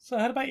So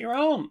I heard about your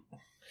aunt.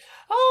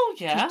 Oh,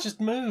 yeah. She's just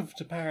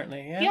moved,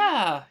 apparently,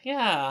 yeah?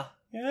 Yeah.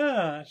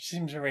 Yeah, she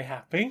seems very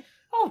happy.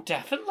 Oh,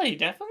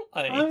 definitely.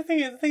 I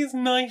think it's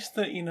nice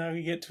that,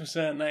 you get to a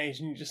certain age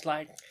and you're just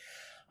like,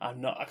 I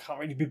can't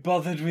really be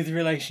bothered with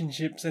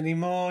relationships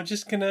anymore.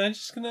 Just gonna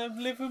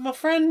live with my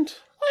friend.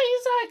 Well,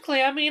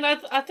 exactly. I mean,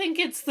 I think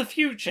it's the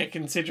future,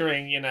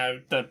 considering,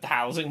 the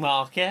housing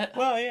market.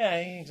 Well, yeah,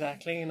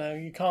 exactly.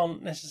 You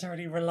can't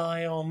necessarily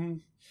rely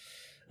on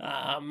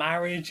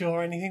marriage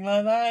or anything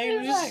like that.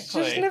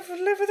 Exactly. Just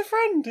live with a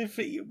friend. If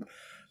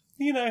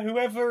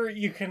whoever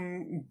you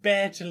can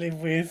bear to live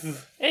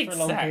with for a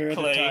long period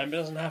of time. It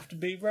doesn't have to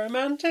be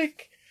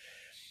romantic.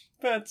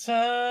 But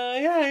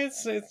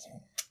it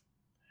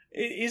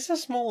is a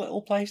small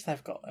little place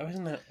they've got, though,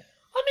 isn't it?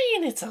 I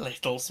mean, it's a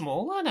little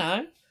small, I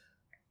know.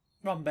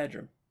 1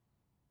 bedroom.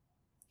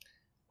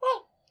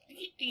 Well,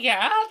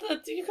 yeah,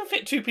 you can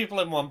fit 2 people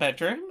in 1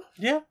 bedroom.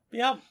 Yep.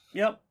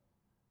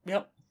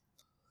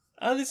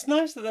 And it's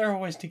nice that they're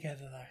always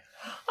together, though.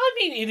 I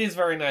mean, it is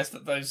very nice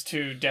that those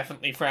two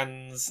definitely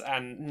friends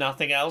and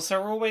nothing else they've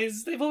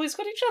always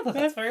got each other.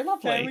 That's very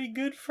lovely. Very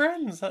good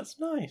friends. That's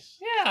nice.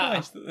 Yeah. It's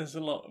nice that there's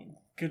a lot of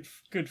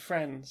good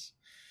friends.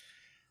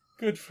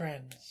 Good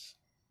friends.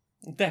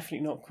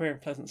 Definitely not queer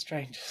and pleasant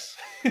strangers.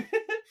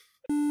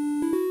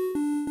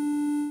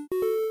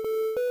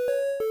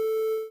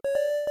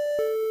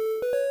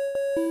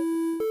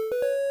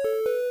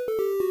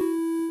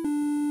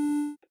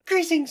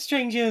 Greetings,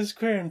 strangers,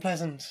 queer and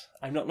pleasant.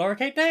 I'm not Laura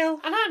Kate Dale.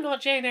 And I'm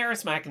not Jane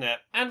Eris Magnet.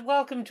 And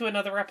welcome to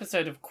another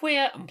episode of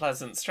Queer and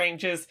Pleasant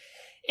Strangers.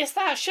 It's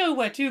that show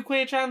where 2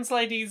 queer trans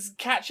ladies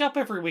catch up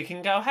every week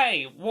and go,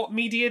 hey, what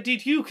media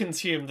did you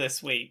consume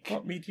this week?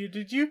 What media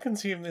did you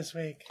consume this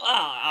week?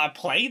 I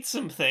played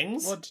some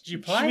things. What did you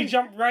play? Should we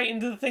jump right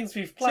into the things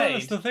we've played? Tell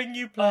us the thing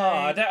you played.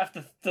 I don't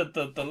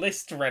have the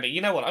list ready.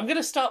 You know what? I'm going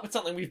to start with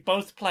something we've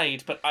both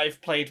played, but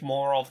I've played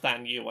more of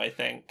than you, I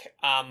think.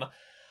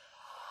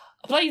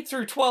 I played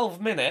through 12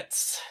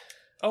 minutes.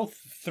 Oh,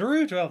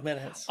 through 12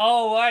 minutes?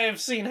 Oh, I have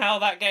seen how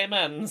that game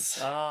ends.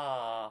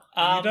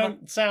 You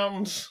don't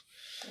sound...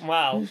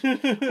 Well,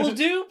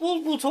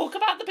 we'll talk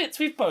about the bits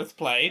we've both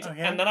played, okay.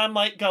 And then I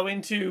might go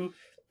into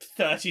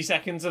 30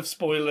 seconds of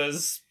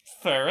spoilers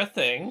for a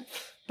thing.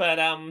 But,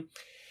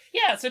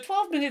 so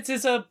 12 minutes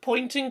is a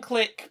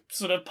point-and-click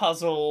sort of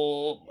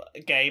puzzle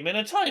game in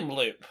a time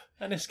loop.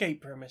 An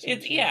escape room,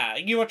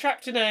 essentially. You are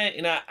trapped in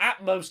a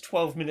at most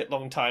 12-minute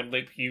long time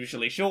loop,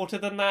 usually shorter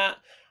than that.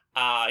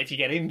 If you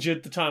get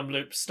injured, the time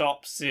loop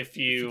stops. If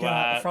you go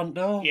out the front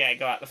door. Yeah,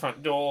 go out the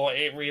front door,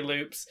 it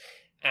reloops.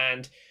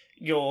 And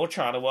you're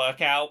trying to work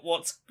out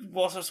what's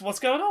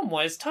going on.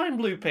 Why is time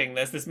looping?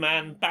 There's this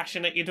man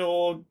bashing at your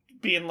door,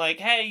 being like,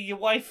 hey, your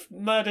wife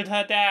murdered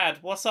her dad.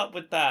 What's up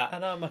with that?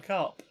 And I'm a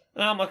cop.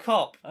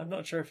 I'm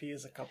not sure if he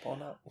is a cop or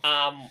not.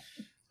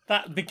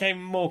 That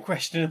became more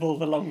questionable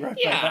the longer I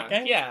played that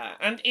game. Yeah,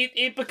 and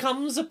it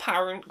becomes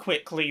apparent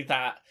quickly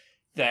that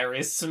there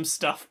is some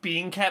stuff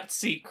being kept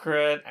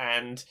secret,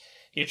 and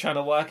you're trying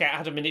to work out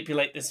how to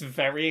manipulate this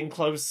very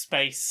enclosed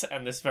space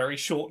and this very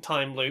short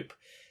time loop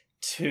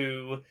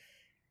to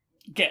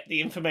get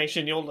the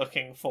information you're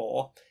looking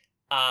for.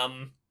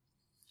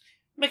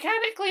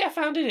 Mechanically, I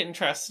found it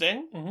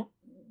interesting. Mm-hmm.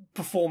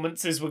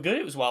 Performances were good.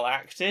 It was well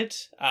acted.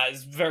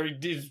 It's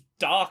very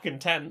dark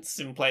and tense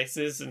in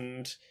places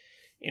and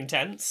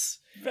intense.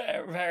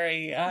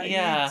 Very, all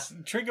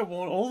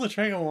the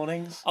trigger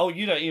warnings. Oh,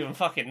 you don't even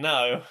fucking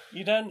know.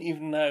 You don't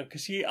even know,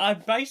 because I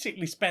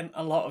basically spent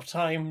a lot of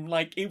time,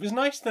 it was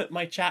nice that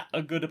my chat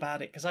are good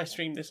about it, because I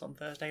streamed this on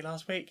Thursday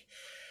last week.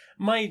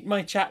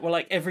 My chat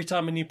were every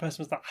time a new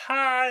person was like,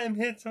 hi, I'm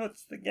here to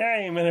watch the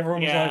game, and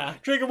everyone was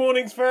like, trigger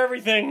warnings for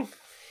everything.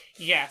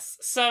 Yes,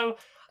 so...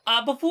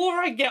 before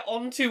I get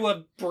onto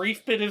a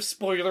brief bit of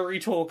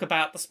spoilery talk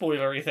about the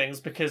spoilery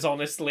things, because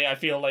honestly, I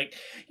feel like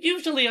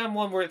usually I'm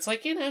one where it's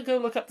like, go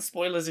look up the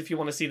spoilers if you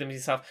want to see them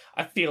yourself.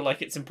 I feel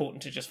like it's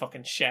important to just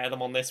fucking share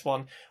them on this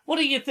one. What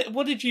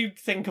did you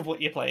think of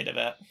what you played of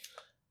it?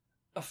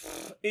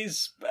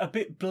 It's a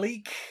bit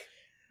bleak.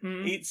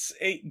 Mm.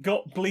 It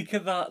got bleaker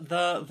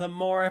the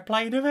more I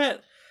played of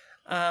it.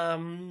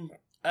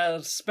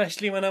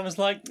 Especially when I was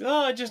like,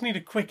 I just need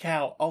a quick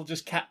out. I'll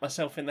just cap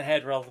myself in the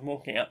head rather than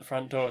walking out the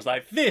front door. I was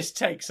like, this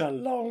takes a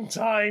long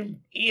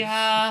time.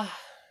 Yeah.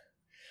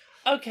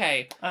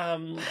 Okay.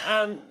 And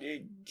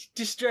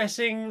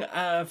distressing,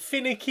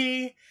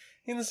 finicky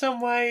in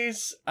some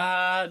ways.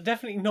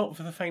 Definitely not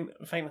for the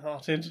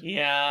faint-hearted.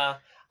 Yeah.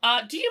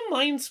 Do you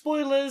mind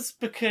spoilers?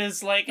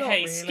 Because, Not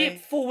really.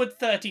 Skip forward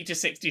 30 to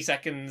 60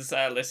 seconds,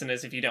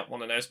 listeners, if you don't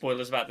want to know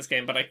spoilers about this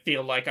game, but I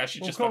feel like I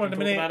should just fucking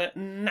talk about it.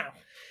 No.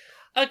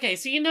 Okay,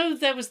 so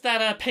there was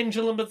that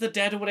Pendulum of the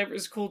Dead or whatever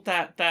it's called,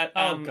 that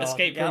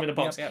escape room in a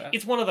box. Yep.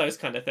 It's one of those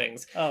kind of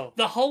things. Oh.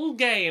 The whole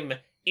game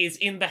is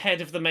in the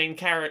head of the main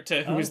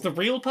character, who is the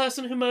real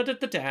person who murdered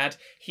the dad.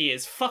 He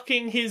is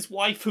fucking his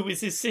wife, who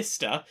is his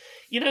sister.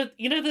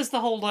 There's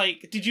the whole,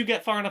 did you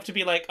get far enough to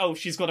be like, oh,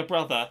 she's got a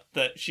brother,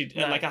 that she,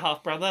 No. a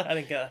half-brother? I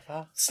didn't get that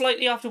far.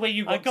 Slightly after where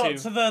you got to. I got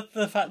to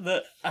the fact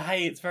that,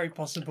 hey, it's very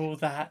possible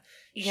that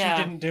Yeah.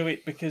 She didn't do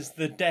it because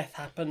the death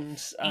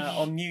happened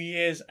on New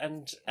Year's,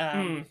 and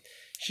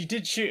she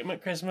did shoot him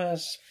at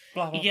Christmas.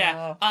 Blah blah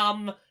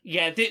blah.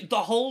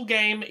 The whole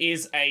game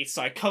is a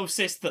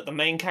psychosis that the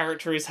main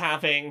character is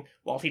having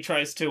while he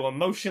tries to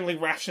emotionally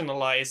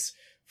rationalize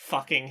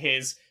fucking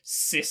his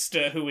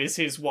sister, who is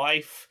his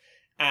wife,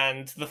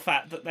 and the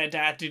fact that their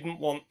dad didn't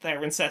want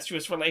their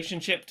incestuous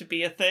relationship to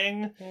be a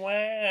thing.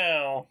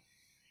 Wow.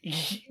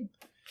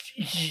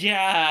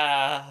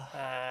 Yeah.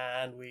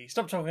 And we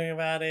stopped talking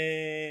about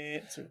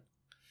it.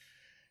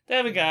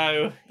 There we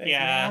go.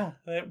 Yeah.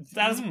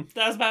 That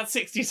was about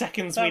 60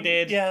 seconds we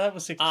did. Yeah, that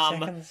was 60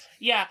 seconds.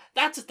 Yeah,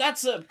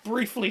 that's a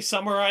briefly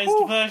summarized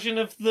version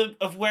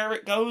of where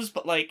it goes,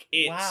 but like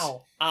it's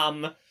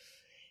wow.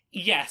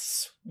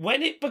 Yes,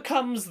 when it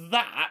becomes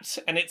that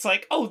and it's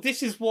like, oh,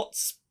 this is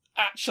what's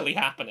actually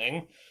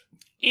happening,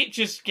 it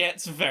just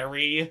gets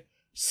very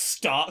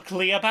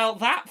starkly about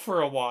that for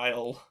a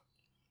while.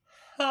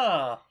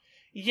 Huh.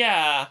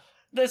 Yeah.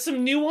 There's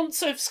some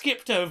nuance I've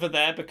skipped over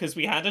there because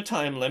we had a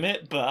time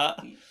limit,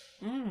 but...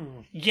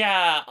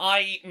 Yeah,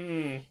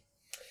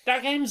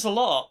 that game's a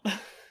lot.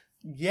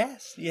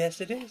 Yes,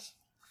 it is.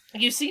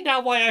 You see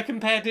now why I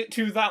compared it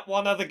to that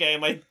one other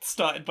game I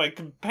started by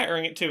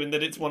comparing it to, and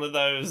that it's one of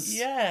those...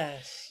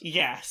 Yes.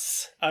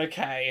 Yes.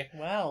 Okay.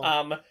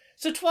 Well.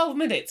 So 12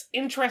 minutes.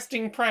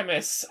 Interesting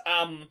premise.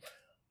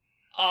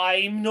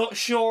 I'm not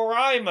sure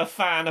I'm a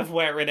fan of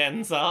where it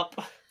ends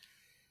up.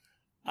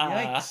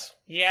 Yikes.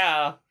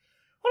 Yeah.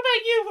 What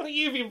about you? What have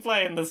you been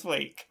playing this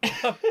week?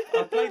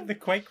 I played the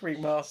Quake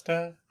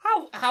remaster.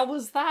 How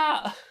was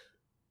that?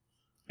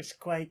 It's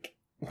Quake.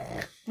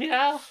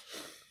 Yeah.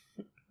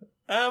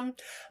 I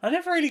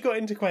never really got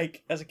into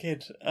Quake as a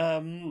kid.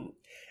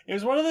 It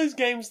was one of those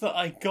games that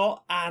I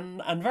got,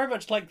 and very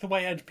much like the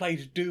way I'd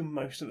played Doom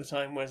most of the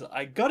time, was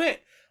I got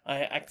it,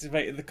 I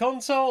activated the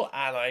console,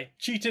 and I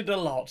cheated a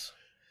lot.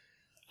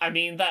 I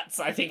mean, that's,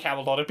 I think, how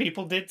a lot of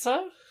people did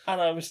so. And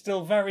I was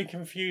still very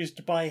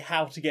confused by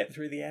how to get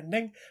through the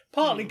ending,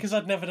 partly because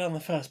I'd never done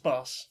the first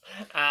boss.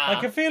 I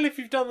can feel if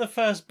you've done the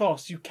first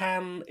boss, you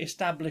can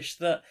establish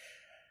that,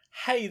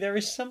 hey, there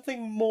is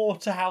something more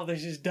to how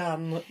this is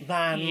done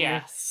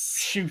than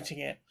shooting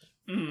it.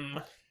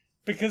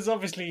 Because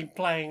obviously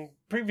playing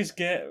previous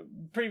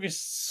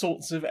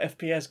sorts of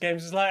FPS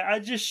games is like, I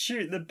just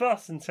shoot the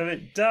boss until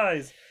it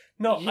dies.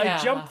 I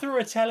jump through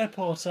a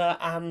teleporter,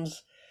 and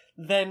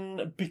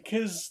then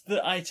because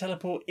I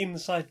teleport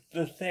inside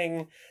the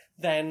thing,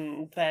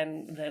 then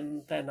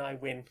I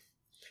win.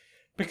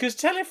 Because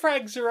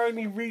telefrags are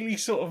only really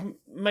sort of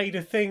made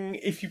a thing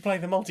if you play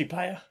the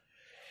multiplayer.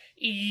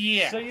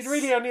 Yes. So you'd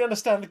really only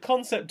understand the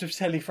concept of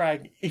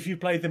telefrag if you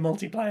played the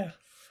multiplayer.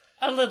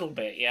 A little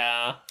bit,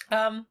 yeah.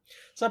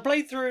 So I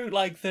played through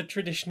like the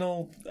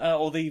traditional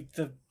or the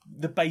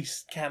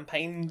base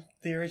campaign,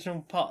 the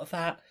original part of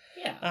that.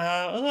 Yeah.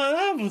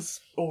 That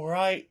was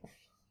alright.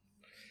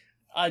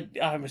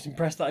 I was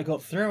impressed that I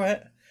got through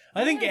it.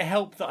 I think it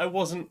helped that I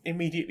wasn't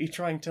immediately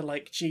trying to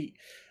like cheat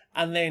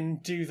and then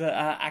do the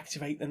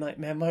activate the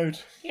nightmare mode.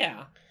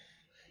 Yeah.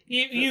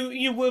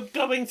 You were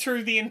going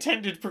through the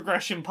intended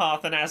progression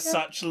path, and as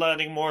such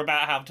learning more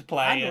about how to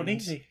play. And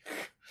easy.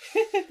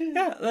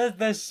 Yeah,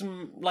 there's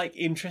some like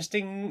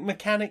interesting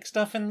mechanic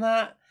stuff in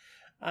that.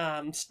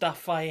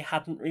 Stuff I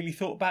hadn't really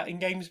thought about in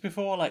games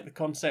before, like the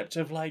concept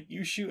of like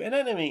you shoot an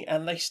enemy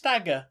and they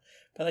stagger,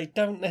 but they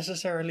don't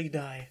necessarily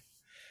die.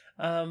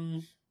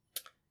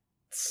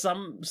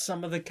 Some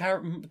of the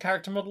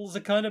character models are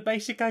kind of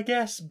basic, I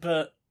guess,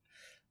 but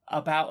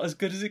about as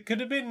good as it could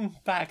have been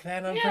back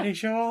then, I'm pretty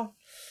sure.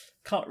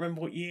 Can't remember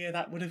what year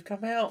that would have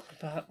come out,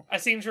 but I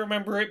seem to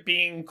remember it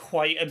being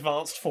quite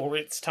advanced for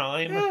its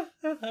time. Yeah,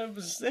 it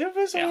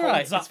was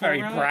alright. It's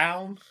very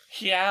brown.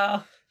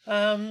 Yeah.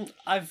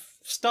 I've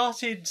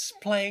started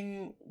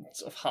playing,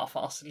 sort of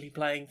half-assedly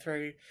playing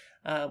through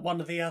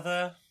one of the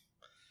other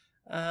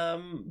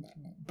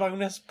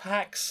bonus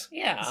packs.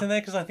 Yeah. It's in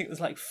there because I think there's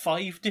like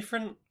 5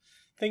 different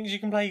things you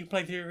can play. You can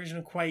play the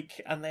original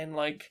Quake and then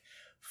like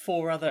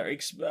 4 other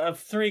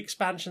 3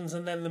 expansions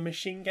and then the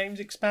Machine Games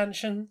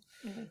expansion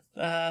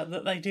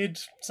that they did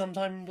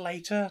sometime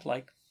later,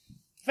 like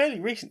fairly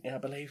recently, I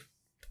believe.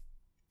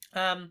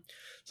 So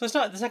I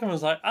started the second one. I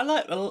was like,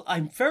 I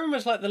very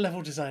much like the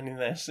level design in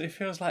this. It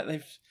feels like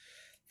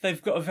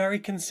they've got a very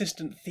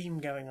consistent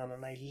theme going on,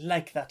 and I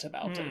like that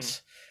about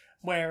it.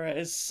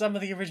 Whereas some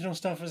of the original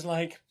stuff was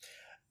like,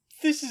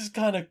 this is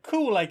kind of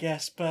cool, I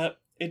guess, but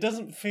it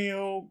doesn't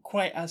feel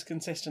quite as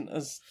consistent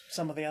as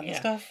some of the other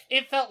stuff.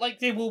 It felt like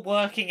they were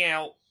working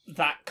out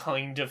that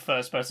kind of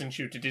first-person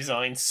shooter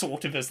design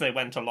sort of as they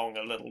went along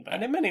a little bit.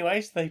 And in many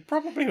ways, they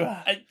probably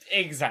were.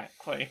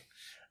 Exactly.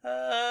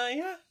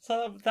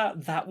 So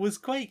that was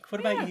Quake.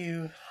 What about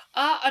you?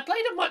 I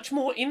played a much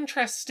more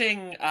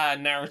interesting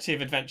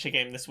narrative adventure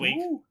game this week.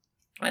 Ooh.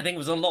 I think it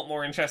was a lot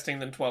more interesting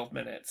than 12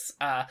 minutes.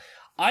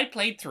 I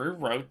played through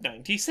Road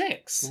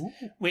 96,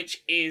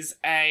 which is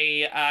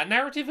a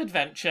narrative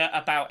adventure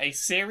about a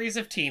series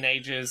of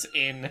teenagers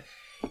in...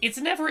 It's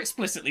never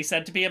explicitly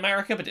said to be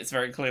America, but it's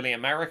very clearly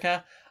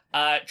America.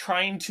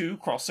 trying to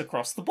cross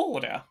across the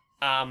border.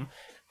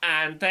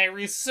 And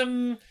there's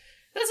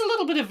a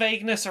little bit of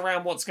vagueness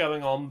around what's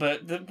going on,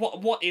 but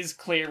what is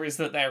clear is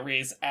that there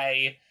is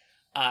a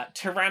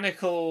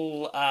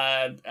tyrannical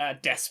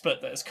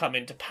despot that has come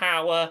into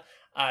power.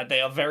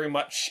 They are very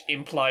much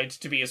implied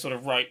to be a sort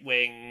of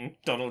right-wing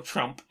Donald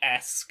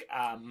Trump-esque.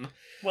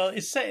 Well,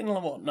 it's set in,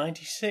 what,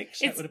 96?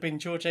 That would have been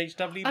George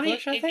H.W.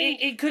 Bush, I think?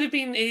 It could have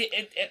been...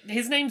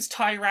 his name's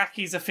Tyrak,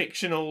 he's a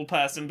fictional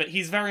person, but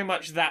he's very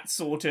much that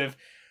sort of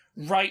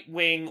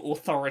right-wing,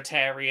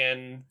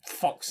 authoritarian,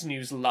 Fox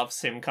News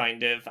loves him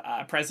kind of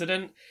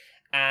president.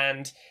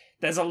 And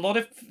there's a lot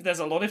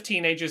of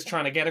teenagers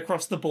trying to get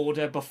across the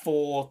border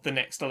before the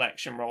next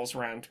election rolls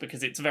around,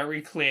 because it's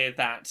very clear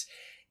that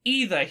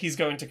either he's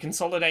going to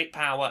consolidate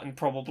power and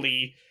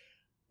probably,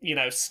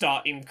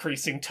 start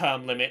increasing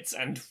term limits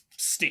and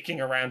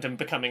sticking around and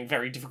becoming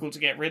very difficult to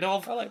get rid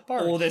of,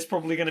 or there's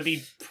probably going to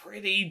be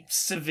pretty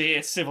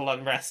severe civil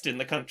unrest in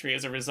the country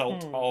as a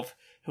result of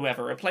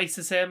whoever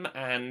replaces him.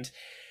 And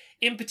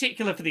in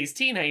particular for these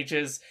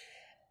teenagers,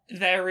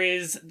 there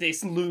is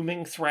this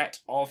looming threat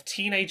of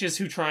teenagers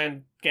who try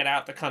and get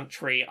out the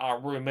country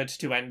are rumoured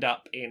to end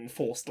up in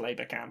forced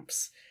labour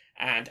camps.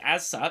 And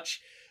as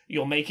such,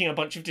 you're making a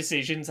bunch of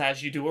decisions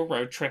as you do a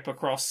road trip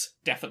across,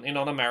 definitely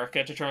not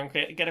America, to try and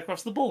get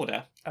across the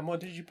border. And what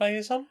did you play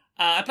this on?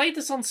 I played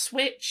this on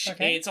Switch.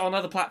 Okay. It's on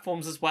other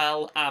platforms as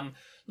well.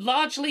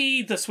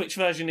 Largely, the Switch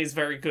version is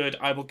very good.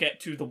 I will get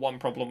to the one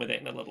problem with it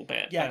in a little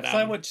bit. Yeah, because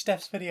I watched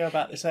Steph's video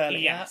about this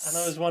earlier, and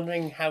I was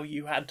wondering how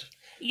you had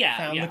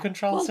found the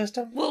control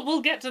system.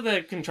 We'll get to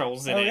the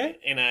controls in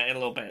a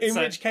little bit. In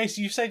which case,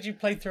 you said you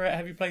played through it.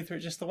 Have you played through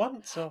it just the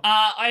once? Or?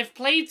 I've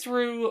played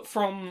through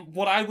from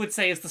what I would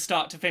say is the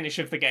start to finish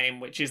of the game,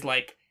 which is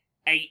like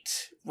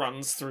 8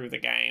 runs through the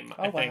game.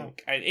 I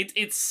think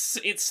it's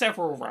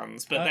several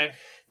runs, but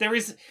there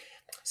is.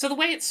 So the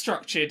way it's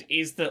structured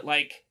is that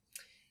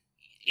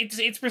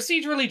it's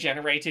procedurally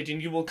generated,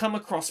 and you will come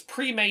across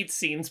pre-made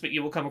scenes, but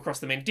you will come across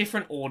them in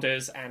different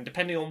orders, and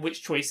depending on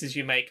which choices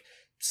you make,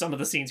 some of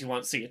the scenes you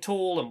won't see at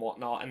all and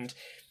whatnot. And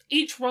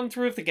each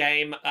run-through of the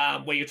game,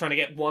 where you're trying to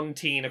get one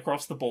teen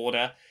across the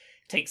border,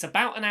 takes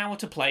about an hour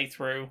to play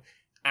through,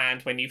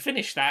 and when you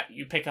finish that,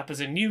 you pick up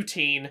as a new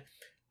teen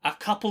a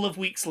couple of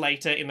weeks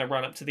later in the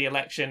run-up to the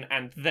election,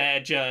 and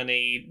their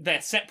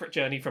separate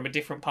journey from a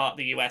different part of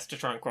the US to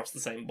try and cross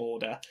the same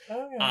border.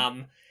 Oh,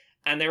 yeah.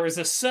 And there is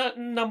a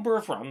certain number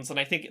of runs, and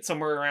I think it's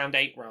somewhere around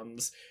 8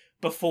 runs,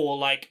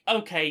 before,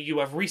 okay, you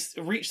have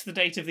reached the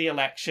date of the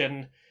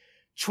election,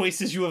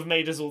 choices you have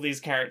made as all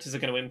these characters are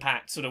going to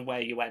impact sort of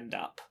where you end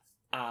up.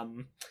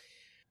 I've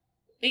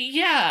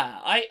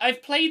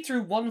played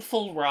through one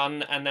full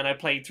run, and then I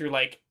played through,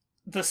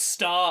 the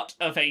start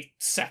of a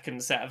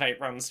second set of 8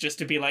 runs, just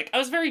to be I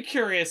was very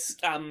curious,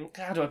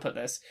 how do I put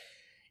this?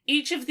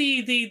 Each of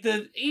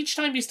each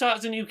time you start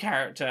as a new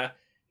character,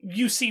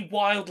 you see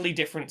wildly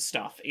different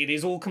stuff. It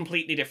is all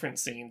completely different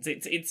scenes.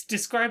 It's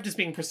described as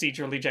being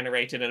procedurally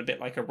generated and a bit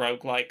like a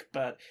roguelike,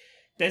 but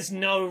there's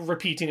no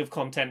repeating of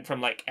content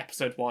from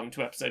episode 1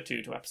 to episode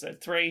 2 to episode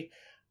 3.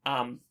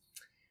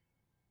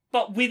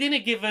 But within a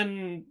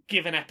given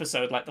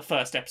episode, like the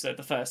first episode,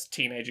 the first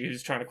teenager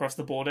who's trying to cross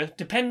the border,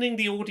 depending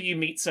the order you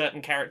meet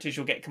certain characters,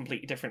 you'll get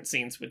completely different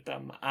scenes with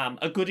them.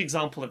 A good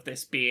example of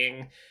this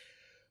being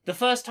the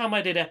first time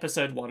I did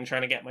episode 1,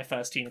 trying to get my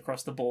first teen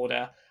across the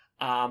border,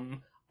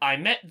 I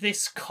met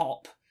this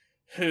cop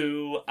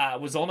who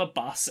was on a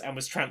bus and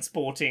was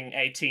transporting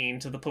a teen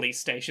to the police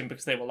station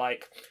because they were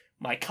like,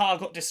 my car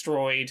got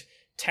destroyed,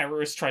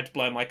 terrorists tried to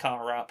blow my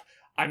car up,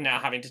 I'm now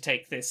having to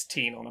take this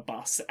teen on a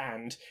bus,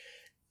 and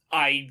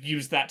I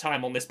used that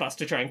time on this bus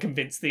to try and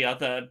convince the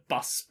other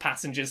bus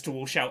passengers to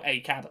all shout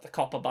ACAB at the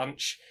cop a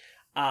bunch.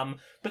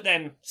 But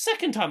then,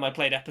 second time I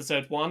played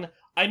episode 1,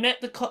 I met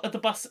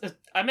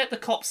the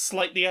cops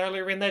slightly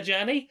earlier in their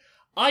journey.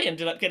 I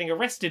ended up getting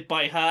arrested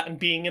by her and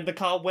being in the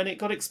car when it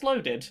got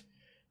exploded,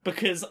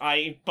 because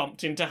I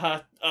bumped into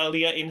her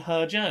earlier in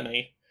her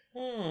journey.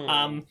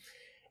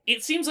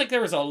 It seems like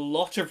there is a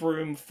lot of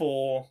room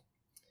for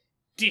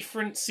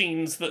different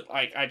scenes that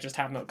I just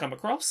have not come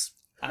across,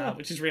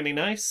 which is really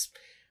nice.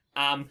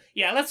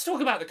 Let's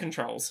talk about the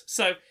controls.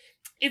 So,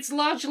 it's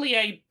largely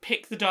a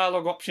pick the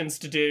dialogue options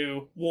to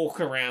do, walk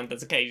around,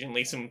 there's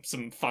occasionally some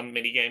fun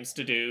mini-games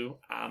to do.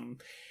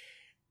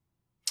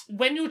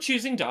 When you're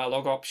choosing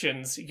dialogue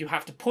options, you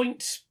have to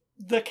point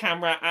the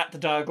camera at the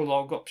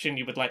dialogue option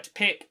you would like to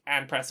pick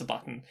and press a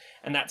button.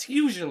 And that's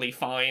usually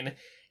fine,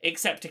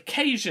 except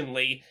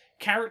occasionally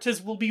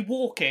characters will be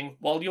walking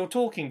while you're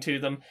talking to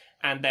them,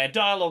 and their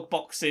dialogue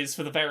boxes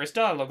for the various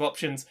dialogue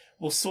options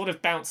will sort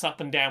of bounce up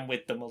and down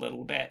with them a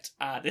little bit.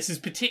 This is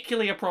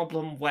particularly a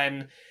problem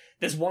when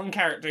there's one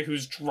character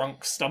who's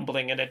drunk,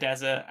 stumbling in a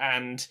desert,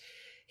 and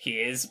he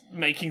is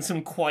making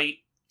some quite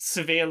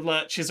severe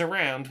lurches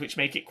around, which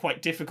make it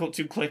quite difficult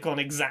to click on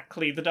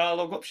exactly the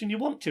dialogue option you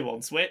want to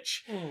on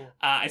Switch.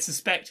 I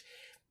suspect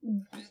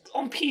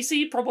on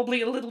PC,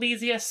 probably a little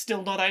easier,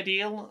 still not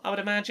ideal, I would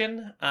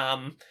imagine.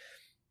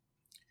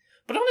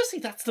 But But honestly,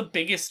 that's the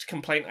biggest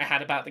complaint I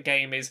had about the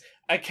game is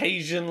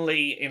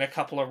occasionally, in a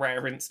couple of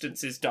rare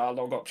instances,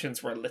 dialogue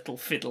options were a little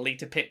fiddly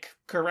to pick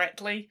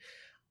correctly.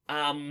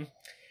 I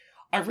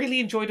really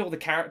enjoyed all the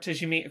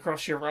characters you meet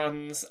across your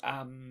runs.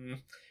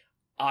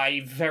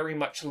 I very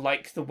much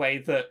like the way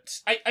that...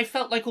 I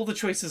felt like all the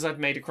choices I'd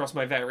made across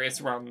my various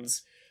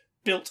runs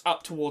built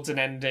up towards an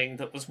ending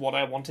that was what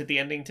I wanted the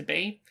ending to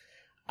be.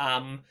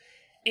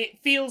 It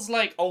feels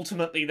like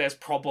ultimately there's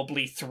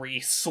probably three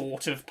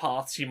sort of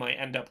paths you might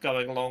end up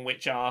going along,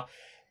 which are,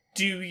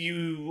 do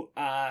you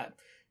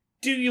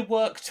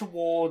work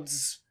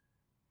towards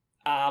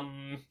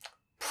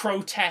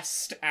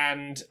protest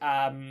and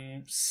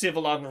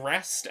civil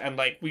unrest and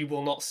like we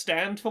will not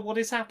stand for what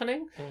is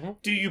happening? Mm-hmm.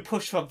 Do you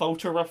push for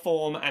voter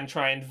reform and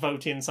try and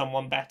vote in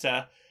someone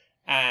better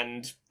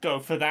and go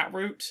for that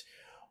route?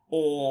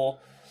 Or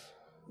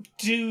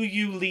do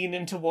you lean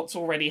into what's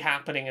already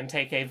happening and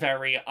take a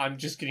very I'm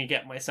just going to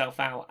get myself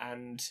out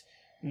and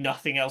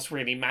nothing else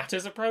really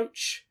matters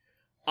approach?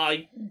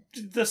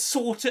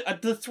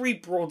 The three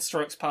broad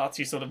strokes paths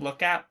you sort of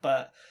look at,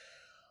 but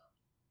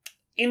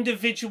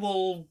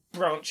individual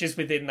branches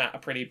within that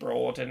are pretty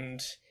broad,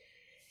 and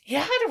yeah,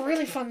 I had a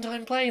really fun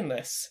time playing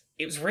this.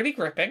 It was really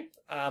gripping.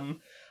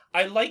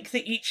 I like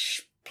that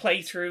each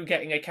playthrough,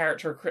 getting a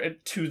character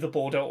to the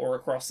border or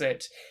across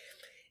it,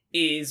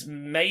 is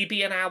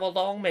maybe an hour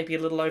long, maybe a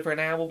little over an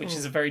hour, which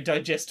is a very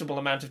digestible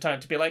amount of time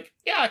to be like,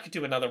 yeah, I could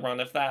do another run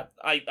of that.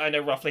 I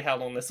know roughly how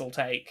long this will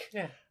take.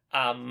 Yeah.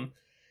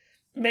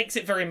 Makes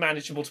it very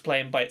manageable to play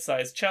in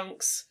bite-sized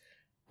chunks.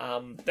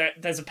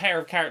 There's a pair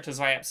of characters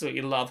I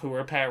absolutely love who are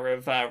a pair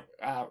of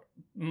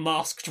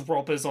masked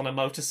robbers on a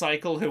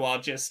motorcycle who are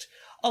just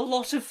a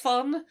lot of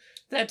fun.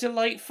 They're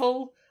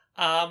delightful.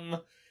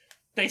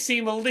 They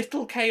seem a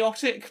little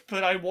chaotic,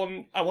 but I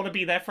want to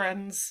be their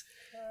friends.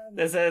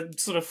 There's a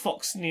sort of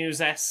Fox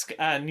News-esque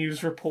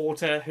news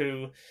reporter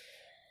who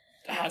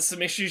has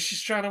some issues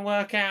she's trying to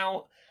work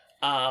out.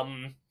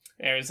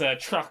 There's a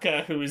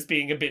trucker who is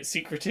being a bit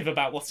secretive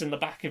about what's in the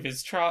back of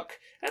his truck.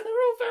 And they're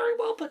all very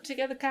well put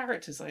together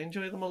characters. I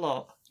enjoy them a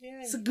lot. Yay.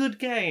 It's a good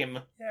game.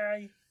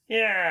 Yay.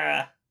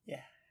 Yeah.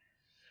 Yeah.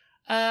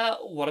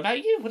 What about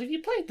you? What have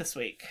you played this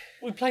week?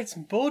 We played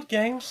some board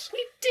games.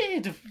 We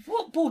did!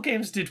 What board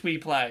games did we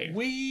play?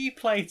 We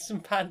played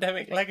some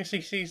Pandemic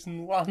Legacy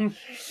Season 1.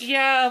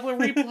 Yeah, we're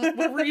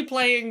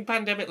replaying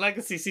Pandemic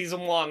Legacy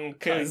Season 1,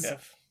 because Kind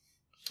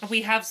of.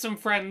 we have some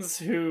friends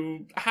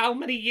who... How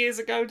many years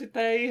ago did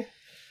they...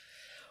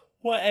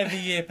 Whatever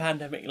year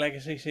Pandemic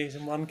Legacy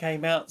Season 1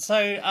 came out.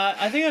 So,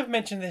 I think I've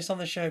mentioned this on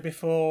the show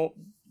before.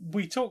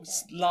 We talked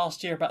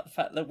last year about the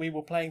fact that we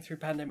were playing through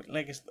Pandemic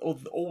Legacy,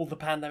 all the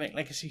Pandemic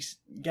Legacy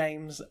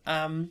games.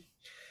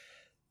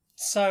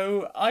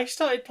 So, I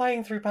started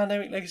playing through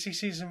Pandemic Legacy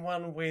Season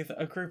 1 with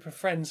a group of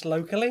friends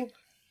locally.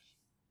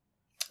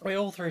 We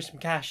all threw some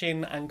cash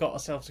in and got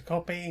ourselves a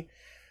copy.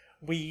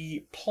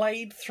 We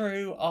played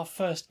through our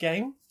first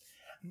game,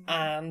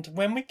 and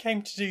when we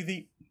came to do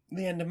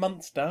the end of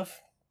month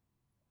stuff,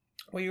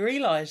 we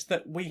realised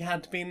that we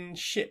had been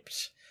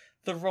shipped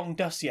the wrong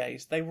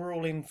dossiers. They were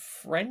all in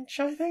French,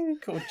 I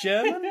think, or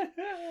German.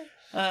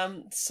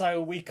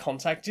 So we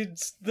contacted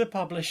the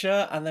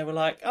publisher and they were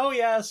like, oh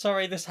yeah,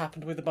 sorry, this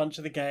happened with a bunch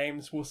of the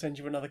games. We'll send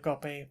you another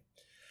copy.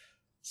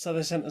 So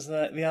they sent us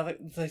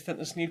they sent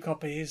us new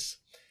copies.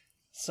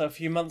 So a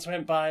few months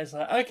went by. It's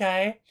like,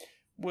 okay,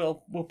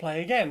 we'll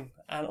play again.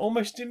 And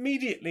almost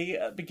immediately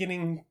at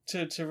beginning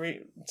to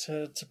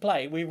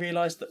play, we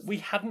realised that we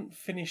hadn't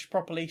finished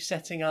properly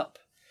setting up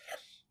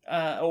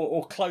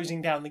or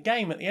closing down the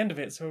game at the end of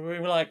it. So we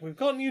were like, we've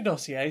got new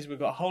dossiers, we've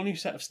got a whole new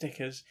set of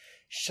stickers.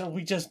 Shall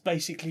we just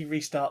basically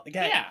restart the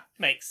game? Yeah,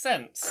 makes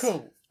sense.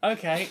 Cool.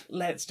 Okay,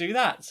 let's do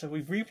that. So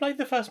we replayed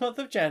the first month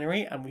of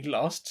January and we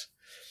lost.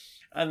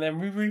 And then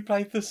we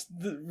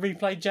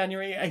replayed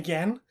January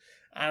again.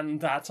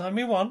 And that time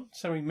we won.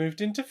 So we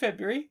moved into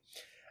February.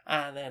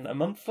 And then a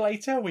month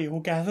later, we all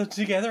gathered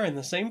together in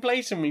the same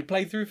place and we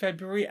played through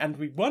February and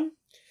we won.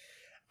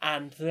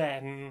 And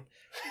then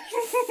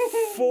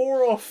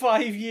 4 or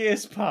 5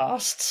 years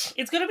passed.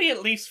 It's going to be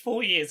at least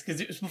 4 years, because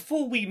it was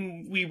before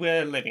we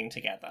were living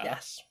together.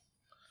 Yes.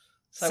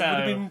 So it would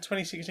have been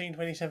 2016,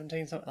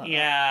 2017, something like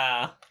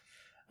that.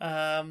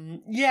 Yeah.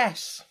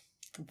 Yes.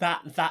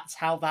 That's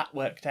how that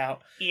worked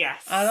out.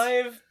 Yes. And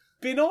I've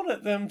been on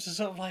at them to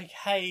sort of like,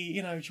 hey,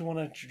 do you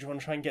want to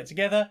try and get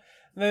together?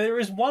 There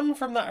is one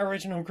from that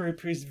original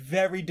group who is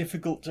very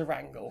difficult to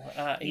wrangle.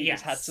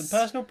 He's had some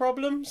personal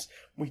problems.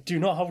 We do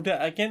not hold it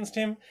against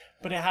him,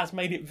 but it has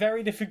made it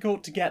very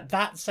difficult to get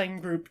that same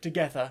group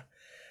together.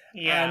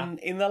 Yeah. And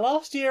in the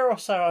last year or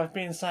so, I've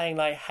been saying,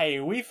 like, hey,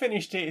 we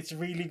finished it, it's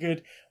really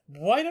good.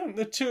 Why don't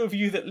the two of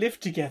you that live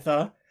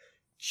together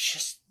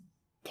just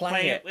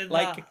play it with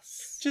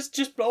us?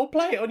 Just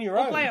play it on your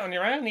own. Play it on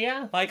your own,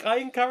 yeah. Like, I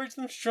encourage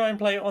them to try and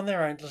play it on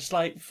their own. Just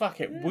like, fuck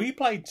it. Yeah. We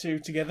played 2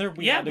 together.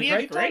 We had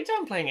a great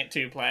time playing it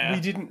 2-player. We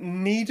didn't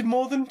need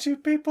more than 2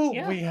 people.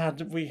 Yeah. We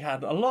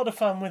had a lot of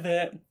fun with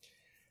it.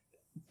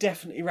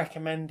 Definitely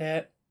recommend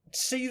it.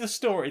 See the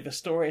story. The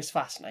story is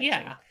fascinating.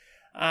 Yeah.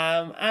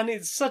 And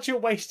it's such a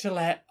waste to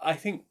let, I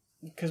think,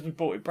 because we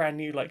bought it brand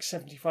new, like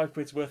 75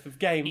 quid's worth of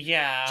game,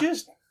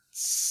 just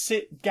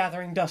sit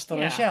gathering dust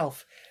on a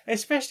shelf.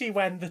 Especially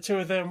when the two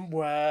of them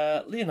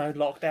were,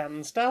 locked down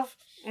and stuff.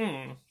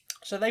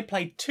 So they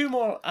played 2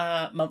 more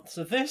months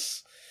of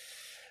this.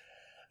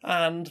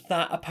 And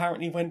that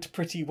apparently went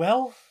pretty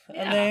well.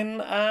 Yeah. And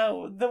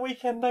then the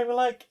weekend they were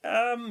like,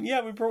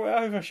 we brought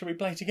it over, shall we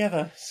play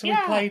together? So we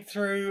played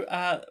through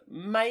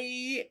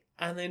May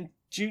and then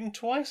June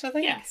twice, I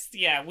think. Yes,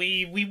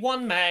 we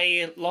won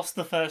May, lost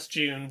the first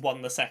June,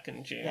 won the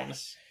second June.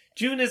 Yes.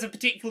 June is a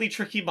particularly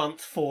tricky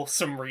month for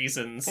some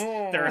reasons.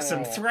 There are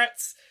some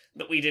threats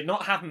that we did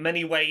not have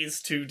many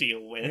ways to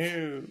deal with.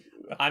 Ew.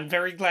 I'm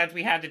very glad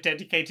we had a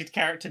dedicated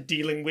character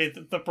dealing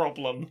with the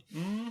problem.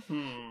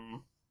 Mm-hmm.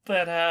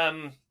 But,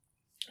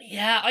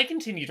 I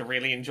continue to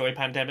really enjoy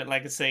Pandemic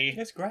Legacy.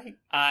 It's great.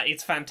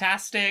 It's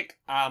fantastic.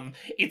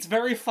 It's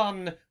very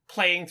fun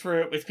playing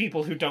through it with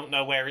people who don't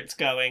know where it's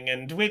going,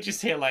 and we're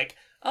just here like,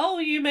 oh,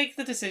 you make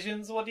the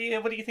decisions. What do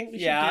you think we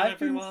should do,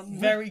 everyone? I've been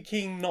very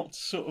keen not to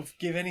sort of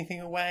give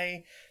anything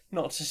away,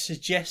 not to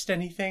suggest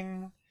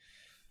anything.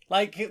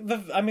 Like,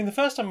 the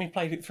first time we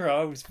played it through,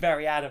 I was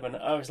very adamant.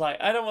 I was like,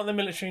 I don't want the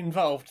military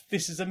involved.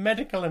 This is a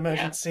medical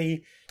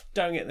emergency.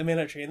 Don't get the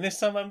military. And this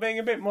time I'm being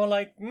a bit more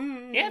like,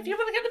 Yeah, if you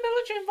want to get the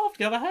military involved,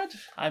 go ahead.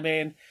 I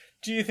mean,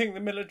 do you think the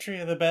military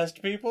are the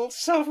best people to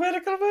solve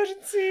medical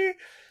emergency?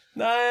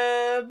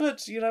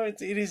 But,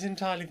 it is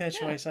entirely their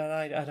choice, and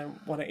I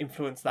don't want to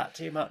influence that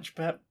too much.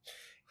 But,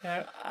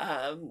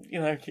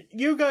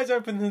 you guys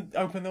open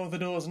all the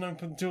doors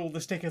and do all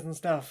the stickers and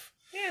stuff.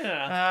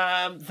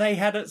 Yeah. They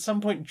had at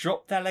some point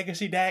dropped their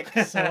legacy deck,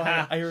 so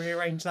I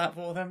rearranged that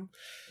for them.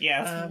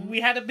 Yes,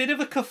 we had a bit of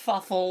a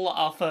kerfuffle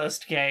our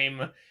first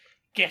game,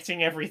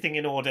 getting everything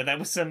in order. There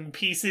were some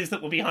pieces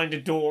that were behind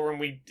a door and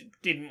we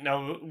didn't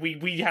know,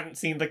 we hadn't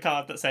seen the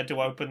card that said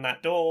to open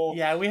that door.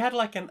 Yeah, we had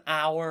like an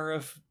hour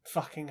of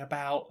fucking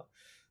about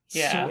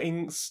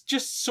sorting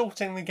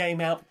the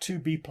game out to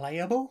be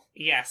playable.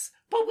 Yes,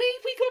 but we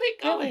got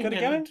it going. We got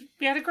it going.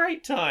 We had a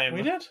great time.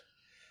 We did.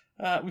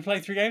 We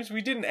played 3 games.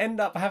 We didn't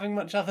end up having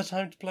much other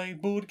time to play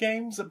board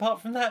games.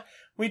 Apart from that,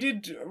 we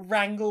did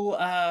wrangle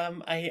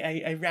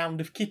a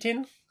round of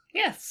Kitten.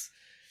 Yes.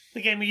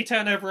 The game where you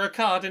turn over a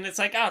card and it's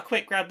like,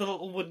 quick, grab the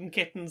little wooden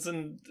kittens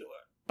and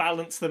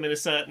balance them in a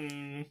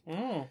certain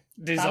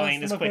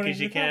design as quick as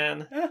you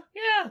can.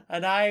 Yeah.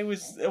 And I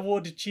was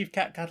awarded Chief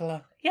Cat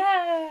Cuddler.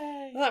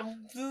 Yay!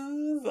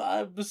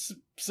 I was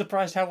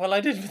surprised how well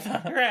I did with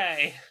that.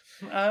 Hooray!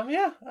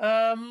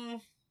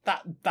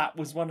 That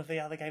was one of the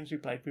other games we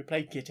played. We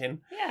played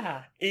Kitten.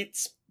 Yeah.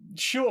 It's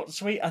short,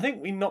 sweet. I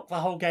think we knocked the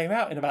whole game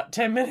out in about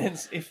 10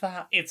 minutes, if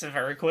that. It's a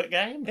very quick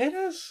game. It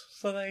is.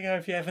 So there you go.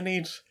 If you ever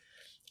need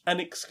an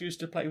excuse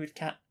to play with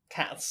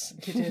cats,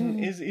 Kitten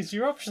is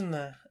your option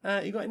there.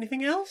 You got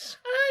anything else?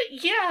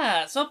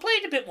 Yeah. So I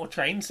played a bit more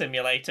Train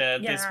Simulator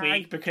this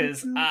week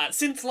because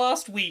since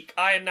last week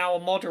I am now a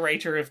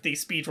moderator of the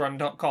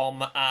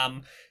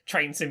speedrun.com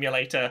Train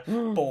Simulator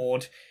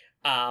board,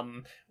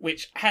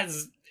 which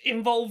has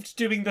involved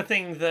doing the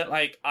thing that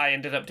I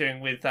ended up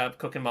doing with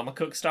Cookin' Mama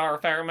Cookstar a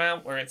fair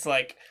amount, where it's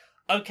like,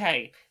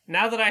 okay,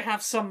 now that I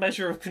have some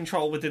measure of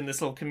control within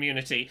this little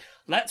community,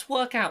 let's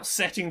work out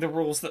setting the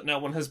rules that no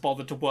one has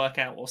bothered to work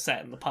out or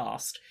set in the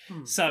past.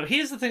 So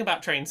here's the thing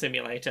about Train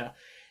Simulator.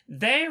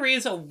 There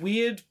is a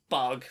weird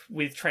bug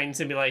with Train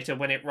Simulator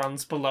when it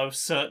runs below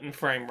certain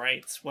frame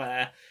rates,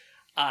 where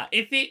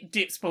if it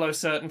dips below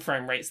certain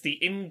frame rates,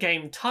 the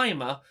in-game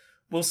timer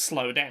will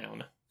slow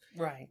down.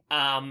 Right.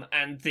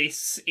 And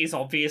this is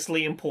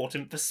obviously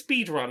important for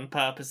speedrun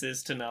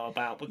purposes to know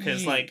about,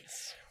 because,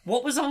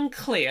 what was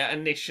unclear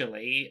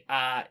initially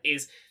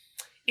is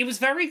it was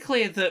very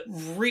clear that,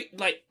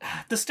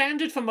 the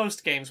standard for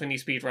most games when you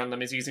speedrun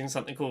them is using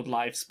something called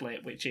Live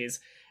Split, which is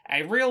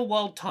a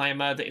real-world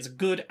timer that is a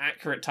good,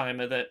 accurate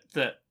timer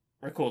that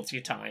records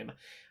your time.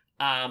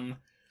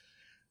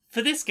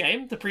 For this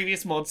game, the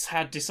previous mods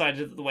had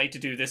decided that the way to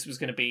do this was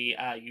going to be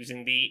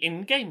using the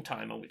in-game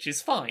timer, which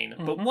is fine.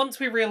 Mm-hmm. But once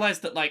we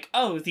realised that,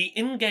 the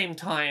in-game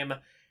time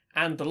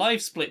and the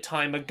live split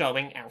time are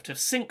going out of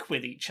sync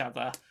with each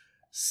other,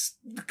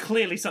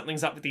 clearly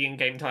something's up with the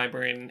in-game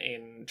timer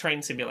in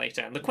Train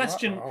Simulator. And the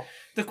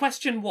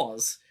question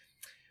was,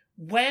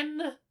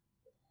 when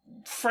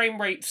frame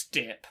rates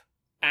dip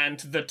and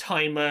the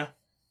timer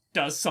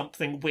does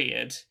something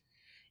weird,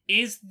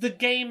 is the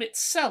game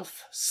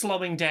itself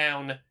slowing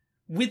down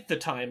with the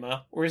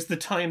timer, or is the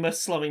timer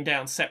slowing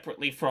down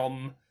separately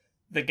from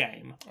the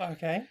game?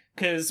 Okay.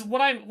 Because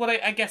what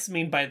I guess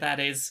mean by that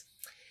is,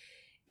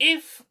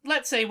 if,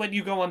 let's say, when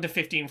you go under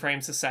 15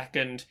 frames a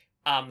second,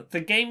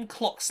 the game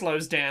clock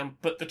slows down,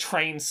 but the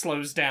train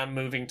slows down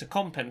moving to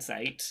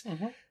compensate,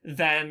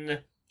 then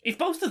if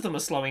both of them are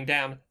slowing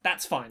down,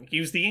 that's fine.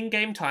 Use the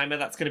in-game timer,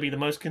 that's going to be the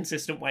most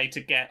consistent way to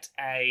get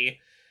an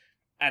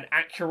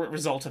accurate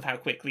result of how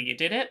quickly you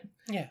did it.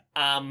 Yeah.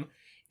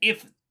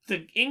 If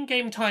the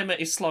in-game timer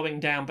is slowing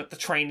down, but the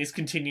train is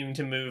continuing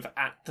to move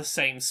at the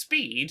same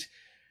speed,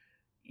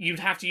 you'd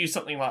have to use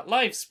something like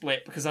Live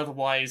Split, because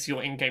otherwise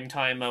your in-game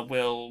timer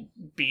will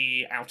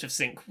be out of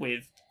sync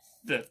with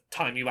the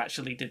time you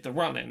actually did the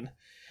run in.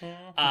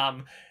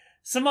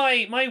 So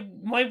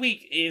my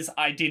week is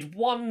I did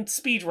one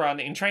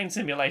speedrun in Train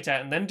Simulator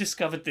and then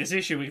discovered this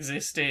issue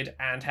existed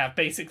and have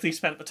basically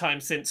spent the time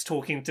since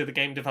talking to the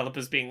game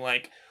developers being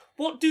like,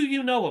 what do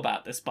you know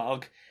about this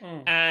bug?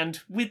 And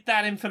with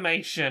that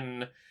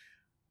information,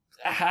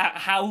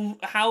 how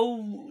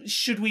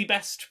should we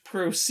best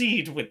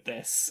proceed with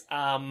this?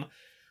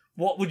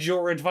 What would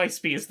your advice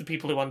be as the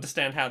people who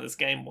understand how this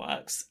game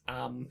works?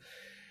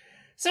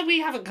 So we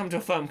haven't come to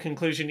a firm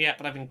conclusion yet,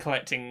 but I've been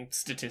collecting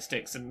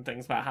statistics and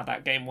things about how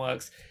that game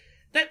works.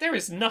 There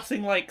is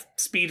nothing like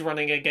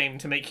speedrunning a game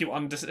to make you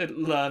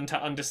learn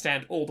to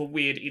understand all the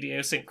weird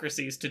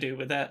idiosyncrasies to do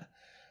with it.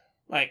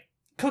 Like,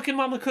 Cooking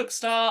Mama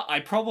Cookstar, I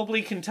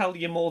probably can tell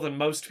you more than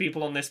most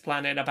people on this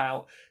planet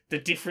about the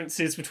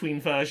differences between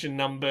version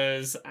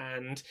numbers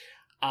and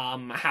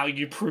how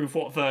you prove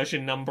what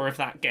version number of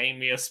that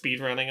game you're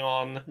speedrunning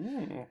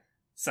on.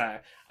 So,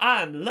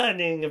 I'm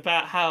learning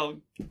about how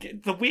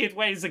the weird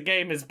ways a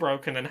game is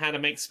broken and how to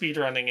make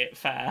speedrunning it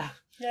fair.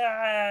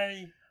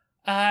 Yay!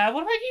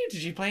 What about you?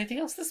 Did you play anything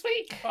else this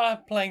week? I'm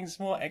playing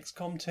some more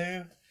XCOM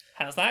 2.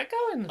 How's that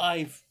going?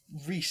 I've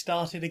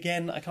restarted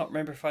again. I can't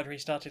remember if I'd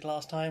restarted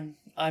last time.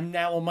 I'm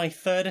now on my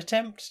third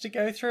attempt to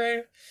go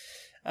through.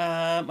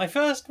 My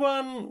first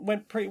one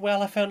went pretty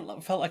well. I felt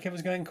like I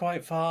was going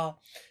quite far.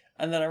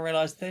 And then I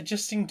realised there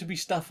just seemed to be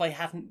stuff I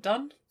hadn't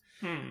done.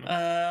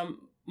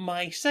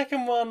 My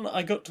second one,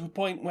 I got to a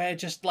point where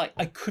just, like,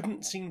 I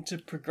couldn't seem to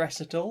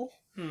progress at all.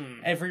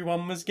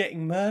 Everyone was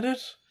getting murdered.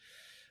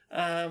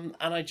 And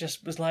I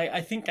just was like,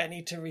 I think I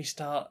need to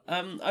restart.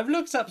 I've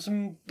looked up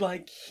some,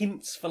 like,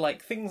 hints for,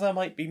 like, things I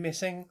might be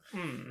missing.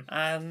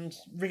 And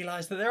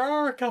realised that there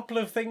are a couple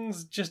of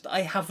things just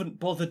I haven't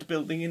bothered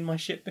building in my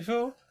ship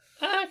before.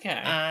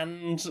 Okay.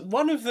 And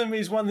one of them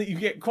is one that you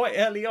get quite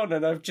early on,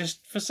 and I've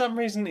just, for some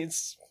reason,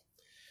 it's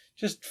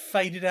just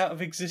faded out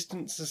of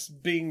existence as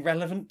being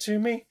relevant to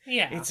me.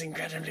 Yeah. It's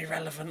incredibly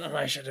relevant, and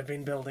I should have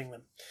been building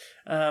them.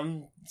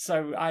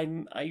 So I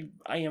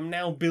am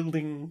now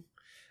building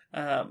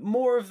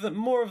more of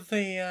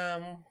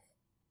the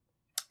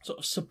sort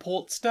of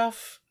support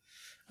stuff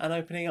and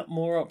opening up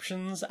more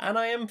options, and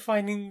I am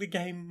finding the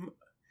game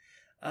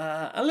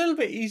a little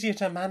bit easier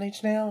to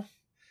manage now.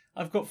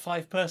 I've got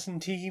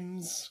 5-person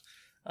teams.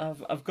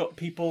 I've got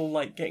people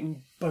like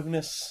getting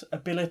bonus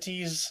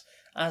abilities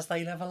as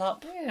they level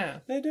up. Yeah,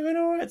 they're doing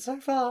all right so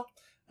far,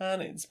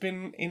 and it's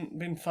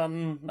been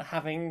fun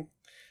having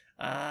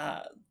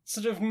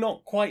sort of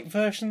not quite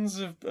versions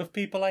of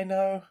people I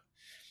know,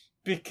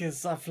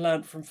 because I've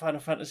learned from Final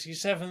Fantasy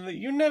VII that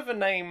you never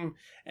name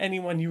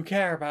anyone you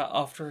care about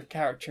after a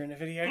character in a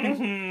video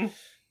game.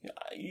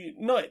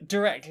 Not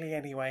directly,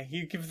 anyway.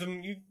 You give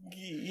them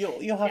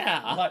you'll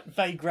have like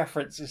vague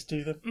references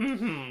to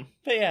them.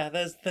 But yeah,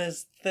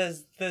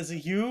 there's a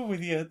you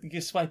with your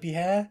swipey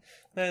hair.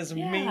 There's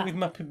me with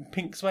my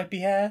pink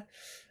swipey hair,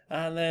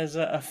 and there's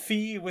a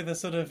Fee with a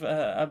sort of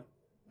a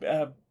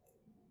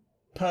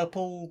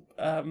purple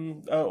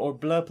or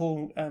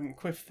blurple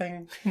quiff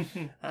thing.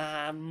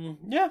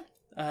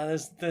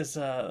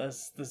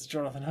 There's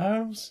Jonathan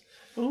Holmes.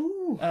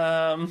 Ooh.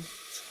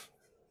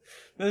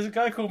 There's a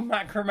guy called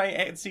Macrame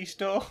Etsy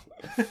store.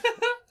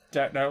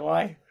 Don't know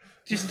why.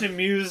 Just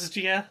amused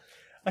you.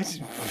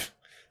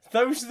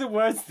 Those are the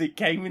words that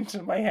came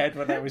into my head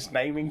when I was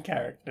naming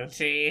characters.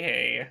 See.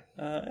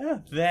 Yeah,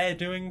 they're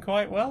doing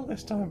quite well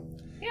this time.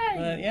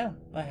 Yay. Yeah,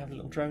 I have a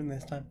little drone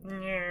this time.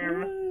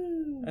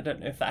 I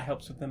don't know if that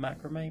helps with the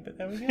macrame, but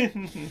there we go.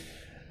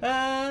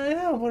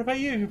 Yeah, what about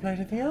you? You played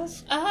anything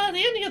else? The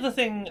only other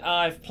thing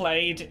I've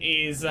played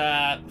is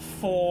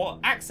for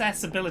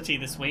accessibility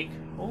this week.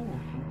 Oh,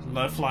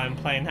 low-flying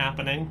plane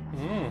happening.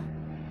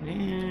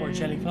 Or a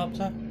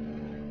jellyflopter?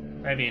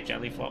 Maybe a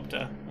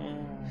jellyflopter.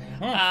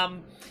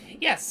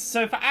 Yes,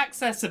 so for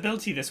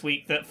accessibility this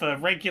week, that for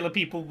regular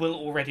people will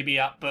already be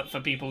up, but for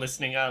people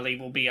listening early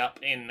will be up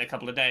in a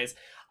couple of days,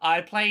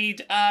 I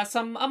played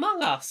some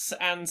Among Us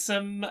and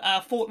some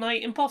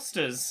Fortnite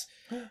Imposters.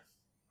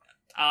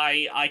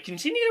 I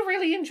continue to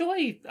really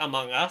enjoy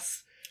Among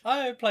Us.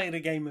 I played a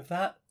game of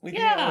that with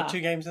you, or 2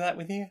 games of that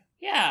with you.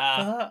 Yeah.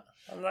 For that.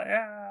 I'm like,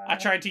 yeah. I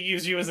tried to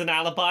use you as an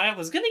alibi. I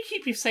was going to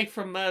keep you safe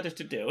from murder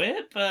to do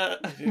it, but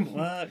it didn't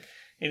work.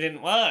 It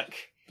didn't work.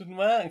 Didn't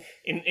work.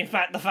 In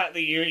fact, the fact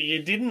that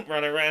you didn't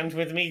run around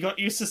with me got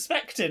you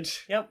suspected.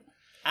 Yep.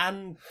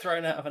 And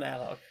thrown out of an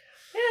airlock.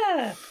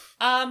 Yeah.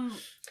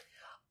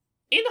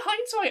 In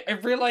hindsight, I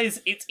realise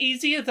it's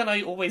easier than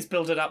I always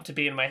build it up to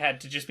be in my head,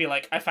 to just be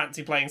like, I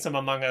fancy playing some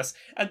Among Us.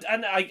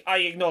 And I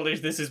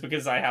acknowledge this is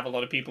because I have a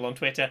lot of people on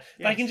Twitter.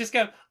 Yes. I can just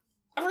go,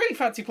 I really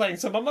fancy playing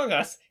some Among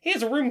Us.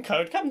 Here's a room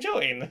code, come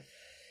join.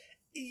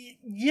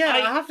 Yeah,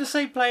 I have to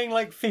say playing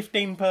like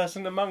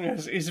 15-person Among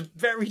Us is a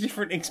very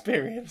different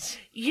experience.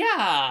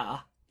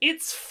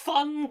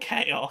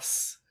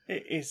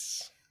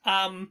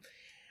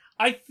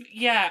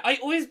 I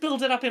always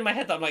build it up in my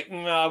head that I'm like,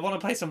 no, I want to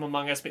play some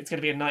Among Us, but it's going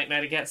to be a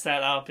nightmare to get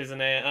set up,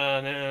 isn't it?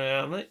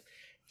 No. I'm like,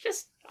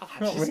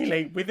 not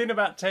really. Within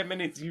about 10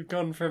 minutes, you've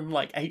gone from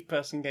like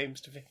 8-person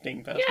games to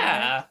 15-person.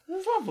 Yeah,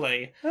 it's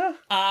lovely.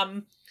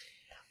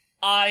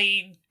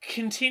 I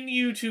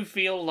continue to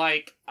feel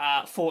like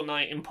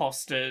Fortnite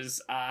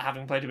Imposters,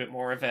 having played a bit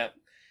more of it.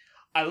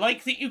 I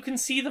like that you can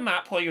see the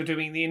map while you're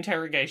doing the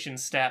interrogation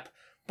step,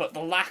 but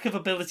the lack of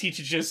ability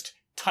to just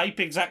type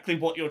exactly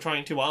what you're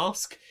trying to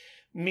ask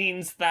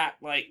means that,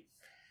 like,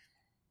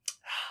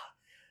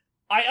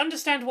 I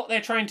understand what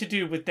they're trying to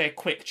do with their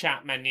quick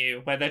chat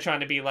menu, where they're trying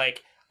to be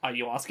like, are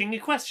you asking a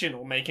question,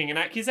 or making an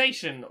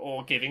accusation,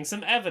 or giving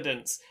some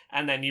evidence?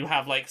 And then you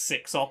have, like,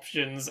 6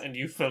 options, and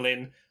you fill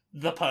in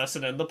the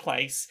person and the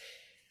place.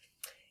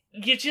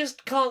 You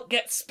just can't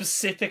get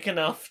specific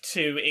enough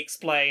to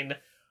explain...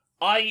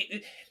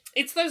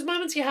 It's those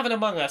moments you have in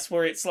Among Us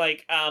where it's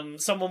like,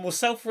 someone will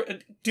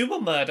do a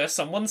murder,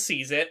 someone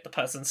sees it, the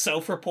person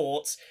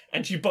self-reports,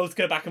 and you both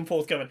go back and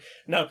forth going,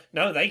 no,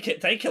 they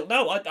killed,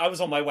 no, I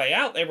was on my way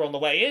out, they were on the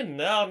way in,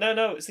 no,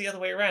 it's the other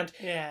way around.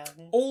 Yeah.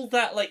 All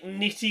that, like,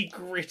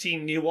 nitty-gritty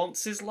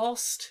nuance is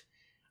lost.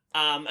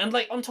 And,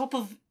 like, on top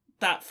of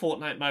that,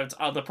 Fortnite mode's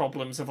other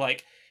problems of,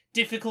 like,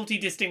 difficulty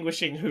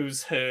distinguishing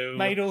who's who.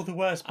 Made all the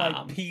worse by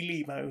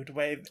Peely mode,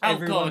 where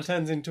everyone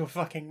turns into a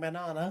fucking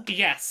banana.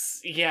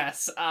 Yes.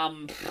 It's...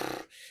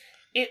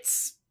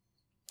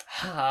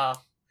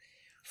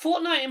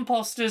 Fortnite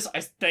Imposters,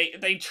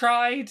 they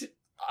tried.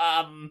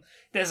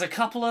 There's a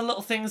couple of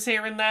little things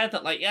here and there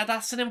that, like, yeah,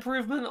 that's an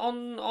improvement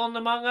on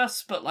Among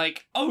Us, but,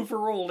 like,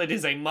 overall it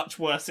is a much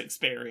worse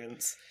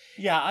experience.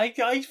 Yeah,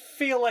 I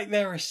feel like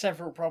there are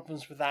several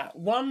problems with that.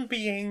 One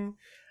being...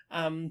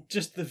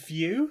 just the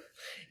view.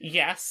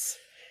 Yes.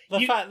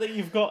 The fact that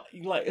you've got,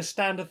 like, a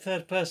standard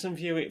third-person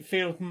view, it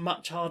feels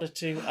much harder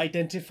to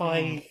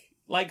identify...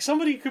 Like,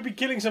 somebody could be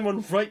killing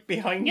someone right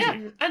behind you.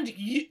 Yeah, and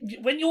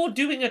when you're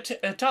doing a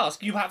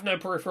task, you have no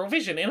peripheral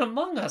vision. In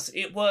Among Us,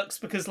 it works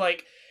because,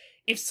 like,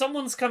 if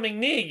someone's coming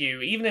near you,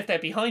 even if they're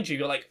behind you,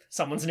 you're like,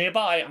 someone's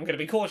nearby, I'm going to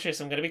be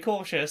cautious.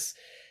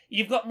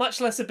 You've got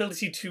much less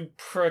ability to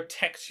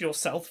protect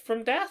yourself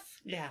from death.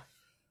 Yeah.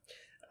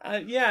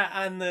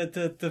 And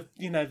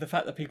the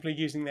fact that people are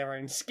using their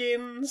own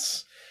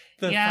skins,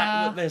 the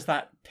fact that there's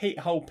that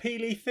whole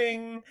Peely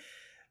thing.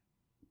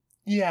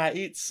 Yeah,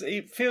 it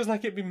feels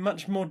like it'd be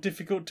much more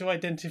difficult to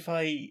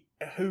identify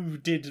who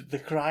did the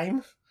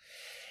crime.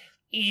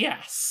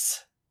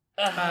 Yes.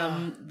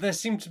 There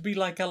seem to be,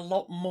 like, a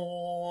lot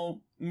more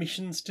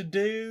missions to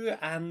do,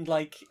 and,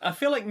 like, I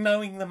feel like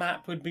knowing the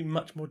map would be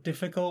much more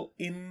difficult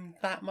in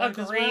that mode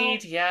as well.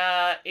 Agreed,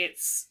 yeah,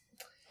 it's...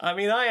 I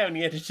mean, I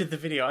only edited the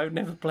video. I've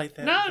never played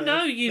the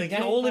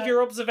game, all of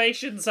your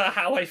observations are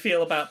how I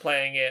feel about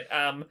playing it.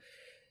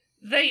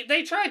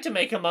 They tried to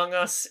make Among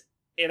Us.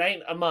 It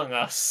ain't Among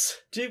Us.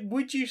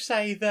 Would you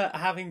say that,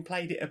 having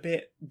played it a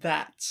bit,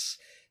 that,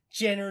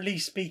 generally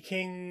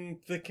speaking,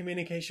 the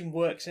communication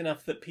works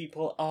enough that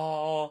people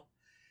are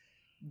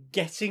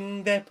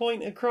getting their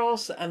point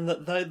across, and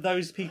that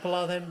those people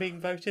are then being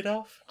voted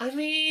off? I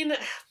mean...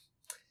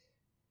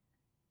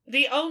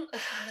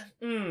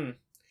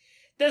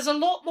 There's a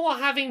lot more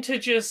having to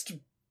just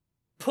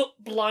put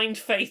blind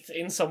faith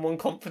in someone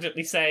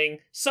confidently saying,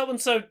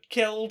 so-and-so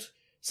killed,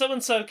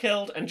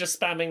 and just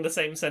spamming the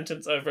same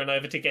sentence over and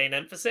over to gain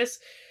emphasis.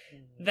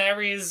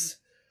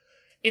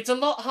 It's a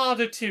lot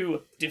harder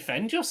to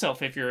defend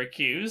yourself if you're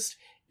accused.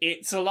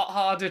 It's a lot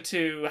harder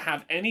to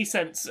have any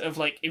sense of,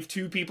 like, if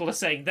 2 people are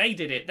saying, they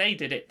did it,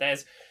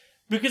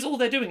 because all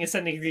they're doing is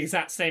sending the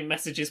exact same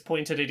messages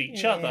pointed at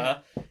each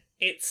other.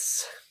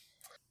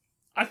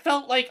 I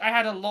felt like I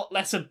had a lot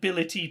less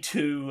ability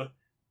to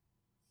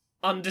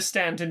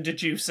understand and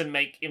deduce and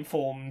make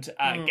informed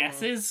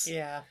guesses.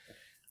 Yeah.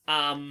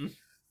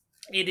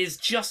 It is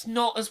just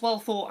not as well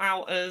thought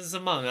out as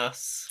Among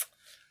Us.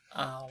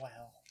 Oh,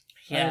 well.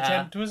 Yeah. An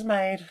attempt was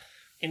made.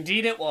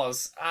 Indeed it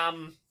was.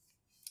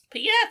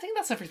 But yeah, I think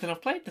that's everything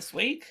I've played this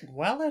week.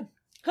 Well then.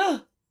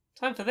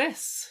 Time for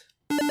this.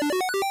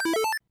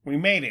 We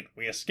made it.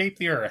 We escaped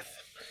the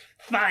Earth.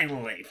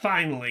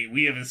 Finally,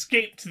 we have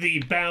escaped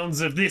the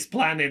bounds of this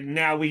planet, and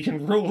now we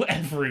can rule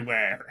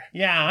everywhere.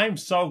 Yeah, I'm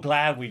so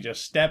glad we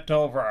just stepped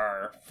over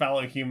our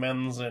fellow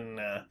humans and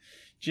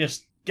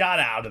just got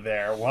out of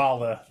there while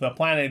the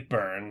planet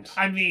burned.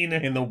 I mean...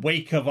 in the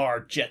wake of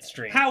our jet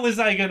stream. How was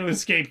I going to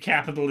escape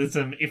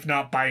capitalism if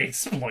not by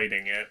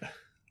exploiting it?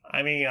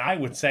 I mean, I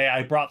would say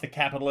I brought the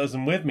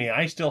capitalism with me.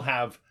 I still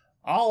have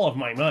all of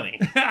my money.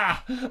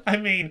 I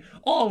mean,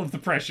 all of the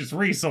precious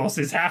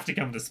resources have to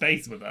come to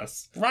space with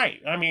us.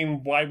 Right. I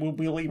mean, why would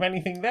we leave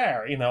anything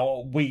there? You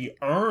know, we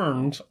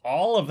earned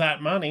all of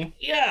that money.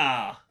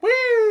 Yeah.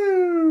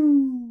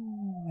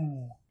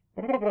 Woo!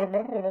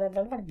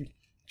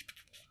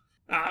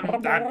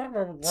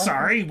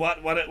 Sorry, what,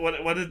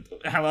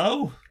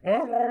 hello?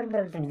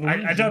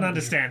 I don't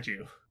understand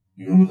you.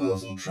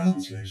 Universal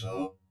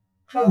Translator.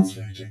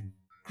 Translating.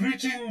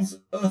 Greetings,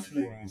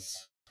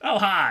 Earthlings. Oh,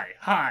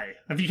 hi.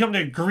 Have you come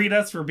to greet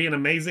us for being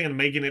amazing and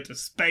making it to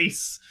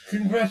space?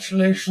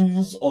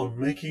 Congratulations on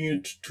making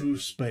it to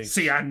space.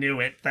 See, I knew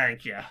it.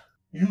 Thank you.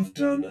 You've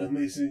done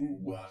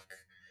amazing work.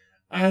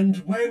 And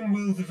when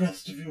will the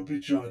rest of you be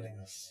joining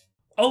us?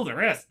 Oh, the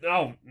rest?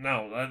 Oh,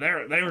 no.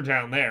 They were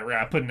down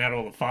there putting out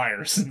all the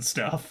fires and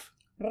stuff.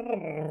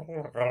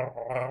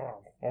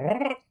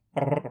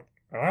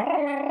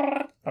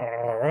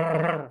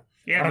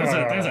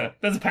 Yeah,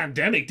 there's a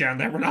pandemic down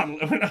there. We're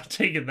not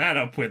taking that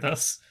up with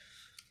us.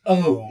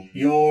 Oh,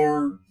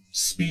 you're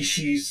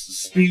species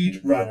speed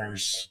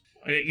runners.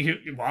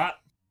 What?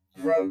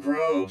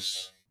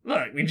 Gross.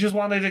 Look, we just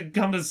wanted to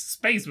come to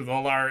space with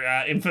all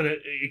our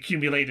infinite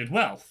accumulated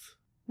wealth.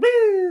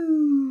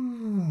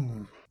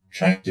 Woo!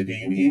 Tractor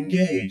beam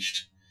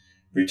engaged.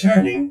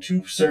 Returning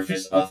to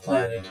surface of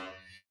planet.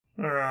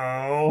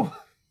 Oh.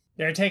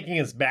 They're taking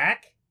us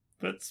back?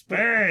 But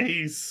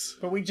space.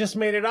 But we just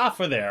made it off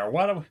of there.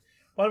 What are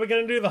we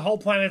gonna do? The whole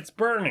planet's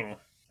burning.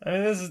 I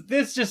mean,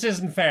 this just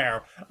isn't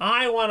fair.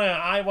 I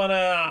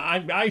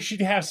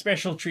should have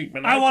special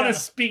treatment. I want to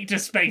speak to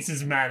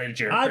Space's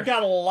manager. I've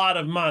got a lot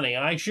of money.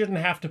 I shouldn't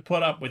have to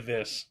put up with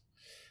this.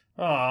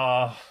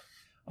 Oh,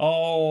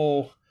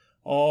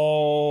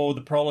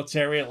 the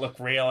proletariat look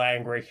real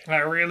angry. I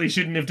really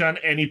shouldn't have done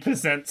any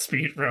percent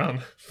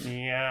speedrun.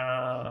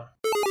 Yeah.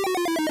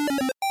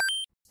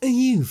 Are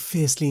you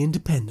fiercely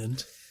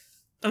independent?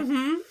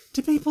 Mm-hmm.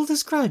 Do people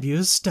describe you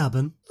as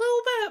stubborn? A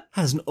little bit.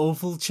 Has an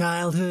awful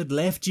childhood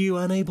left you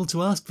unable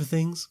to ask for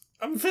things?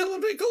 I'm feeling a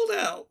bit called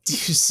out. Do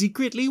you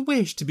secretly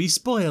wish to be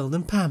spoiled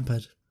and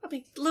pampered? I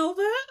mean, a little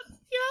bit,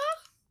 yeah.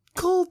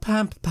 Call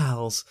Pamp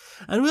Pals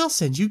and we'll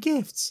send you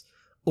gifts.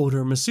 Order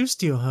a masseuse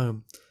to your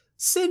home.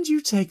 Send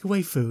you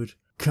takeaway food.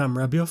 Come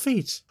rub your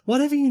feet.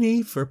 Whatever you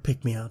need for a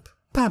pick-me-up.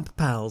 Pamp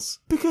Pals.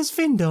 Because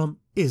Findom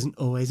isn't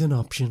always an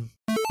option.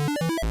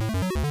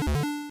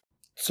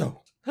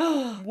 So,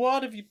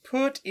 what have you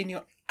put in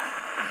your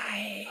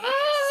eyes?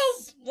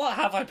 What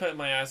have I put in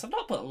my eyes? I've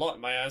not put a lot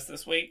in my eyes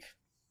this week.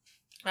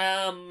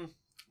 Let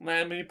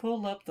me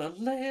pull up the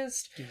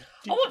list.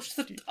 I watched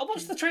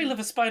the trailer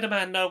for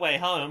Spider-Man No Way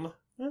Home.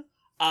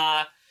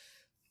 That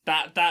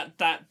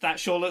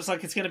sure looks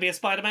like it's going to be a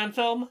Spider-Man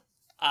film.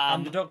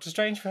 And a Doctor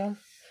Strange film.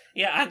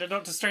 Yeah, and a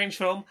Doctor Strange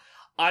film.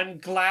 I'm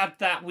glad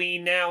that we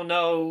now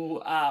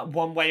know,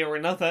 one way or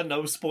another,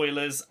 no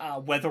spoilers,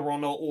 whether or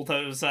not all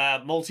those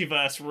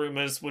multiverse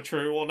rumours were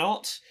true or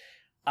not.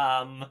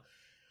 I'm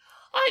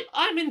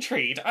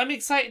intrigued. I'm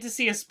excited to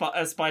see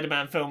a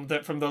Spider-Man film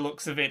that, from the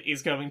looks of it,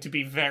 is going to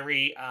be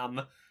very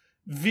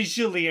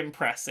visually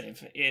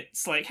impressive.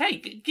 It's like, hey,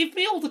 give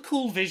me all the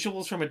cool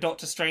visuals from a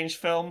Doctor Strange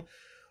film,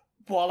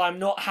 while I'm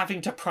not having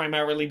to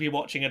primarily be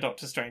watching a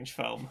Doctor Strange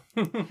film.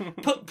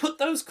 Put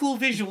those cool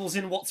visuals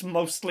in what's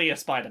mostly a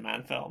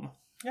Spider-Man film.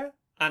 Yeah.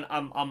 And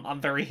I'm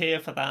very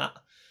here for that.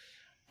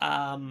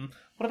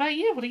 What about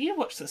you? What did you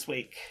watch this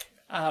week?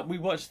 We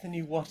watched the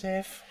new What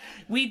If.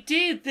 We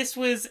did. This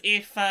was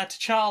if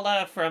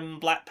T'Challa from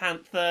Black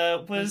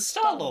Panther was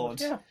Star-Lord.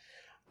 Yeah.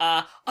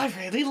 I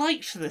really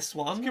liked this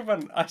one. It's a good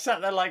one. I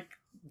sat there like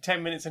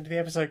 10 minutes into the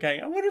episode going,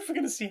 I wonder if we're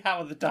going to see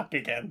Howard the Duck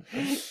again.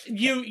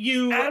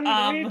 You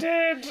and we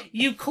did!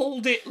 You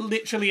called it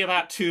literally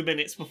about 2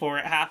 minutes before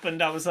it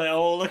happened. I was like,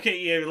 oh, look at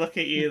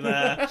you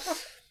there.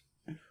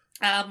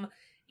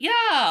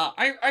 Yeah,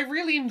 I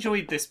really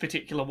enjoyed this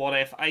particular What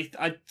If.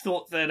 I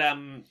thought that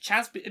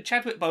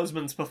Chadwick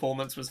Boseman's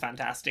performance was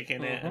fantastic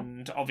in it,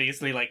 and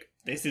obviously, like,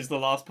 this is the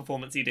last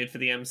performance he did for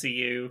the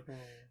MCU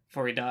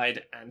before he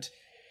died, and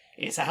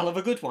it's a hell of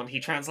a good one.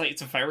 He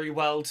translates very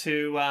well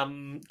to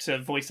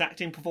voice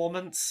acting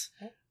performance.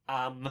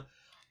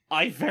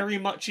 I very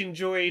much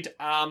enjoyed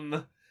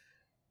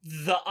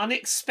the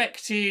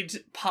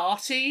unexpected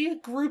party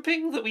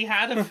grouping that we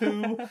had of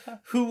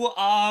who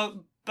our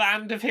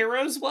band of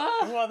heroes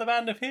were. Who are the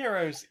band of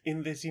heroes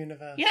in this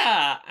universe?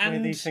 Yeah, and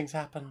where these things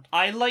happened.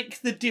 I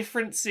like the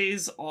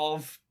differences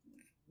of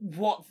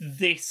what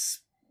this,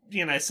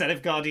 set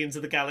of Guardians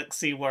of the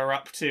Galaxy were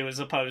up to as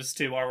opposed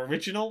to our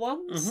original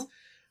ones.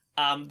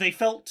 They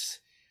felt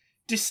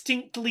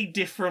distinctly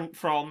different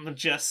from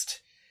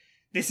just,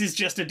 this is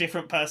just a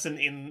different person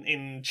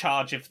in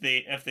charge of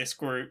this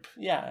group.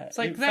 Yeah,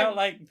 it felt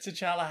like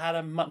T'Challa had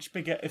a much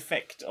bigger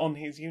effect on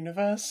his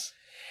universe.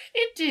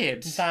 It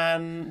did.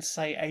 Than,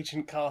 say,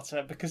 Agent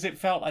Carter, because it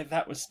felt like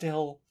that was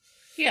still...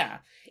 Yeah.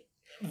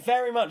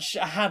 Very much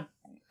had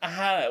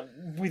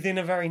within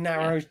a very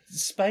narrow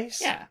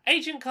space. Yeah,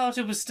 Agent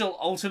Carter was still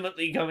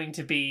ultimately going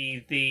to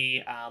be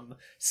the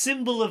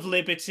symbol of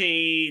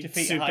liberty,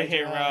 defeat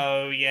superhero,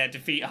 Hydra. Yeah,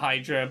 defeat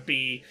Hydra,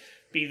 be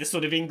the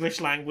sort of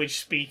English language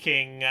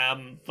speaking,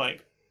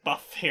 like,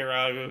 buff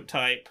hero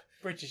type.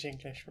 British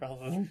English,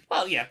 rather than...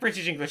 Well, yeah,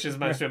 British English is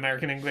most of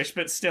American English,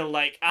 but still,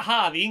 like,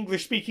 the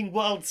English-speaking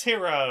world's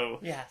hero.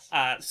 Yes.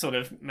 Sort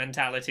of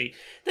mentality.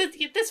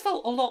 This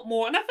felt a lot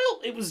more, and I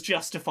felt it was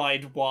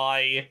justified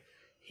why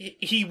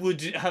he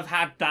would have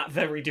had that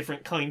very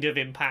different kind of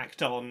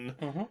impact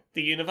on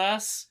the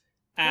universe.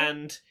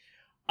 And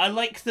I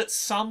like that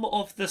some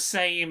of the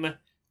same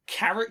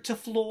character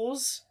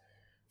flaws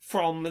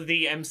from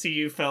the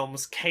MCU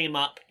films came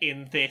up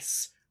in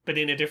this, but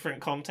in a different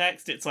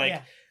context. It's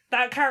like,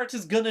 that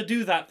character's gonna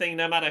do that thing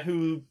no matter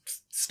who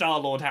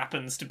Star-Lord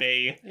happens to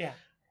be. Yeah.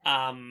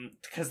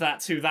 Because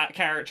that's who that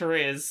character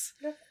is.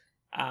 Yeah.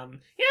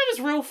 It was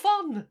real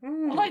fun.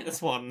 I like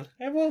this one.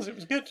 It was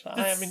good.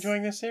 I am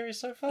enjoying this series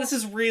so far. This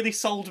has really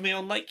sold me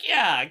on, like,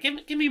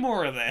 give me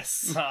more of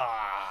this.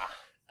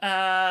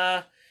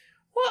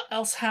 What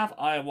else have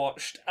I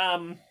watched?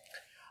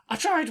 I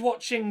tried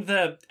watching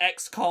the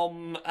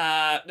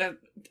the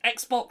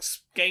Xbox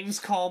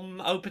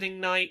Gamescom opening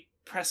night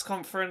press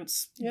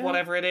conference,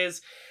 whatever it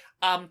is.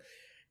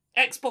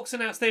 Xbox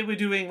announced they were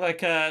doing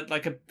like a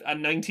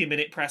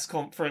 90-minute press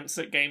conference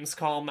at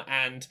Gamescom,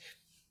 and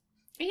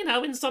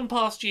in some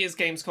past years,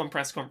 Gamescom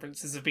press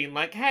conferences have been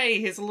like, hey,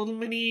 here's a little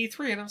mini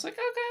E3, and I was like,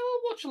 okay,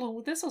 I'll watch along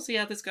with this, I'll see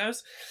how this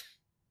goes.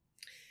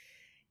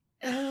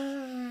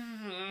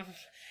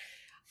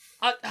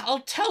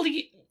 I'll tell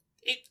you,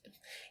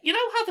 you know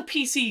how the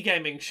PC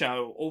gaming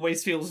show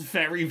always feels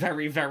very,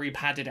 very, very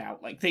padded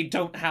out? Like, they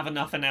don't have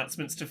enough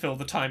announcements to fill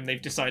the time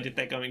they've decided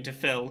they're going to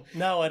fill.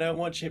 No, I don't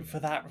watch it for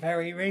that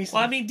very reason.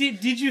 Well, I mean,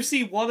 did you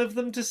see one of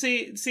them to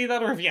see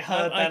that, or have you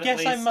heard that I guess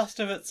at least? I must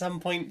have at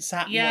some point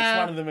sat and watched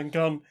one of them and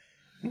gone,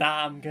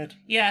 nah, I'm good.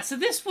 Yeah, so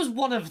this was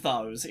one of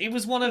those. It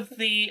was one of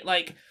the,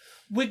 like,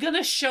 we're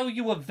gonna show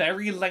you a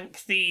very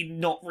lengthy,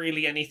 not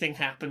really anything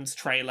happens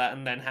trailer,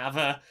 and then have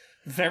a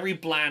very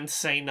bland,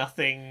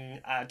 say-nothing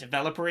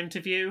developer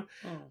interview.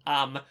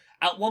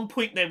 At one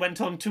point, they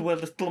went on to a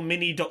little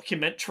mini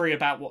documentary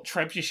about what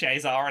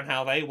trebuchets are and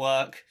how they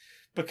work,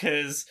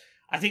 because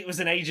I think it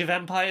was an Age of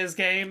Empires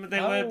game they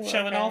were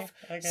showing off.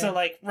 Okay. So,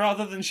 like,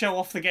 rather than show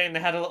off the game, they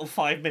had a little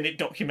 5-minute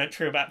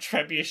documentary about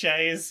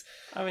trebuchets.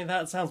 I mean,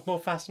 that sounds more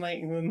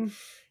fascinating than...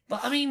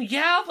 But, I mean,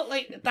 yeah, but,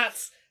 like,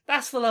 that's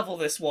the level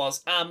this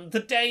was.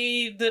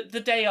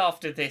 The day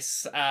after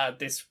this,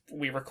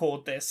 we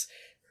record this,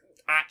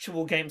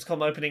 actual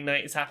Gamescom opening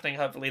night is happening.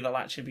 Hopefully there'll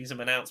actually be some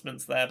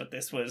announcements there, but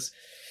this was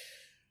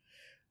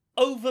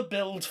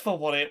overbilled for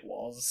what it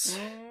was.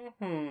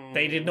 Mm-hmm.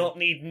 They did not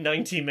need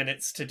 90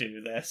 minutes to do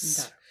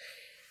this.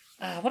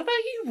 No. What about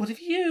you? What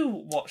have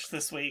you watched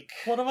this week?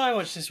 What have I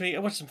watched this week? I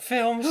watched some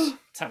films.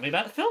 Tell me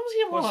about the films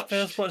you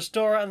watched. Watched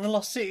Dora and the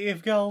Lost City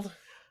of Gold.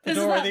 The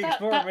Dora the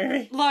Explorer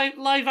movie.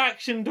 Live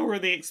action Dora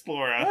the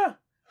Explorer. Yeah.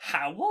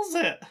 How was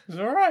it? It was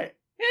alright.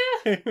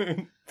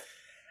 Yeah.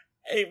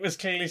 It was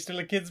clearly still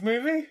a kids'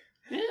 movie.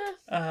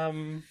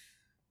 Yeah.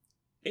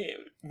 It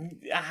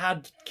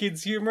had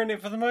kids' humour in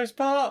it for the most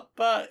part,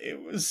 but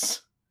it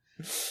was...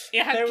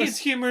 It had kids'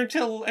 humour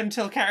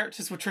until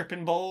characters were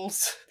tripping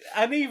balls.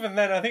 And even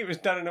then, I think it was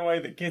done in a way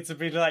that kids would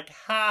be like,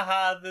 ha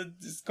ha,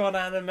 it's gone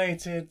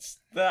animated,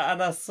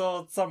 and I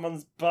saw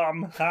someone's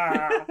bum,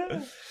 ha.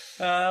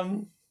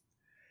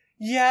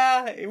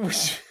 Yeah, it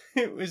was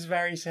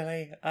very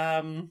silly.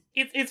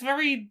 It's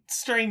very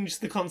strange,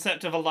 the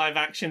concept of a live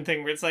action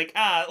thing where it's like,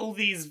 all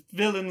these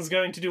villains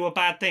going to do a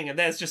bad thing, and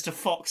there's just a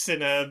fox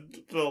in a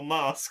little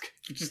mask,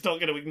 which is not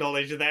going to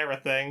acknowledge they're a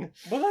thing.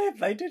 Well,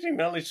 they did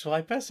acknowledge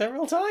Swiper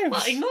several times.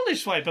 Well,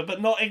 acknowledge Swiper,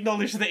 but not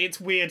acknowledge that it's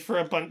weird for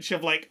a bunch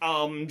of, like,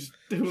 armed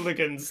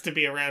hooligans to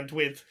be around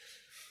with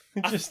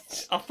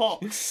a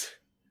fox.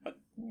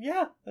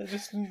 Yeah,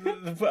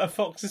 a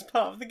fox is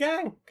part of the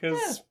gang,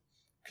 because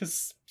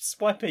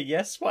Swiper,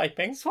 yes,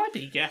 swiping.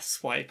 Swipey, yes,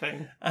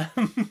 swiping.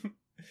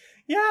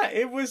 Yeah,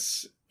 it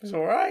was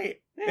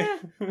alright. Yeah.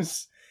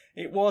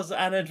 It was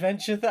an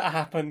adventure that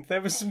happened.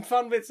 There was some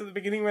fun bits at the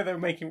beginning where they were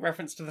making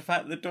reference to the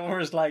fact that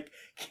Dora's like,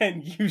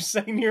 can you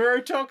say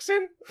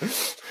neurotoxin?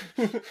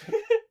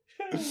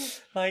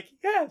 Like,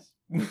 yes.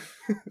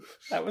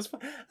 That was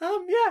fun.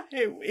 Yeah,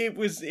 it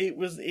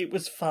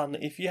was fun.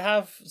 If you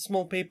have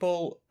small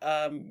people,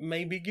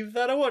 maybe give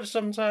that a watch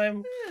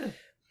sometime. Yeah.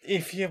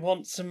 If you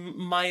want some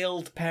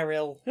mild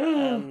peril.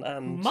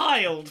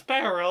 Mild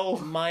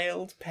peril?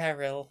 Mild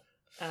peril.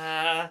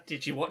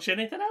 Did you watch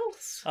anything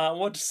else? I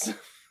watched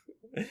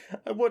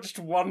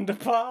Wonder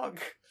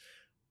Park.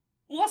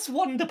 What's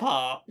Wonder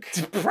Park?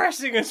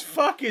 Depressing as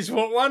fuck is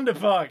what Wonder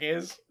Park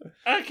is.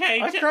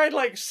 Okay. I cried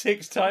like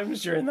 6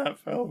 times during that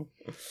film.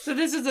 So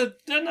this is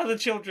another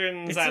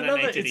children's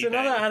animated It's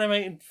another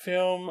animated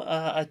film.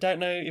 I don't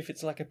know if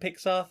it's like a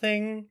Pixar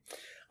thing.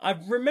 I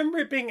remember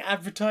it being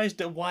advertised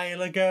a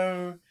while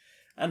ago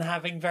and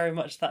having very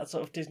much that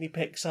sort of Disney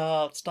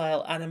Pixar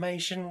style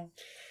animation.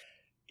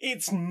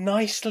 It's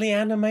nicely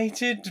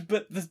animated,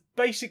 but the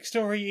basic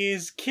story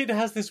is kid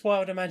has this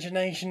wild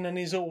imagination and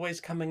is always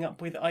coming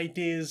up with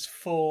ideas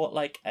for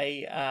like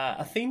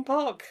a theme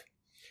park.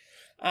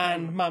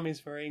 And Mum is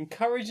very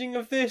encouraging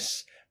of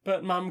this,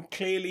 but Mum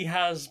clearly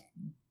has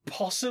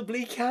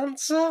possibly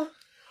cancer.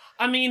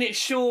 I mean, it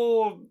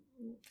sure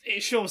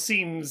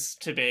seems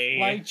to be.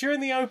 Like, during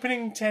the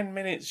opening 10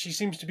 minutes, she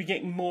seems to be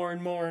getting more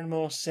and more and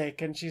more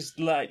sick, and she's,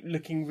 like,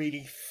 looking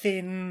really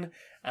thin,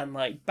 and,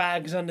 like,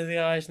 bags under the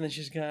eyes, and then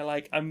she's gonna,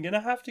 like, I'm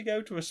gonna have to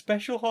go to a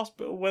special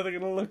hospital where they're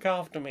gonna look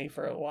after me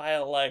for a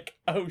while, like,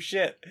 oh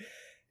shit.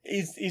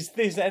 is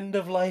this end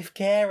of life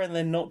care and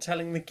then not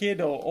telling the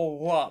kid or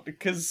what?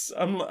 Because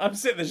I'm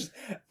sitting there just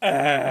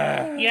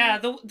Yeah,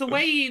 the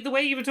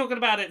way you were talking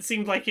about it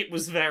seemed like it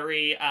was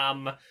very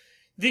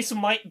this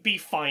might be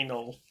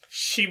final.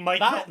 She might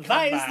not come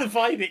back. That is the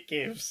vibe it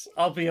gives,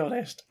 I'll be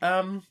honest.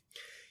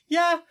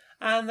 Yeah,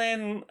 and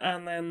then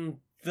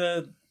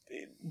the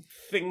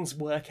things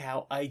work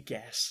out, I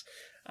guess.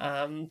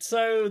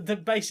 So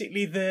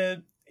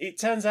it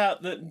turns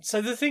out that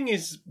the thing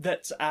is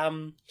that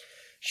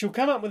she'll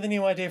come up with a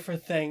new idea for a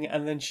thing,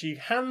 and then she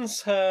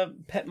hands her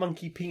pet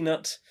monkey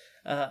Peanut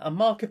a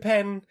marker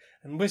pen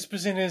and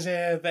whispers in his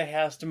ear that he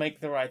has to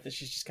make the ride that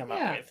she's just come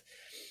up with.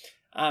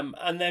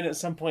 And then at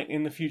some point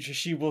in the future,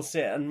 she will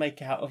sit and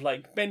make out of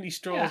like bendy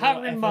straws. Yeah,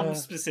 her and Mum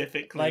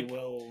specifically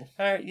will.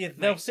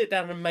 They'll sit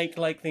down and make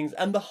like things,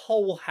 and the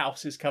whole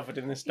house is covered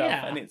in this stuff,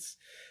 and it's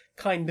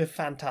kind of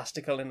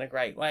fantastical in a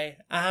great way.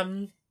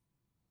 And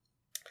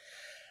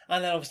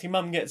then obviously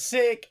Mum gets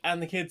sick,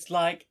 and the kid's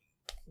like,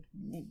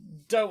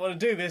 don't want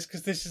to do this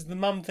because this is the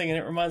Mum thing and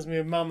it reminds me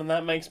of Mum and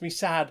that makes me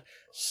sad.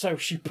 So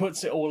she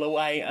puts it all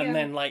away and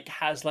then like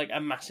has like a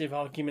massive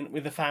argument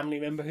with a family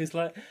member who's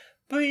like,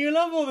 but you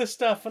love all this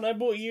stuff and I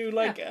bought you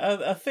like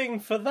a thing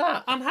for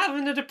that. I'm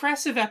having a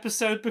depressive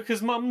episode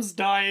because Mum's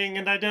dying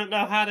and I don't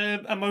know how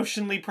to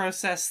emotionally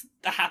process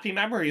the happy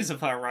memories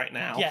of her right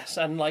now. Yes,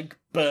 and like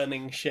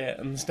burning shit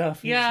and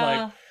stuff. And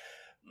yeah. It's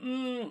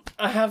like,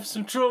 I have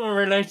some trauma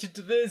related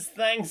to this.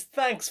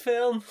 Thanks,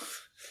 film.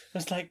 I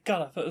was like,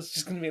 God, I thought it was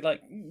just going to be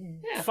like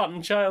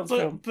fun child's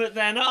film. But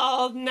then,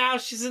 now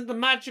she's in the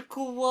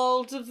magical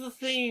world of the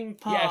theme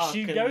park. Yeah,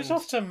 she goes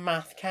off to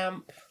math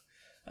camp.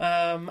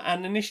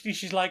 And initially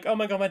she's like, oh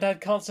my God, my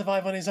dad can't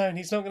survive on his own.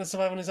 He's not going to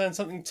survive on his own.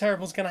 Something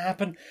terrible's going to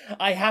happen.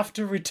 I have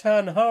to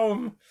return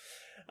home.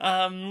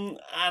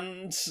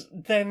 And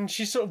then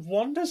she sort of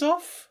wanders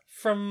off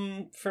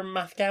from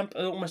math camp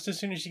almost as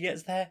soon as she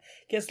gets there,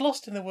 gets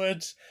lost in the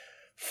woods,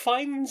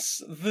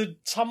 finds the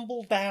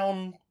tumble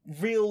down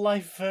real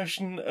life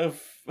version of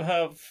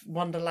her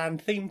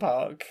Wonderland theme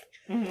park,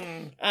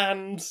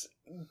 and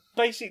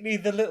basically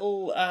the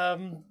little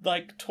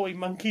like toy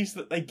monkeys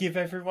that they give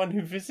everyone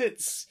who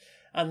visits,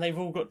 and they've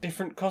all got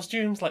different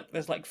costumes. Like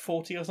there's like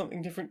 40 or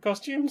something different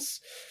costumes.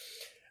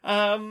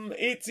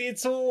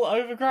 It's all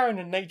overgrown,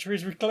 and nature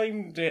has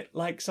reclaimed it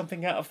like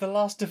something out of The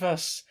Last of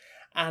Us.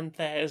 And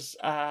there's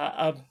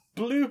a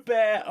blue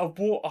bear, a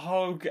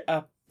warthog,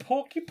 a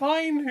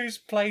porcupine who's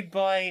played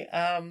by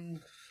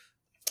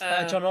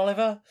John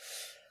Oliver,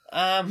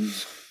 and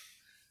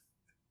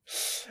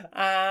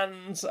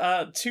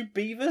two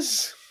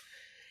beavers.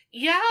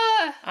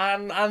 Yeah,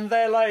 and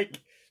they're like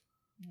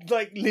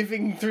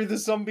living through the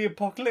zombie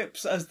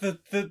apocalypse as the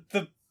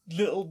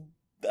little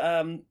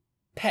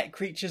pet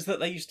creatures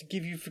that they used to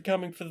give you for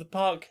coming for the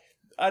park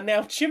are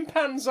now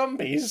chimpanzee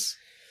zombies.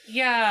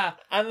 Yeah.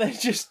 And they're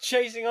just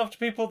chasing after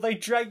people. They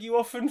drag you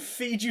off and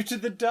feed you to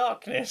the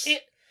darkness.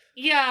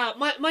 Yeah,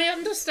 my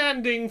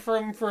understanding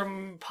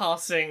from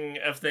passing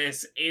of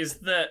this is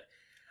that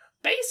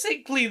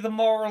basically the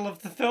moral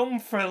of the film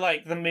for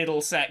like the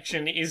middle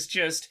section is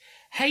just,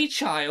 hey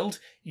child,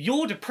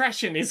 your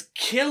depression is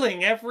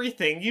killing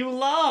everything you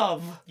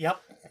love. Yep.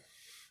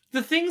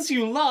 The things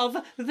you love,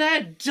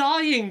 they're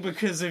dying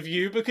because of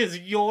you because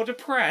you're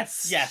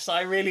depressed. Yes,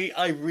 I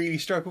really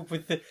struggled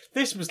with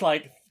this was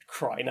like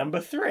cry number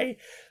 3.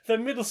 The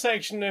middle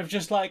section of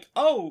just like,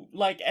 oh,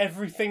 like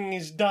everything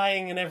is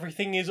dying and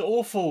everything is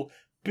awful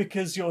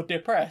because you're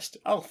depressed.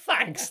 Oh,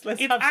 thanks.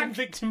 Let's have some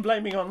victim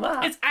blaming on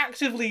that. It's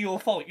actively your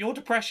fault. Your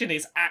depression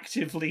is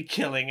actively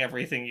killing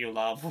everything you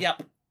love.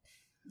 Yep.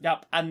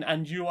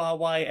 And you are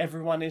why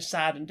everyone is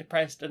sad and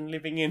depressed and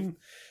living in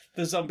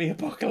the zombie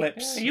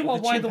apocalypse. You are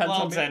why the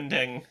world's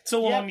ending. It's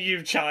all on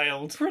you,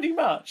 child. Pretty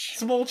much.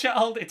 Small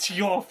child, it's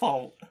your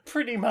fault.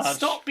 Pretty much.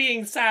 Stop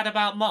being sad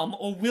about Mum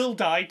or we'll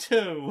die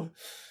too.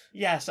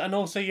 Yes, and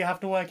also you have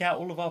to work out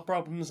all of our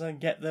problems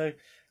and get the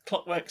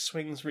clockwork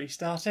swings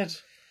restarted.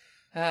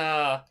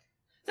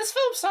 This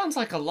film sounds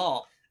like a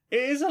lot.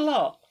 It is a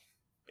lot.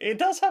 It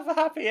does have a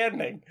happy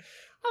ending.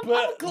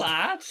 I'm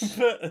glad.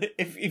 But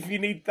if you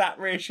need that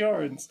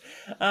reassurance.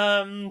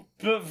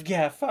 But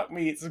yeah, fuck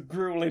me, it's a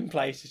grueling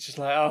place. It's just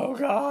like, oh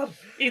God.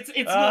 It's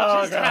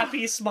not just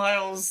happy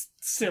smiles,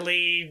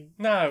 silly.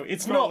 No,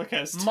 it's roller not.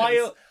 Coasters.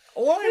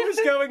 All I was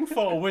going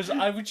for was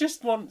I would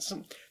just want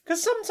some...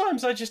 Because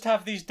sometimes I just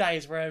have these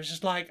days where I was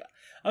just like,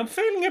 I'm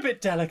feeling a bit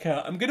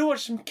delicate. I'm going to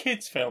watch some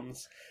kids'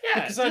 films.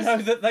 Yeah. Because I know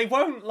that they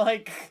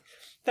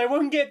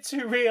won't get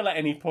too real at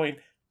any point.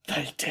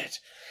 They did.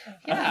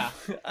 Yeah.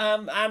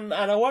 And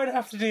I won't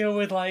have to deal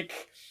with,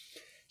 like,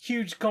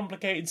 huge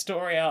complicated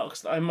story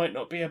arcs that I might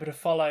not be able to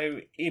follow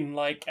in,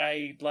 like,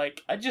 I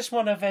just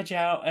want to veg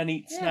out and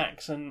eat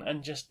snacks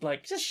and just,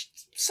 like...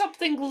 Just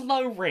something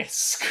low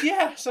risk.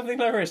 Yeah, something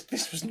low risk.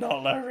 This was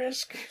not low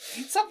risk.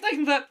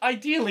 Something that,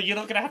 ideally, you're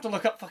not going to have to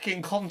look up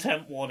fucking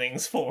content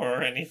warnings for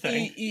or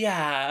anything.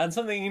 Yeah, and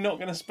something you're not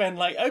going to spend,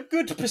 like, a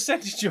good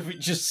percentage of it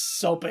just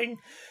sobbing.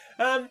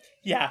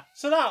 Yeah,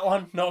 so that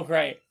one, not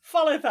great.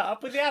 Followed that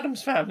up with the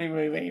Addams Family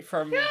movie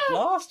from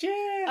last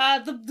year.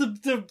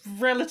 The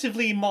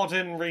relatively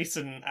modern,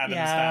 recent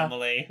Addams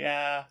Family.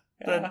 Yeah.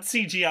 The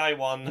CGI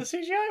one. The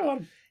CGI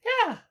one.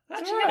 Yeah,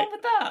 actually get on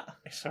with that.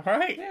 It's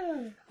alright.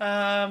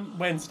 Yeah.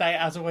 Wednesday,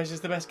 as always,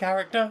 is the best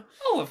character.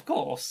 Oh, of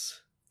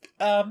course.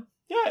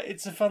 Yeah,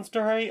 it's a fun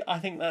story. I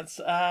think that's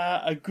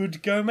a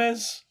good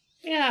Gomez.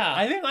 Yeah.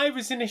 I think I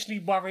was initially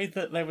worried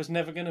that there was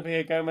never going to be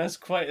a Gomez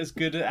quite as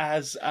good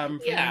as from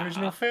the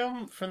original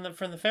film, from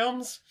the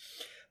films.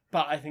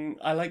 But I think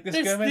I like this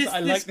Gomez. I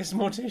like this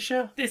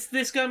Morticia.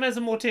 This Gomez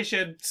and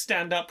Morticia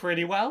stand up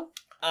pretty well.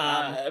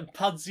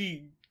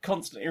 Pudsey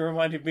constantly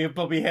reminded me of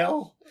Bobby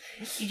Hill.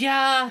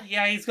 Yeah,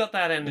 he's got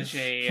that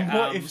energy.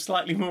 What if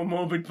slightly more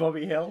morbid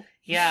Bobby Hill?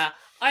 Yeah.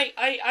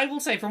 I will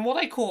say, from what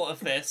I caught of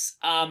this,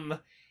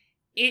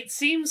 it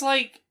seems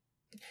like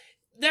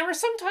there are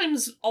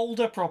sometimes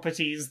older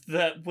properties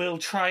that will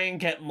try and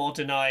get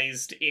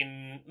modernized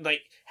in,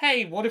 like,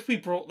 hey, what if we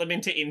brought them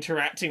into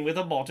interacting with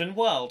a modern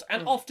world?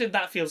 And often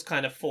that feels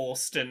kind of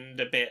forced and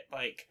a bit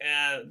like,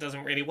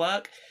 doesn't really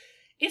work.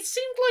 It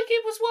seemed like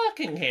it was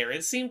working here.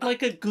 It seemed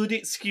like a good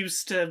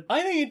excuse to...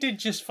 I think it did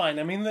just fine.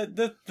 I mean,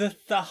 the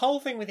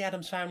whole thing with the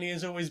Addams Family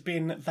has always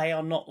been they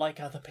are not like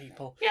other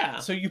people. Yeah.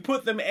 So you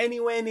put them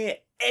anywhere near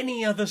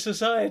any other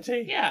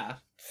society. Yeah.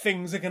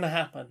 Things are going to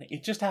happen.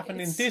 It just happened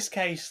in this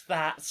case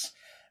that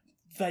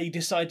they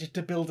decided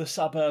to build a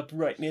suburb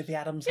right near the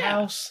Addams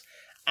house,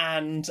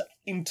 and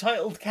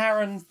entitled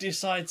Karen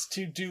decides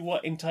to do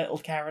what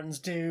entitled Karens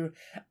do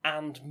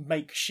and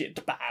make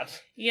shit bad.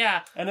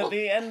 Yeah. And at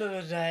the end of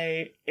the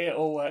day, it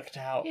all worked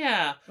out.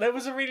 Yeah. There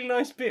was a really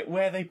nice bit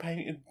where they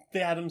painted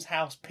the Addams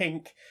house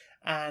pink,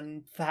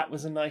 and that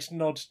was a nice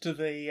nod to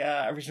the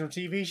original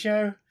TV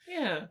show.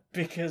 Yeah.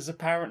 Because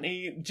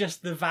apparently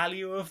just the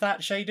value of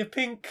that shade of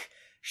pink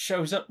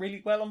shows up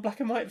really well on black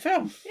and white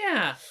film.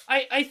 Yeah.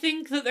 I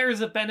think that there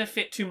is a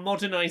benefit to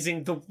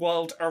modernising the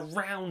world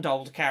around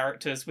old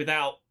characters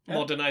without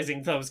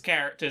modernising those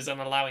characters and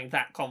allowing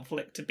that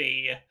conflict to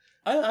be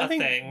I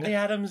think thing. the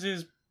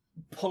Addamses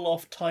pull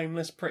off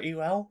timeless pretty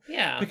well.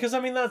 Yeah. Because,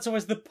 I mean, that's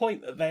always the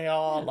point, that they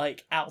are,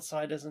 like,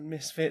 outsiders and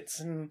misfits,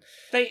 and...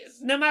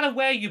 No matter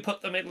where you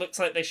put them, it looks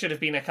like they should have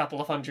been a couple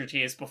of 100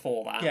 years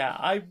before that. Yeah,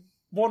 I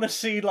want to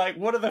see, like,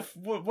 what are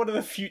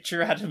the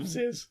future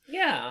Addamses?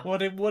 Yeah.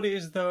 What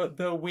is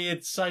the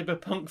weird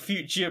cyberpunk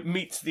future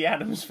meets the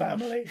Addams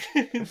Family?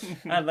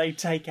 And they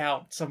take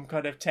out some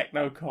kind of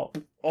techno cop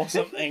or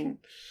something.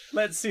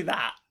 Let's see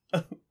that.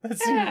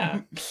 Let's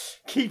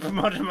keep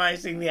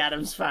modernising the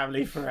Addams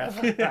Family forever.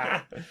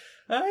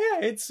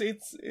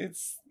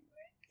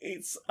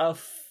 It's a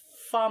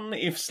fun,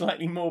 if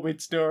slightly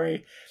morbid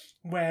story,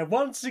 where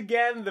once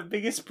again the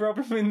biggest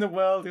problem in the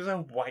world is a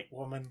white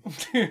woman.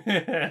 What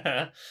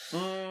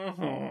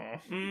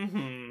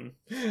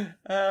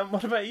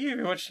about you? Have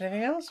you watched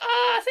anything else?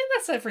 I think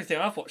that's everything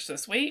I've watched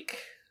this week.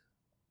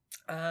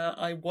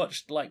 I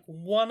watched like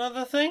one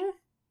other thing.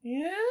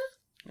 Yeah?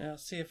 I'll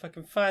see if I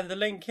can find the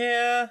link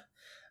here.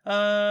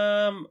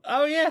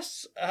 Oh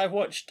yes, I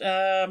watched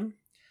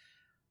Reubs,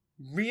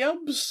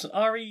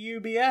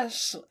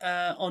 Reubs,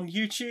 on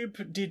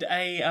YouTube, did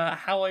a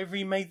how I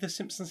remade The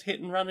Simpsons hit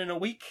and run in a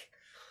week.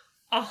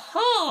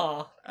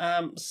 Aha!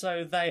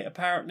 So they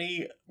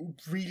apparently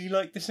really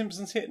liked The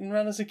Simpsons hit and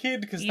run as a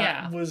kid, because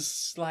that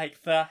was like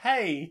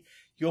hey,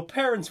 your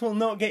parents will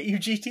not get you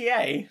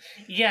GTA.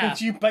 Yeah. But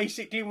you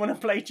basically want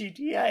to play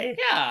GTA.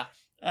 Yeah.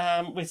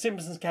 With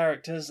Simpsons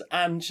characters,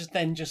 and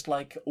just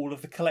like all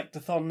of the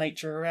collectathon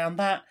nature around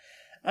that.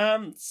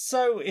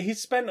 So he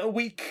spent a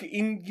week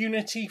in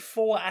Unity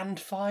 4 and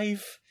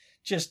 5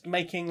 just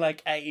making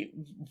like a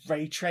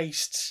ray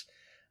traced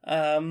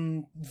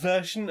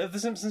version of The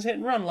Simpsons hit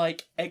and run,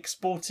 like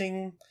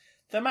exporting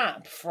the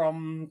map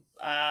from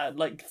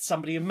like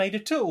somebody had made a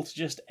tool to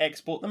just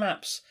export the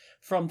maps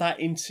from that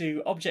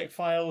into object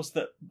files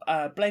that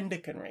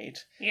Blender can read.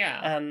 Yeah.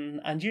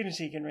 And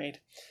Unity can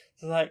read.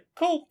 So like,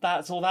 cool,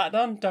 that's all that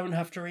done. Don't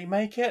have to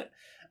remake it.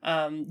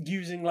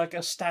 Using like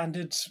a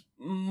standard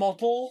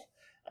model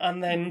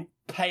and then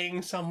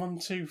paying someone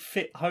to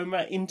fit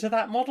Homer into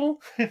that model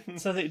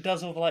so that it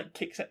does all the like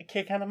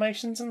kick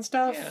animations and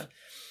stuff. Yeah.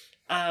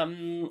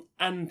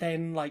 And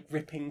then like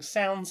ripping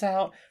sounds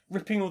out,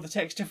 ripping all the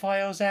texture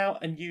files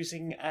out, and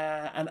using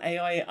an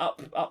AI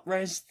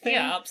up-res thing.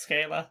 Yeah,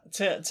 upscaler.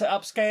 To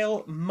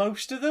upscale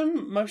most of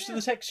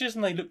the textures,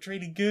 and they looked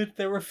really good.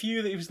 There were a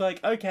few that he was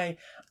like, okay,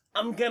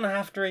 I'm gonna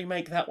have to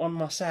remake that one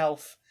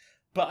myself,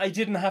 but I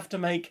didn't have to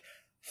make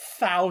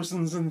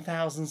thousands and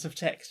thousands of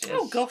textures.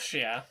 Oh gosh,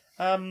 yeah.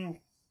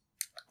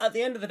 At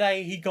the end of the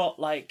day, he got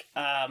like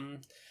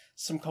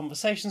some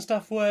conversation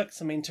stuff worked,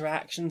 some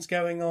interactions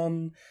going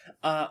on,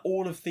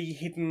 all of the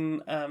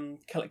hidden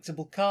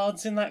collectible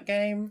cards in that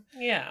game.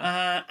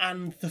 Yeah.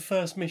 And the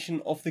first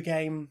mission of the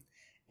game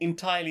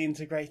entirely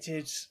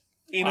integrated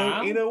in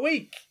a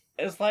week.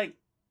 It's like,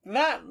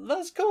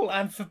 that's cool.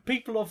 And for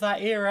people of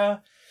that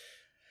era,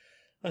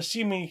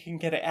 assuming you can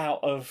get it out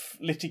of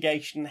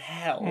litigation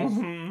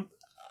hell,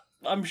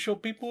 I'm sure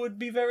people would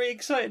be very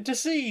excited to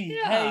see.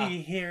 Yeah. Hey,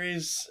 here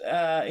is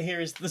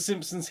The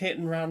Simpsons Hit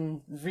and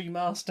Run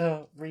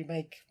remaster,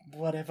 remake,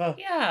 whatever.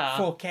 Yeah.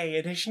 4K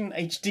edition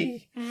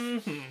HD.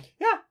 Mm-hmm.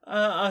 Yeah,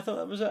 I thought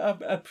that was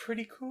a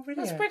pretty cool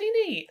video. That's pretty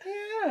neat.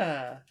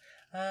 Yeah.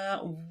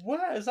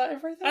 What, is that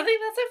everything? I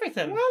think that's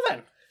everything. Well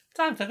then.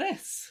 Time for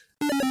this.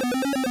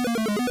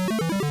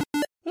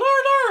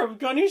 Laura, we've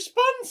got a new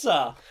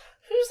sponsor.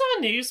 Who's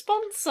our new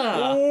sponsor?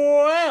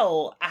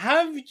 Well,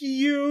 have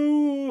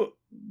you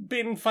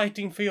been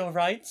fighting for your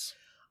rights?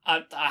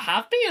 I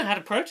have been. I had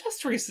a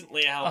protest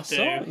recently out I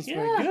saw it. It's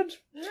very good.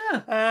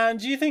 Yeah. And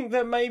do you think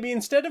that maybe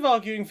instead of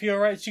arguing for your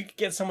rights, you could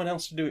get someone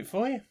else to do it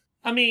for you?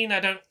 I mean, I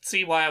don't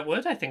see why I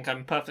would. I think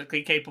I'm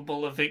perfectly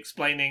capable of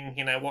explaining,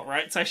 what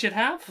rights I should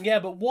have. Yeah,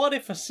 but what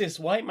if a cis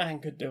white man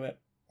could do it?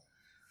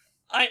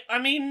 I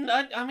mean,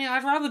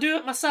 I'd rather do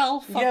it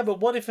myself. Yeah, but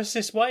what if a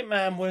cis white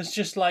man was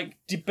just like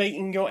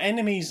debating your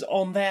enemies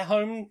on their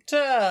home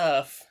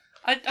turf?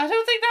 I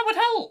don't think that would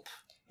help.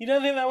 You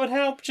don't think that would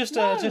help? Just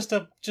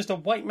a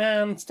white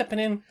man stepping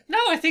in, No,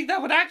 I think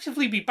that would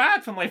actively be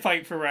bad for my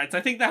fight for rights.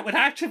 I think that would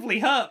actively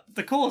hurt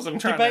the cause I'm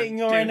trying debating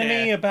to your do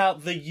enemy here.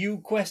 about the you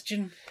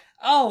question.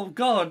 Oh,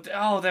 God.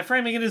 Oh, they're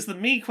framing it as the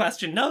me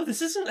question. No,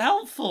 this isn't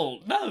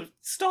helpful. No,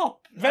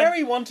 stop.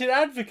 Very Wanted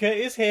Advocate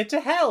is here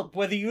to help,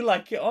 whether you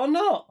like it or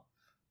not.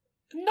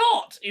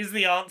 Not is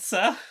the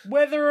answer.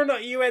 Whether or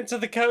not you enter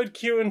the code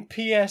Q and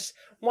PS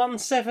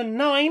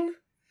 179,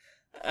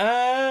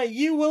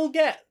 you will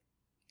get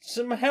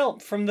some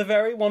help from the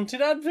Very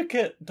Wanted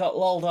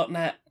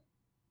Advocate.lol.net.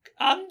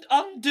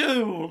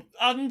 Undo.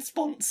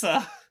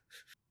 Unsponsor.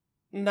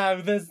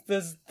 No,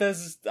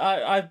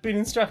 I've been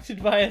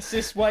instructed by a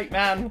cis white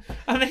man.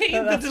 I'm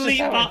hitting the That's just delete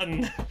how it-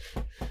 button.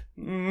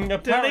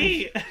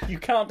 Apparently, Delete. you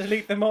can't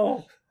delete them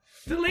all.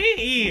 You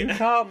Delete.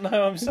 can't,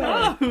 no, I'm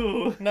sorry.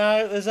 No.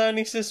 No, there's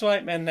only cis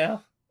white men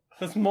now.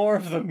 There's more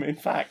of them, in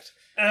fact.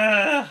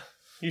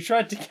 You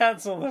tried to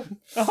cancel them.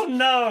 Oh,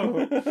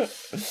 no.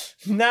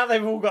 Now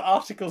they've all got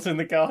articles in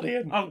The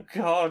Guardian Oh,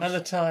 God. and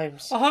The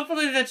Times. Well,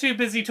 hopefully they're too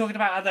busy talking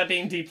about how they're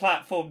being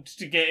deplatformed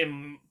to get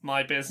in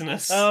my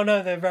business. Oh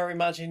no, they're very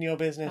much in your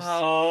business.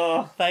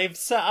 Oh. They've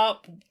set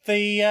up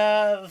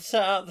a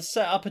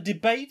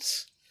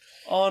debate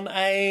on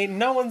a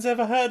no one's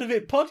ever heard of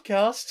it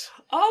podcast.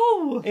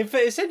 Oh.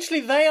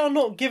 Essentially, they are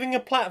not giving a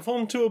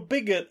platform to a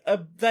bigot.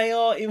 They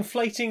are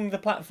inflating the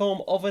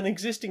platform of an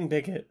existing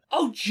bigot.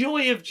 Oh,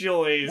 joy of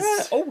joys.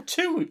 Yeah. Oh,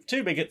 two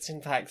bigots,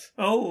 in fact.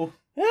 Oh.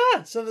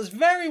 Yeah. So there's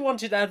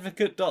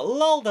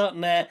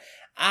verywantedadvocate.lol.net,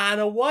 and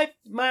a white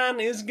man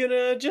is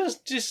gonna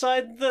just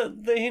decide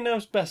that he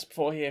knows best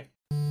for you.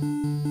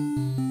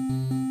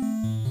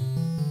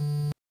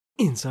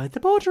 Inside the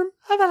boardroom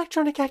of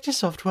Electronic Actor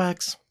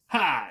Softworks.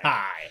 Hi.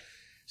 Hi.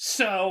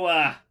 So,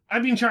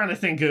 I've been trying to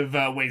think of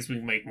ways we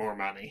can make more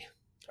money.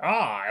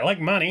 Ah, I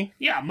like money.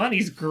 Yeah,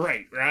 money's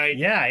great, right?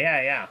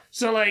 Yeah.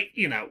 So,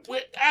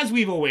 as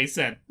we've always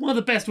said, one of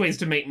the best ways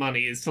to make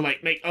money is to,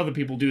 make other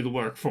people do the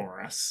work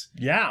for us.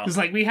 Yeah. Because,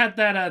 we had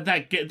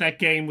that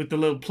game with the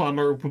little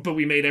plumber, but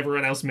we made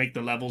everyone else make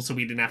the levels, so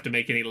we didn't have to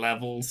make any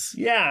levels.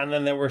 Yeah, and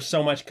then there was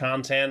so much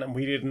content, and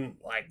we didn't,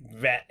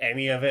 vet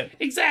any of it.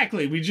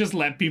 Exactly, we just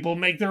let people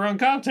make their own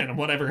content, and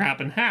whatever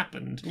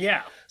happened.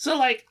 Yeah.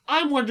 So,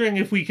 I'm wondering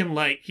if we can,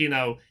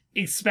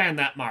 expand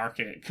that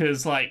market,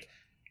 because,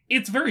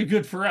 it's very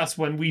good for us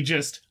when we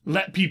just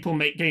let people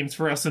make games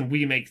for us and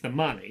we make the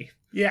money.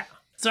 Yeah.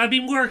 So I've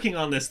been working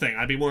on this thing.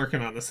 I've been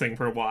working on this thing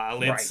for a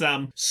while. It's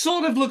Right.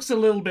 Sort of looks a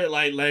little bit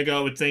like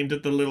Lego. It's aimed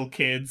at the little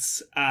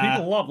kids.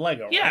 People love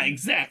Lego, Yeah, right?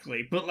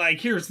 exactly. But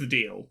here's the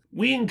deal.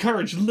 We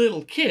encourage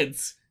little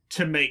kids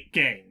to make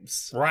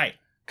games. Right.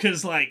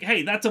 Cause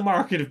hey, that's a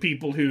market of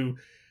people who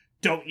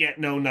don't yet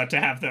know not to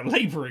have their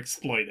labor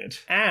exploited.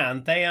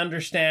 And they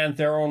understand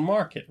their own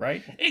market,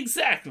 right?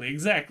 Exactly.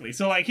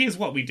 So here's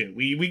what we do.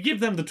 We give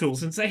them the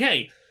tools and say,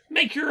 hey,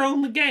 make your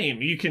own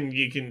game. You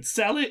can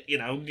sell it,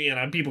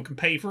 people can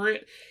pay for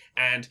it,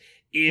 and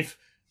if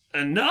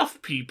enough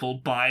people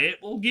buy it,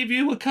 we'll give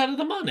you a cut of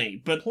the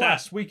money. But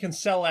Plus, we can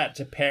sell that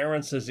to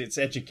parents as it's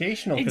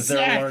educational because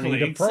they're learning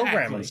to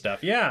program and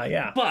stuff.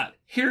 Yeah. But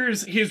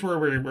here's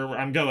where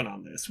I'm going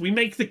on this. We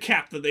make the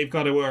cap that they've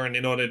got to earn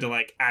in order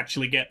to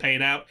actually get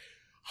paid out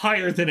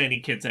higher than any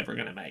kid's ever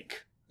going to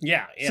make.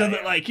 Yeah. So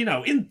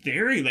that in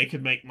theory they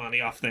could make money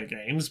off their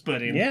games,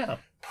 but in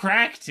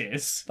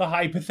practice, the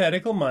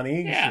hypothetical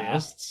money Yeah.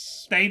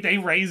 exists. they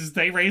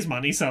raise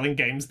money selling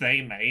games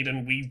they made,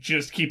 and we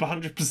just keep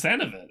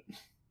 100% of it.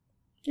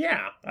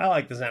 Yeah, I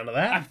like the sound of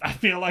that. I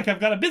feel like I've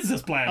got a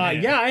business plan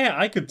here. Yeah,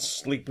 I could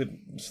sleep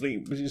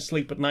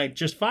at night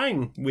just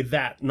fine with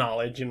that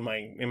knowledge in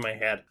my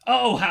head.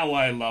 Oh, how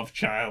I love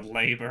child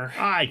labor.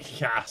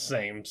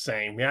 Same.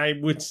 Yeah, I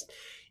would.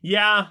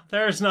 Yeah,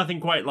 there's nothing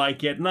quite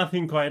like it.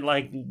 Nothing quite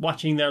like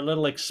watching their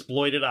little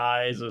exploited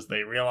eyes as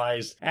they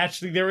realize,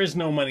 actually, there is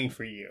no money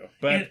for you.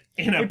 But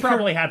they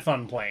probably had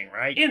fun playing,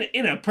 right?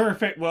 In a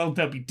perfect world,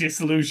 they'll be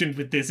disillusioned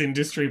with this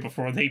industry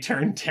before they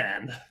turn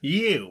 10.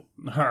 You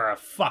are a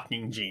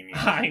fucking genius.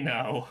 I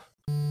know.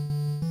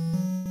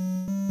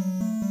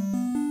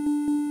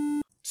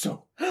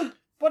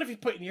 you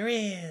put in your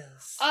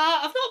ears?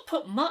 I've not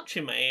put much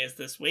in my ears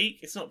this week.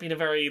 It's not been a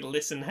very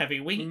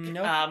listen-heavy week.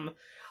 Nope.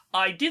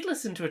 I did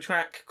listen to a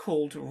track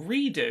called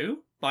Redo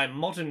by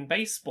Modern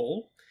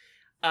Baseball.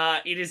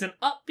 It is an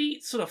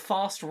upbeat, sort of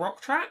fast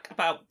rock track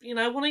about,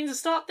 wanting to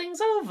start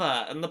things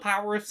over and the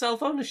power of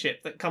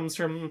self-ownership that comes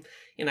from,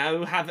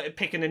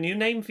 picking a new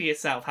name for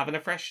yourself, having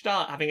a fresh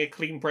start, having a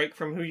clean break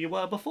from who you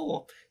were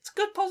before. It's a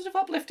good, positive,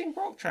 uplifting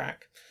rock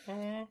track.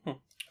 Mm-hmm.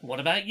 What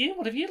about you?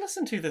 What have you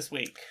listened to this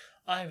week?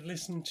 I've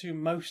listened to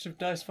most of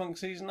Dice Funk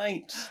Season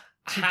 8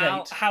 to how,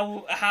 date.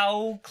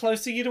 How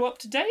close are you to up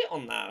to date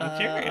on that? I'm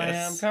curious. I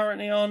am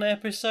currently on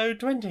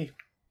episode 20.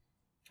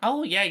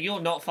 Oh, yeah,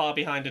 you're not far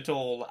behind at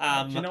all.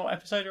 Do you know what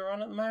episode you're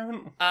on at the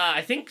moment?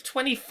 I think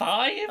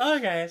 25?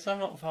 Okay, so I'm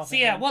not far behind. So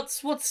yeah,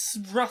 what's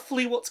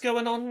roughly what's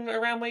going on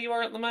around where you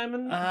are at the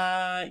moment?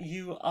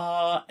 You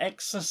are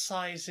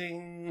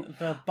exercising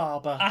the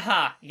barber.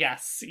 Aha,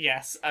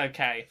 yes,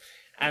 okay.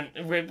 And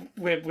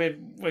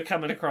we're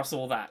coming across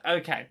all that.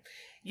 Okay.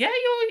 Yeah,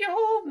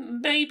 you're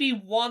maybe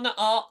one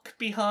arc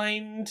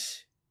behind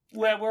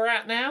where we're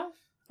at now.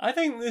 I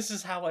think this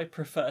is how I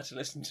prefer to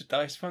listen to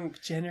Dice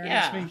Funk, generally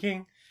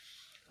speaking.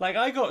 Like,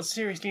 I got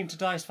seriously into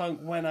Dice Funk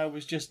when I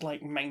was just,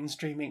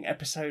 mainstreaming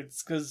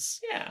episodes,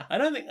 because I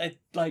don't think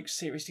I,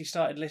 seriously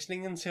started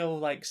listening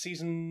until,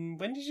 season...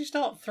 When did you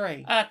start?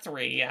 3?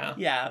 3, yeah.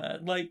 Yeah,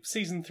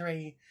 season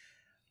 3.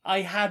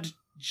 I had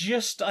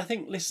just, I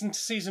think, listened to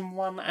season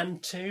 1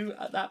 and 2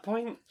 at that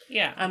point.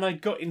 Yeah. And I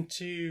got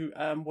into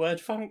Word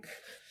Funk.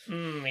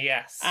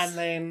 Yes. And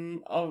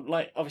then,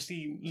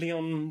 obviously,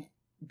 Leon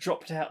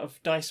dropped out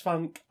of Dice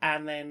Funk,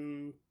 and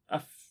then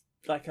a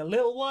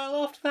little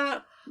while after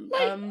that,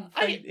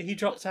 he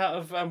dropped out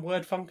of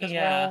Word Funk as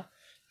well.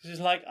 He's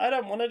just like, I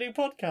don't want to do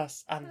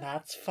podcasts, and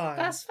that's fine.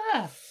 That's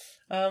fair.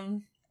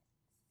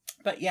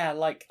 But yeah,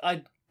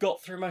 I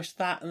got through most of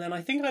that, and then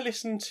I think I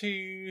listened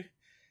to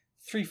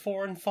 3,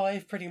 4, and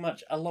 5 pretty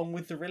much along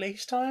with the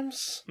release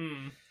times.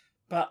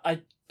 But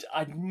I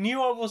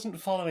knew I wasn't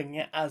following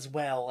it as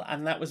well,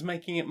 and that was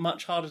making it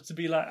much harder to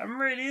be like,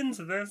 I'm really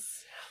into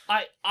this.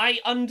 I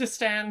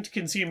understand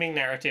consuming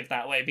narrative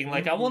that way, being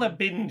like, I want to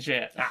binge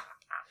it.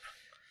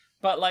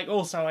 But,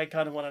 also, I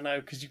kind of want to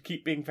know, because you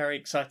keep being very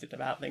excited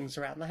about things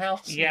around the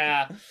house.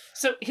 Yeah.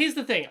 So, here's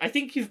the thing. I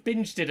think you've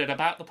binged it at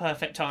about the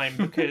perfect time,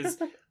 because,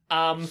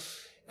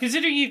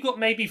 considering you've got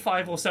maybe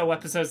 5 or so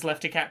episodes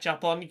left to catch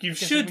up on, you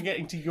should...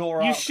 getting to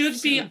your arc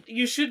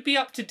you should be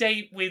up to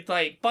date with,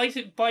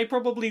 by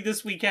probably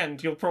this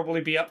weekend, you'll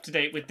probably be up to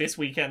date with this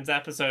weekend's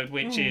episode,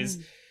 which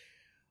is...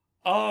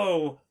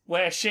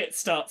 where shit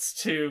starts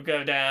to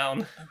go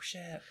down. Oh,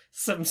 shit.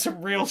 Some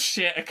real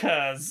shit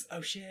occurs.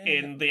 Oh, shit.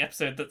 In the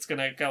episode that's going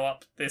to go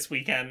up this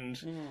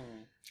weekend.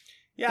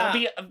 Yeah.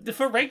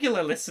 For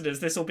regular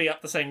listeners, this will be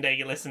up the same day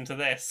you listen to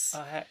this.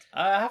 I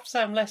have to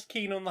say I'm less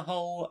keen on the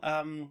whole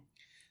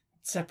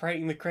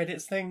separating the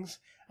credits things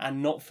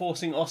and not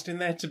forcing Austin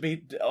to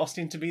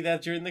be there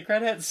during the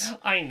credits.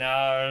 I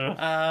know.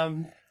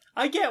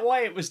 I get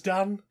why it was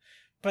done,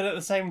 but at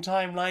the same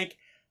time,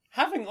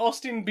 having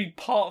Austin be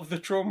part of the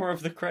trauma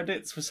of the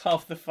credits was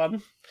half the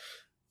fun.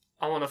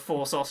 I want to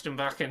force Austin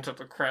back into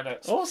the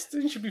credits.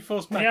 Austin should be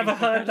forced back You into never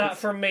the heard credits. that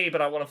from me,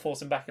 but I want to force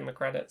him back in the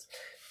credits.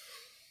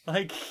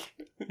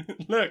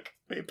 Look,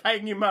 we're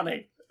paying you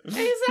money.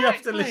 Exactly. You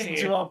have to listen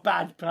to our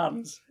bad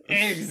puns.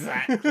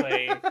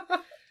 Exactly.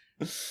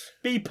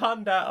 Be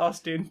punned at,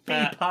 Austin.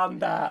 Be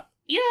punned at.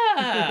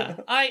 Yeah.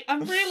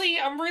 I'm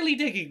really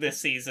digging this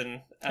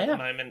season at the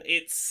moment.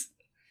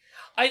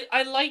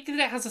 I like that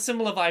it has a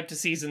similar vibe to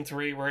season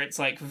 3, where it's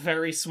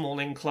very small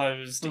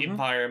enclosed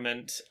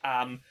environment.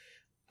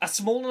 A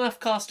small enough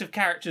cast of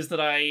characters that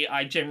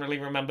I generally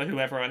remember who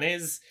everyone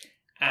is.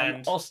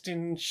 And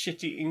Austin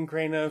shitty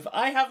ingrain of,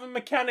 I have a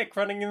mechanic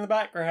running in the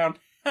background.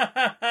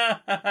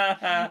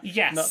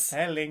 Yes.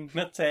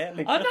 Not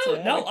telling.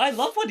 Oh, no, I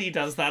love when he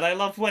does that. I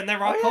love when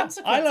there are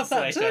consequences. I love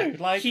that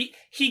later. too.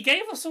 He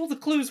gave us all the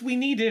clues we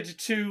needed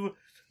to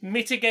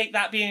mitigate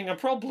that being a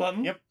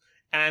problem. Yep.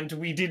 And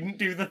we didn't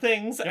do the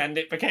things, and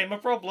it became a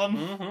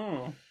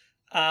problem.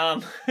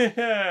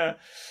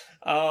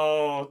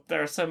 Oh,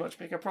 there are so much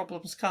bigger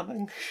problems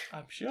coming.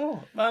 I'm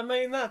sure. I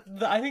mean,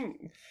 I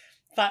think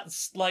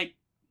that's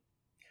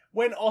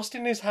when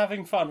Austin is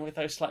having fun with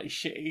those slightly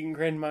shitty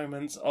grin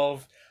moments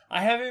of,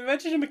 I have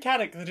invented a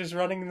mechanic that is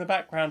running in the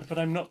background, but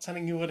I'm not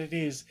telling you what it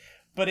is.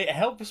 But it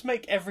helps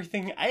make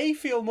everything A,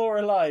 feel more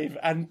alive,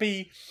 and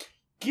B,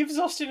 gives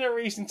Austin a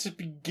reason to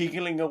be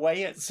giggling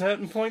away at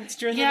certain points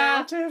during the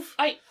narrative.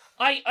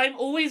 I'm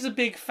always a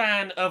big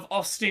fan of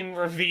Austin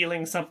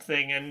revealing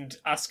something and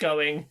us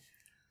going,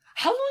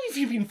 how long have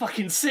you been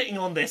fucking sitting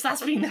on this?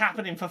 That's been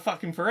happening for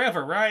fucking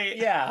forever, right?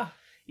 Yeah.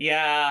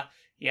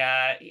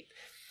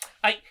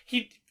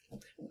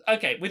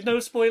 Okay, with no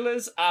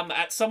spoilers,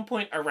 at some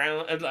point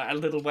around a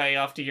little way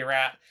after you're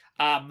at,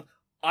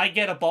 I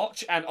get a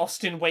botch and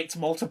Austin waits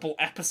multiple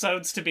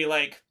episodes to be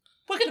like,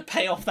 we're gonna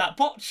pay off that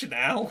botch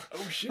now.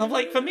 Oh shit. I'm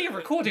like, for me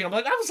recording, I'm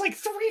like, that was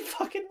 3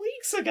 fucking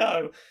weeks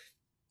ago.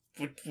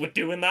 we're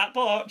doing that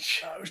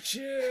botch. Oh,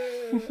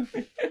 shit.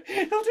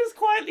 He'll just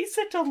quietly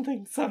sit on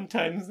things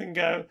sometimes and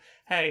go,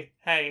 hey,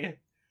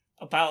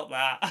 about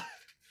that.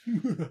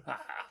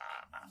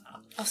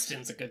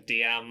 Austin's a good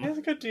DM. He's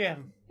a good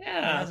DM.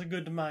 Yeah. He has a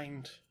good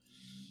mind.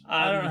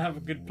 I don't have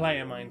a good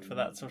player mind for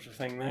that sort of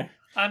thing, though.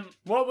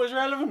 What was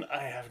relevant?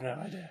 I have no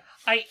idea.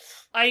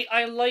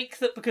 I like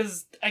that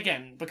because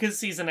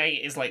season 8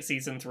 is like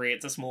season 3,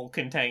 it's a small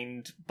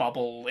contained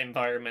bubble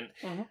environment.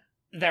 Mm-hmm.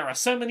 There are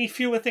so many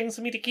fewer things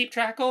for me to keep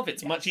track of,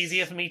 it's much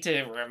easier for me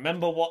to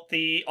remember what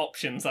the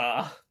options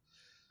are.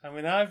 I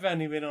mean, I've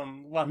only been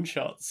on one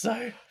shot,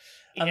 so...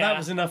 And that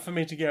was enough for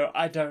me to go,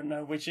 I don't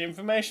know which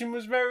information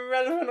was very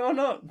relevant or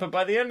not, but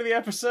by the end of the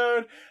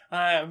episode,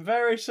 I am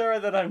very sorry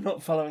that I'm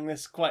not following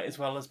this quite as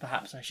well as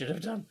perhaps I should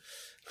have done.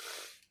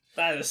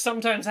 That is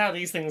sometimes how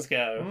these things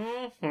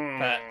go. Mm-hmm.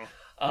 But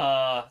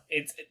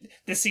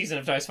this season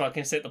of Dice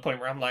Fucking is at the point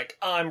where I'm like,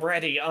 I'm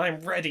ready.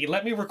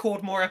 Let me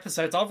record more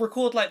episodes. I'll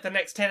record like the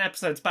next 10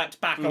 episodes back to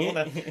back.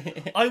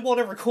 I want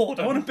to record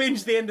them. I want to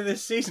binge the end of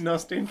this season,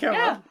 Austin. Come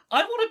on.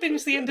 I want to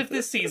binge the end of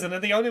this season,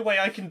 and the only way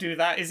I can do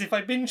that is if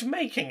I binge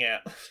making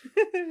it.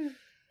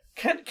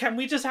 Can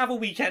we just have a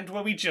weekend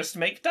where we just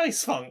make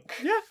Dice Funk?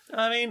 Yeah,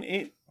 I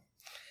mean,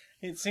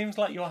 it seems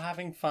like you're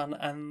having fun,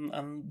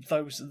 and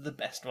those are the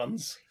best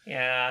ones.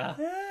 Yeah.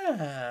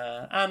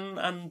 Yeah.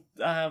 And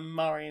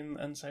Mari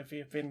and Sophie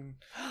have been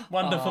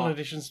wonderful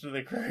additions to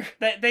the crew.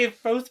 They've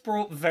both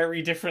brought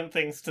very different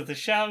things to the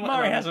show.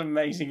 Mari has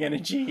amazing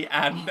energy,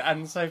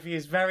 and Sophie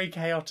is very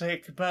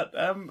chaotic, but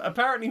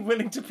apparently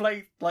willing to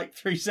play, like,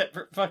 3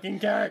 separate fucking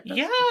characters.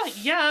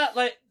 Yeah,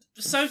 like,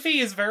 Sophie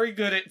is very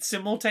good at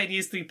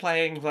simultaneously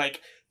playing,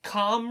 like,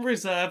 calm,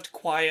 reserved,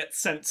 quiet,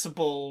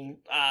 sensible,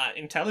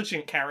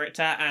 intelligent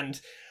character,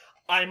 and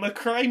I'm a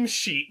crime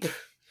sheep.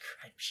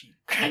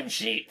 Crime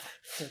sheep.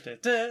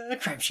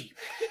 Crime sheep.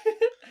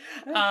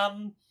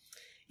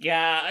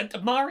 Yeah,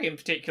 and Mari in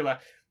particular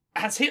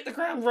has hit the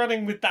ground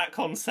running with that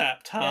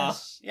concept, huh?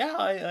 Yes. Yeah,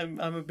 I'm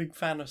a big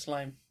fan of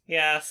slime.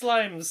 Yeah,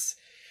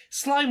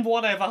 Slime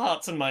won over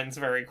hearts and minds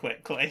very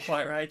quickly.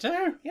 Quite right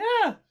too.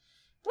 Yeah.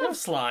 Love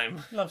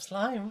slime. Love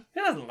slime.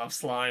 Who doesn't love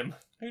slime?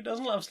 Who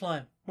doesn't love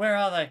slime? Where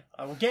are they?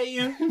 I will get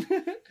you.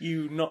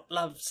 You not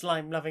love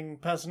slime loving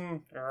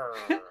person.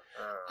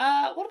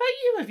 What about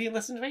you? Have you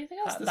listened to anything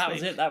else this That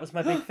week? was it. That was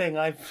my big thing.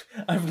 I've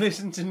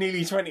listened to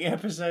nearly 20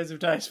 episodes of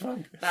Dice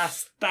Funk.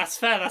 That's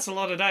fair. That's a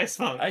lot of Dice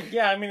Funk.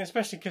 Yeah, I mean,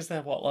 especially because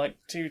they're like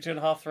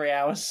 2.5, 3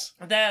 hours.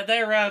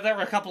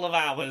 They're a couple of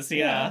hours.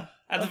 Yeah.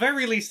 At the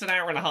very least, an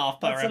hour and a half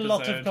per episode. That's a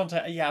lot of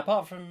content. Yeah,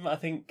 apart from I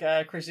think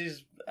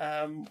Chris's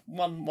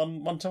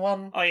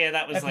one-to-one. Oh yeah,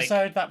 that was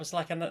episode. That was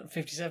like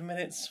 57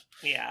 minutes.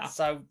 Yeah.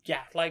 So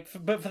yeah,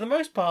 but for the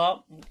most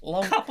part,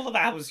 long. Couple of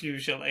hours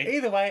usually.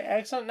 Either way,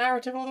 excellent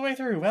narrative all the way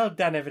through. Well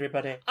done,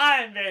 everybody.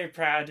 I'm very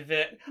proud of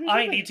it.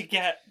 I need to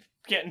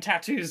getting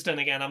tattoos done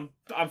again.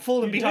 I'm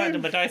falling behind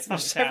on my Dice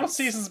Funk. Several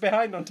seasons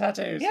behind on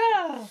tattoos.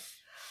 Yeah.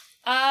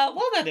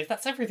 Well then, if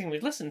that's everything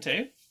we've listened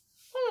to,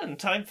 well then,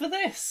 time for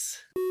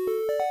this.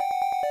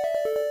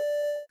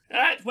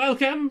 Alright,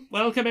 welcome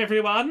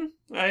everyone.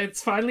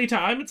 It's finally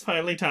time.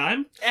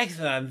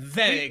 Excellent. I'm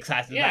very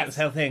excited about this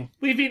whole thing.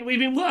 We've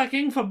been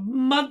working for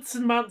months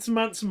and months and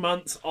months and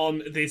months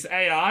on this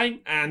AI,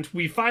 and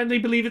we finally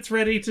believe it's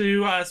ready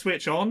to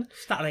switch on.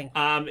 Stunning.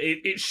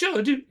 It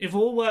should, if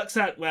all works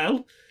out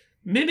well,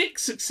 mimic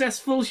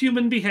successful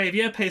human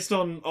behaviour based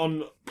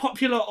on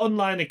popular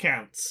online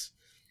accounts.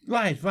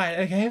 Right,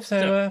 okay,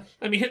 so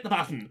let me hit the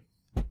button.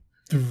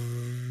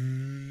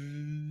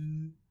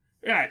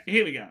 Right,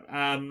 here we go.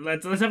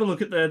 Let's have a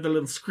look at the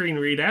little screen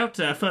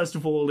readout. First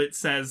of all, it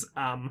says,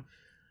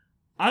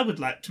 I would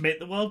like to make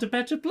the world a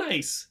better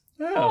place.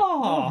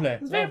 Oh, lovely.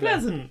 It's very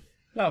pleasant.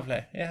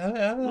 Lovely.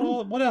 Yeah,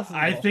 what else?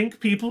 I think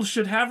people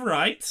should have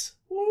rights.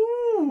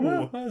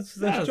 Ooh.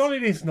 That's jolly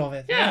decent of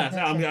it. Yeah, so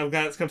I'm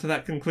glad it's come to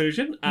that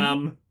conclusion.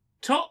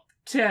 Top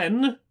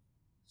 10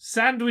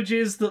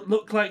 sandwiches that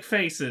look like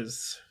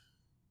faces.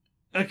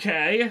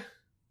 Okay.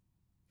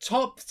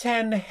 Top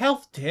 10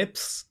 health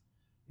tips.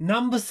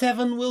 Number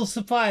 7 will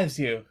surprise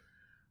you.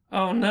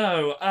 Oh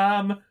no.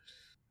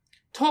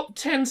 Top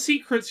 10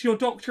 secrets your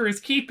doctor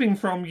is keeping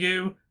from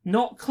you.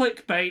 Not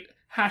clickbait.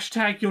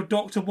 # your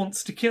doctor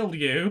wants to kill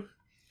you.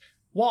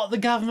 What the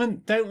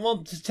government don't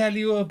want to tell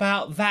you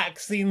about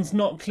vaccines,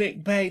 not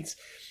clickbait.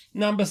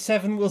 Number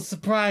 7 will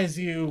surprise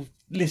you.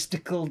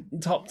 Listicle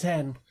top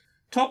 10.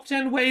 Top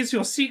 10 ways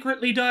you're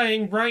secretly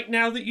dying right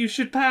now that you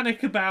should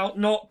panic about.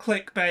 Not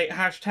clickbait.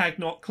 #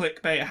 not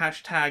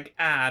clickbait. #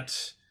 ad.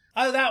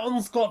 Oh, that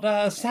one's got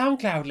a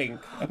SoundCloud link.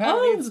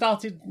 Apparently it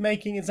started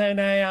making its own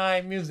AI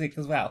music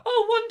as well.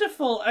 Oh,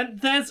 wonderful. And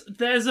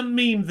there's a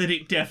meme that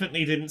it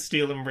definitely didn't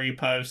steal and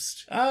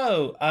repost.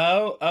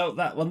 Oh,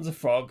 that one's a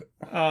frog.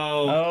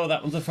 Oh,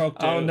 that one's a frog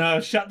too. Oh no,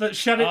 shut it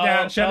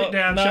down, shut it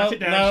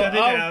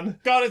down.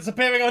 God, it's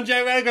appearing on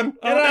Joe Rogan.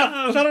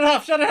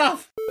 Shut it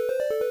off.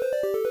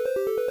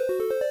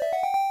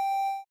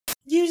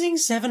 Using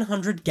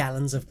 700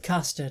 gallons of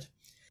custard.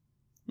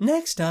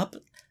 Next up,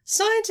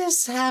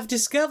 Scientists have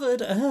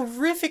discovered a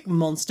horrific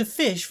monster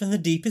fish from the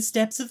deepest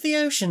depths of the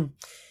ocean.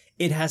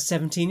 It has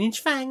 17-inch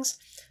fangs,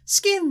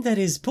 skin that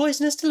is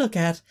poisonous to look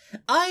at,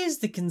 eyes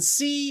that can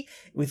see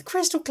with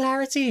crystal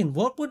clarity in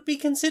what would be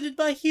considered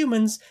by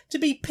humans to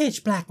be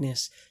pitch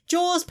blackness,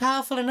 jaws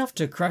powerful enough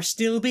to crush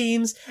steel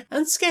beams,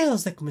 and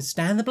scales that can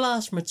withstand the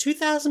blast from a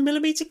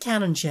 2,000mm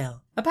cannon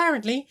shell.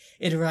 Apparently,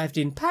 it arrived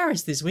in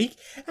Paris this week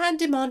and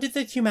demanded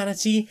that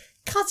humanity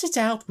cut it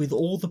out with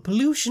all the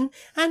pollution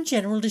and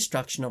general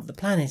destruction of the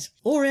planet.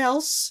 Or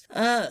else,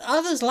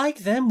 others like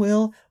them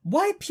will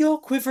wipe your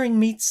quivering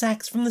meat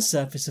sacks from the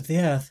surface of the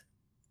earth.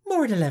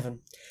 More at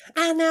 11.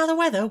 And now the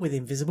weather with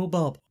Invisible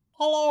Bob.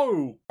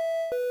 Hello!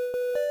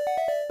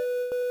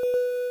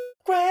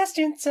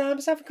 Questions,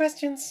 seven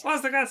questions.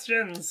 What's the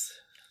questions?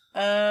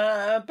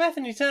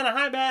 Bethany Turner,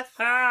 hi Beth.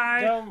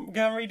 Hi.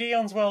 Go and read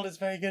Eon's World, it's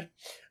very good.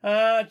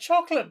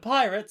 Chocolate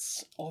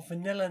pirates or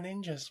vanilla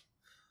ninjas?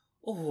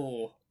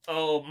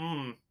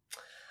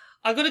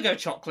 I'm gonna go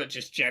chocolate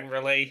just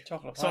generally.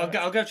 Chocolate So pirates.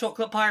 I'll go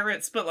chocolate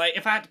pirates, but like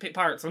if I had to pick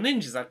pirates or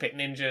ninjas, I'd pick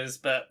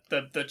ninjas, but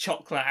the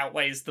chocolate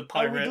outweighs the I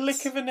pirates. would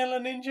lick a vanilla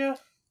ninja,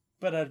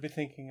 but I'd be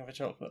thinking of a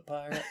chocolate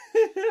pirate.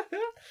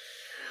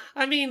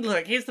 I mean,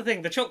 look, here's the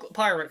thing. The chocolate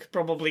pirate could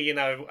probably,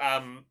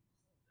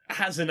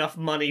 has enough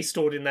money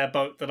stored in their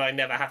boat that I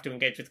never have to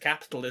engage with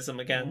capitalism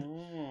again.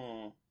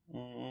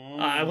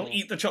 I will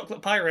eat the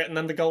chocolate pirate and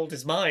then the gold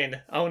is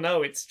mine. Oh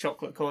no, it's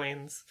chocolate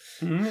coins.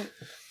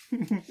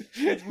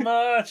 It's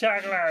more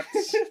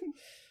chocolates.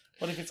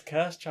 What if it's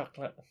cursed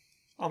chocolate?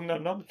 Om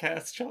nom nom,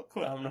 cursed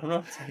chocolate. Om nom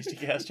nom, tasty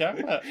cursed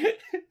chocolate.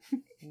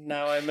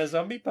 Now I'm a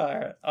zombie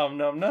pirate. Om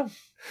nom nom.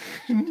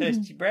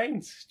 Tasty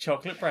brains.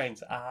 Chocolate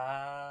brains.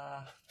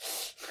 Ah.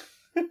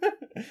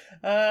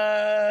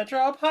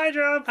 Drop. Hi,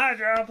 Drop. Hi,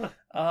 Drop.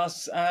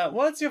 Asks,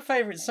 what's your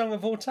favourite song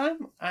of all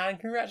time? And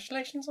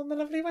congratulations on the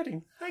lovely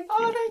wedding. Thank you.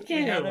 Oh, thank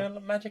you. had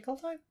a magical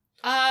time.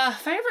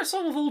 Favourite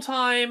song of all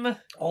time?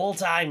 All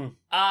time.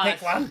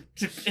 Pick one.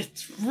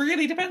 It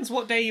really depends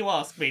what day you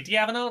ask me. Do you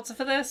have an answer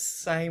for this?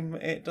 Same.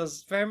 It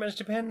does very much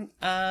depend.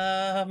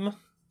 Gosh.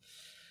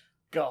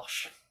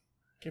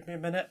 Give me a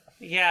minute.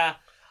 Yeah.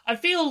 I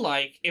feel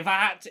like if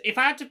I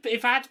had to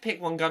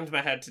pick one gun to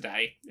my head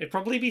today, it'd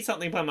probably be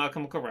something by My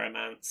Chemical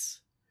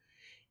Romance.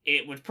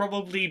 It would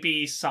probably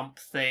be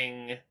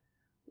something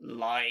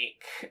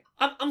like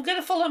I'm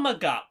gonna follow my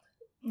gut.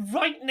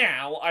 Right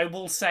now, I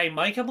will say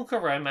My Chemical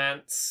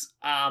Romance.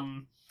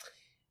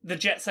 The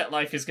Jet Set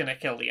Life is gonna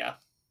kill you.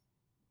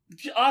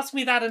 Ask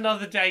me that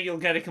another day, you'll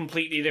get a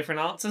completely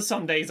different answer.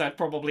 Some days I'd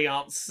probably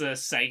answer,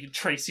 say,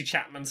 Tracy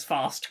Chapman's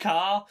Fast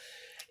Car.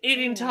 It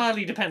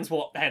entirely depends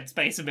what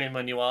headspace I'm in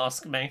when you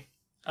ask me.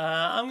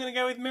 I'm going to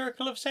go with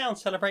Miracle of Sound,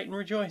 Celebrate and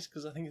Rejoice,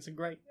 because I think it's a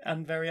great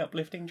and very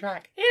uplifting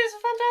track. It is a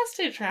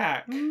fantastic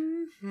track.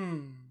 Mm-hmm.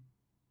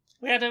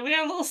 We had a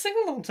little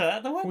sing-along to it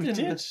at the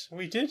wedding.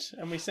 We did,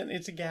 and we sent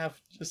it to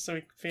Gav, just so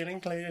we could feel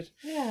included.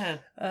 Yeah.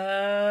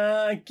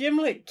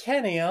 Gimlet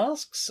Kenny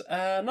asks,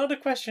 not a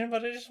question,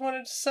 but I just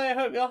wanted to say I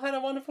hope y'all had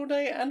a wonderful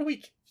day and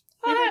week.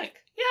 Oh, heck.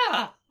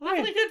 Yeah. I'm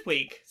having a good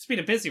week. It's been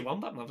a busy one,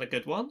 but I'm having a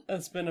good one.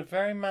 It's been a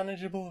very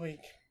manageable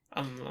week.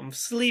 I'm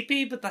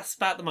sleepy, but that's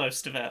about the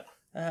most of it.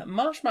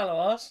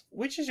 Marshmallow asks,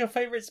 which is your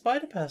favourite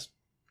spider person?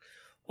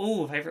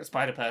 Ooh, favourite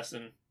spider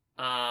person.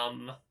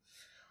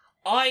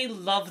 I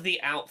love the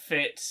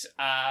outfit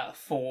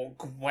for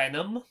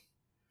Gwenum.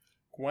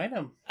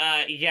 Gwenum?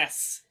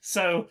 Yes.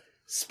 So,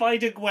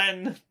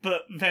 Spider-Gwen,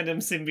 but Venom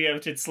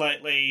symbioted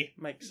slightly.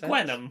 Makes sense.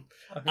 Gwenum.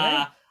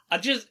 Okay. I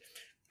just...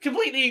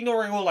 Completely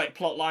ignoring all,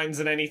 plot lines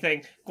and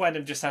anything,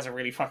 Gwenum just has a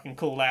really fucking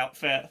cool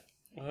outfit.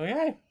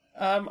 Okay.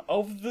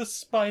 Of the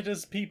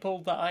spiders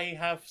people that I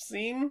have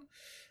seen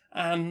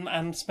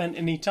and spent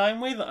any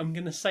time with, I'm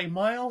going to say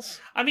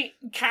Miles. I mean,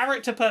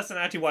 character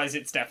personality-wise,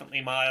 it's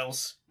definitely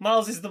Miles.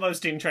 Miles is the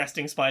most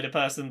interesting spider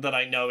person that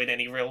I know in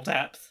any real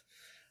depth.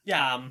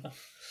 Yeah.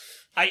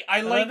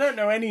 I like... I don't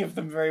know any of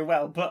them very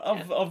well, but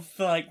of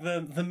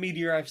the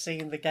media I've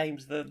seen, the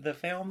games, the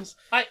films.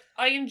 I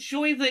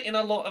enjoy that in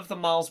a lot of the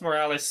Miles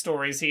Morales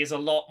stories, he is a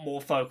lot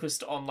more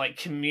focused on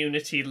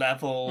community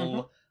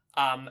level,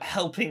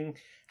 helping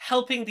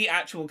the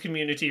actual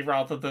community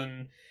rather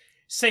than,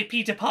 say,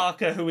 Peter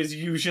Parker, who is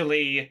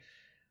usually...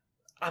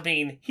 I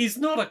mean, he's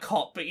not a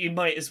cop, but you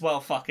might as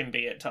well fucking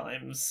be at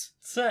times.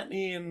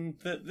 Certainly,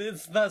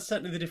 that's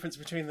certainly the difference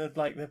between the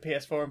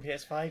PS4 and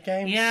PS5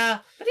 games. Yeah,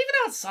 but even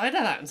outside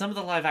of that, in some of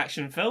the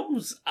live-action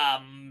films,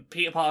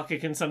 Peter Parker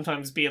can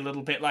sometimes be a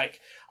little bit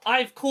like,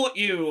 I've caught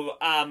you,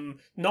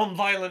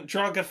 non-violent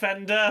drug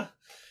offender.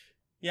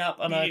 Yep,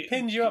 and I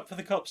pinned you up for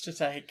the cops to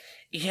take.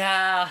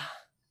 Yeah.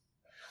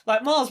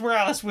 Miles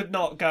Morales would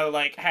not go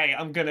hey,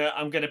 I'm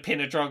gonna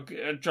pin a drug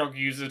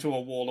user to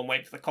a wall and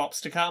wait for the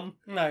cops to come.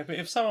 No, but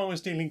if someone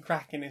was dealing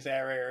crack in his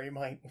area, he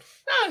might.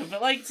 No,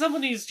 but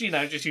someone who's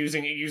just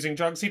using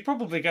drugs, he'd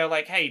probably go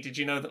hey, did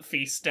you know that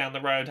Feast down the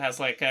road has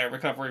a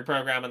recovery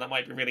program and that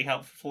might be really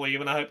helpful for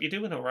you? And I hope you're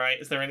doing all right.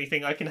 Is there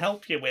anything I can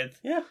help you with?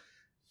 Yeah.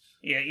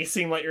 Yeah, you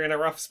seem like you're in a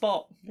rough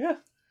spot. Yeah.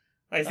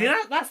 I see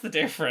that's the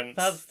difference.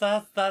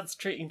 That's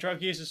treating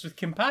drug users with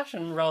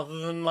compassion rather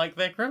than like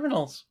they're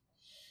criminals.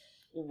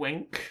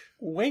 Wink.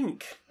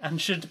 Wink,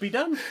 and should be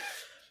done.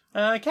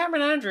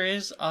 Cameron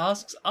Andrews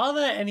asks, are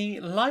there any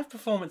live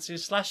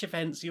performances /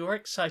 events you're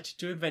excited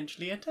to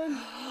eventually attend?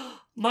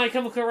 My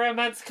Chemical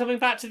Romance coming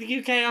back to the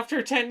UK after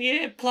a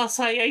 10-year plus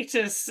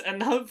hiatus,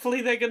 and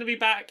hopefully they're going to be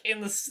back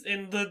in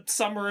the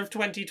summer of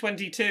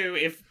 2022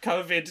 if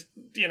COVID,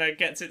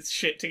 gets its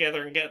shit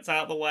together and gets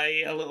out of the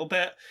way a little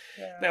bit.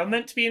 Yeah. They were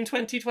meant to be in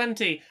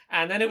 2020,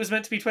 and then it was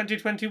meant to be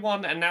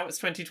 2021, and now it's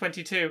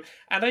 2022,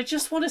 and I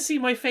just want to see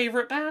my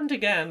favourite band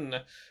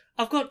again.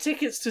 I've got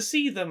tickets to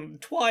see them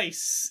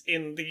twice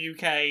in the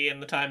UK in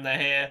the time they're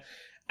here,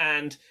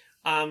 and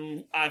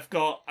I've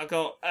got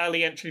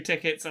early entry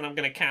tickets, and I'm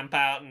going to camp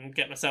out and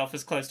get myself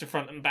as close to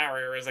front and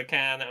barrier as I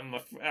can. And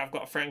I've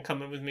got a friend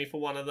coming with me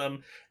for one of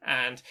them,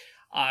 and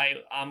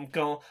I'm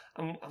going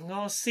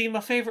to see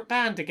my favourite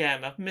band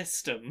again. I've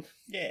missed them.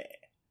 Yeah.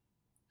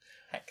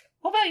 Heck.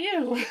 What about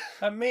you?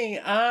 Me,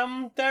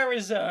 there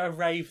is a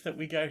rave that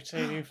we go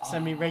to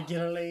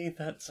semi-regularly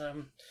that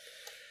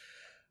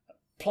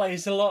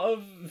plays a lot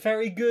of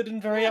very good and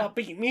very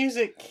upbeat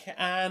music,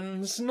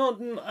 and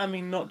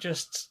not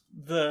just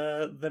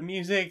the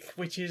music,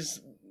 which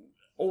is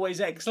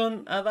always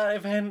excellent at that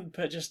event,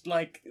 but just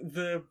like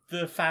the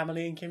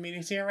family and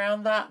community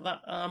around that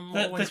I'm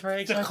always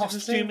very excited to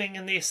see. The costuming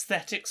and the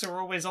aesthetics are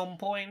always on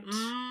point.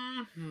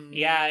 Mm-hmm.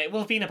 Yeah, it will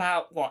have been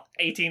about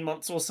 18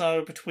 months or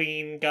so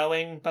between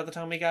going by the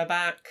time we go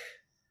back.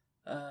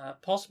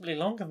 Possibly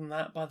longer than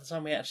that by the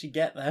time we actually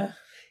get there.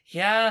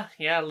 Yeah,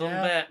 a little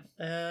bit.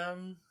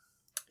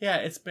 Yeah,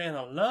 it's been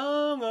a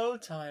long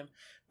old time.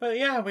 But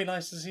yeah, it'd be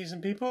nice to see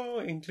some people,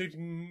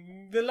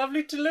 including the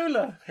lovely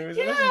Tallulah, who is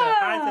a listener.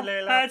 Hi,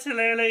 Tallulah. Hi,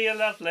 Tallulah, you're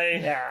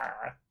lovely.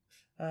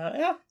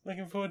 Yeah.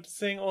 Looking forward to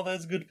seeing all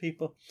those good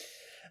people.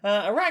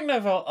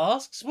 Arachnoval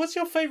asks, what's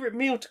your favourite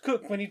meal to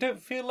cook when you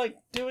don't feel like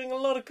doing a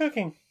lot of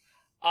cooking?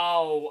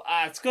 Oh,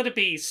 it's got to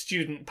be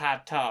student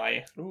pad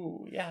thai.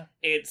 Ooh, yeah.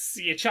 It's,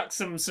 you chuck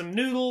some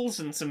noodles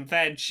and some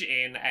veg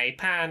in a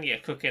pan, you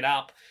cook it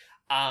up,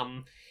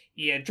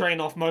 you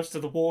drain off most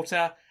of the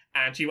water,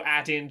 and you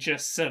add in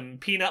just some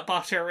peanut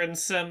butter and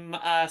some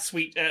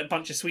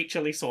bunch of sweet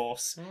chili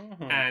sauce.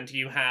 Mm-hmm. And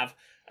you have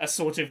a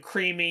sort of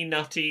creamy,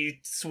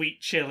 nutty,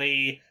 sweet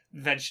chili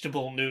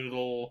vegetable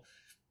noodle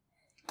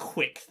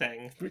quick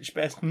thing. Which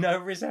bears no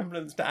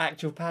resemblance to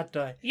actual pad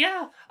thai.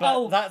 Yeah.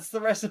 But that's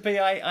the recipe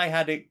I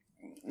had it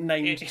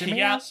named to me.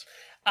 Yeah.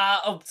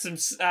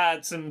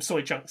 Some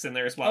soy chunks in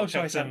there as well.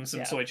 Chuck some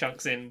soy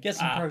chunks in. Get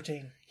some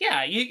protein.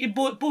 Yeah, you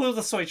boil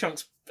the soy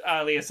chunks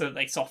earlier so that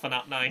they soften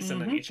up nice,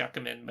 and then you chuck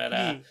them in.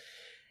 But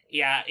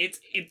yeah,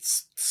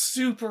 it's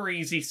super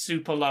easy,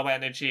 super low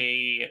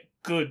energy,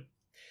 good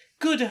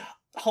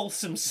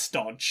wholesome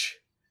stodge.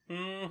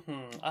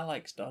 Mm-hmm. I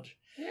like stodge.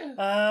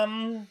 Yeah.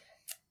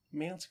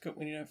 Meal to cook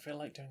when you don't feel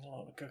like doing a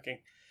lot of cooking.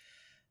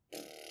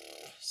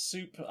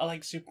 Soup. I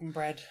like soup and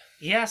bread.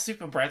 Yeah, soup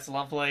and bread's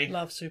lovely.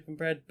 Love soup and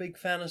bread. Big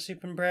fan of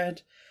soup and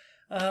bread.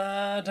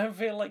 Don't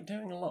feel like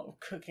doing a lot of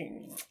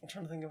cooking. I'm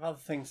trying to think of other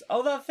things.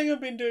 Oh, that thing I've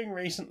been doing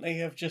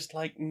recently of just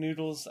like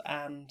noodles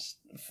and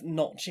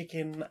not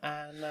chicken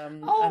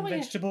and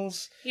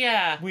vegetables.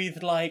 Yeah.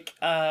 With like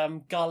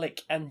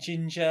garlic and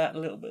ginger, a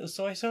little bit of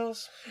soy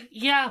sauce.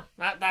 Yeah,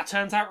 that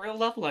turns out real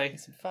lovely.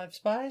 Some 5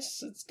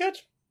 spice. It's good.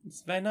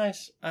 It's very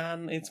nice,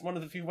 and it's one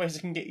of the few ways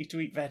I can get you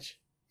to eat veg.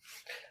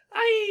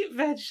 I eat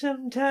veg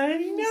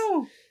sometimes.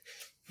 No.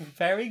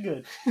 Very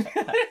good.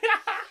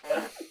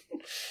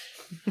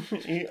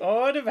 Eat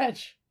all the veg.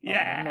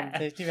 Yeah.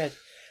 Tasty veg.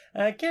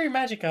 Gary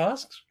Magic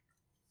asks,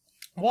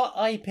 what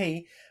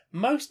IP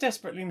most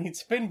desperately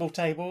needs a pinball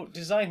table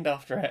designed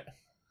after it?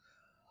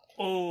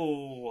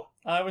 Oh.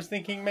 I was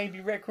thinking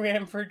maybe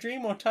Requiem for a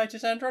Dream or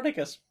Titus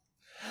Andronicus.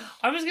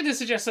 I was going to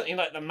suggest something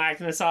like the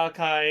Magnus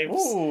Archives.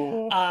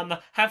 Ooh.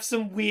 Have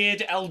some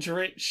weird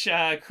Eldritch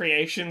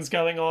creations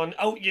going on.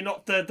 Oh, you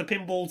knocked the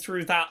pinball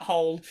through that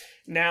hole.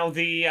 Now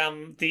the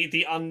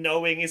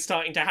unknowing is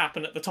starting to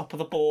happen at the top of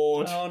the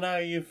board. Oh no,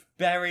 you've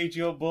buried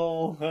your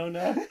ball. Oh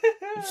no.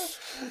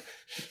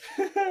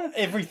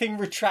 Everything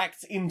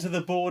retracts into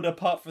the board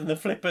apart from the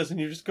flippers, and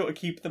you've just got to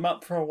keep them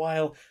up for a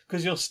while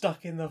because you're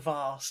stuck in the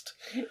vast.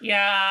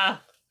 Yeah.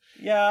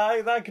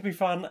 Yeah, that could be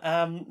fun.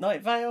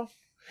 Night Vale?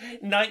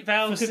 Night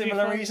Vale for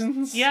similar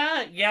reasons.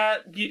 Yeah.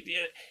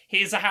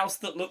 Here's a house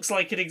that looks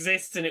like it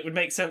exists, and it would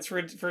make sense for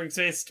it to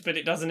exist, but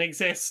it doesn't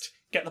exist.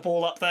 Get the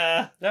ball up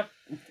there. Yep.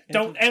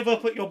 Don't ever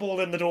put your ball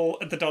in the door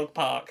at the dog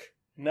park.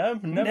 No.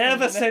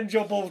 Never send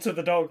your ball to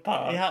the dog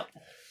park. Yeah.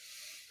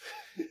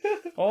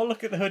 Or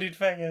look at the hooded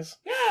figures.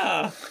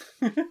 Yeah.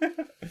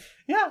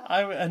 Yeah.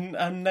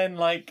 And then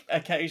like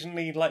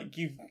occasionally like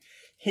you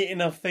hit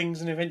enough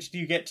things and eventually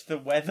you get to the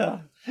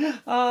weather.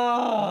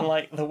 Oh.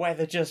 Like the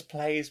weather just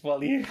plays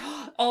while you...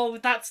 Oh,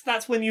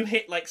 that's when you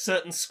hit like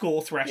certain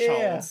score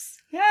thresholds.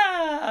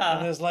 Yeah.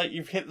 And there's like,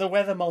 you've hit the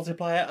weather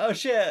multiplier. Oh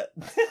shit.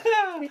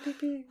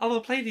 I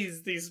will play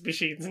these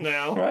machines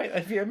now. Right,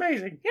 that'd be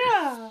amazing.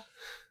 Yeah.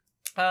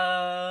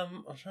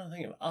 I'm trying to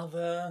think of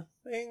other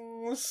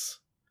things.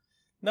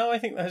 No, I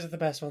think those are the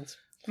best ones.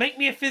 Make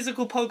me a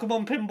physical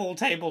Pokemon pinball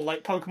table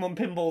like Pokemon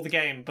Pinball the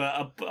game,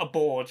 but a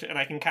board, and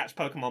I can catch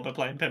Pokemon by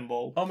playing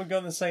pinball. Oh my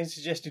god, the same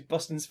suggested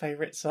Boston's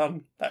favourite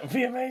son. That would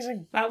be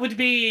amazing. That would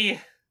be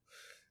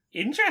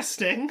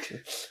interesting.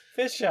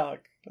 Fish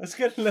Shark. Let's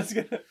go.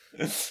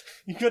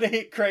 You gotta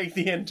hit Craig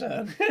the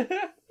intern.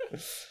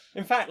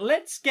 In fact,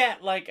 let's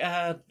get like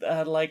a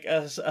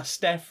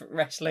Steph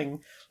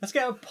wrestling. Let's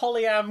get a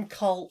Polyam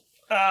cult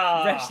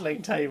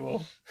wrestling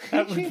table.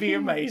 That would be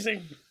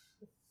amazing.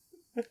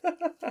 Phoenix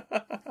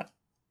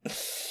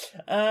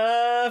 2,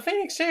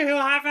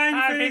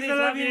 hi Phoenix, I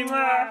love you.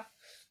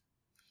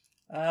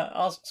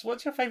 Asks,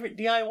 what's your favourite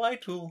DIY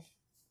tool?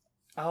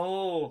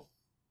 Oh,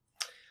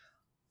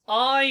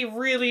 I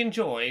really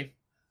enjoy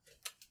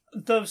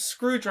those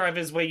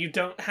screwdrivers where you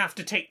don't have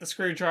to take the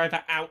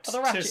screwdriver out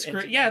to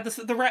screw. Yeah,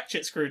 the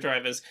ratchet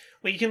screwdrivers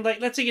where you can, like,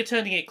 let's say you're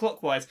turning it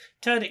clockwise,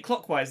 turn it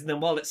clockwise, and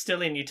then while it's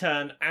still in, you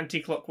turn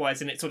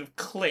anti-clockwise, and it sort of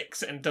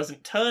clicks and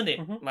doesn't turn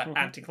it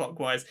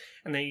anti-clockwise,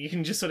 and then you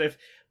can just sort of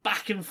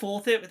back and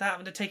forth it without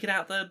having to take it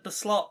out the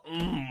slot.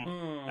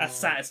 That's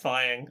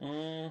satisfying.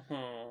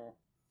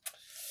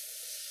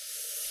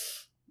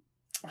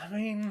 I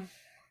mean,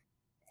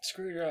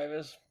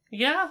 screwdrivers.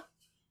 Yeah.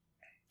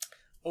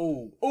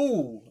 I'm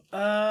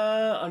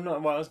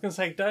not. Well, I was going to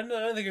say, don't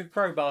think a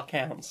crowbar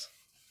counts.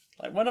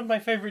 Like, one of my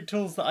favourite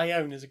tools that I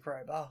own is a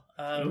crowbar.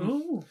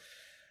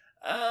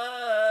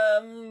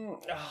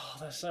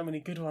 There's so many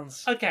good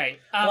ones. Okay.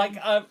 Like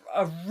a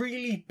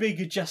really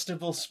big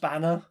adjustable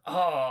spanner.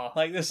 Oh.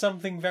 Like, there's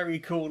something very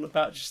cool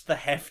about just the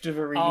heft of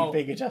a really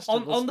big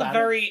adjustable spanner. On the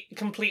very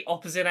complete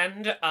opposite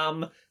end,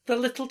 the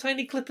little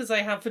tiny clippers I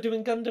have for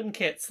doing Gundam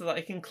kits so that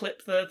I can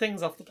clip the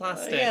things off the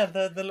plastic.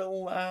 The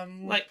little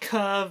like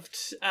curved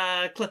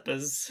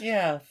clippers.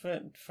 Yeah,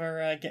 for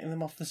getting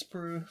them off the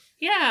sprue.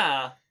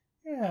 Yeah.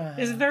 Yeah.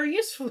 It's a very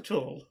useful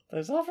tool.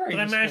 Those are very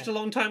useful. That I managed a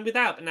long time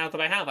without, but now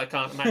that I have, I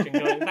can't imagine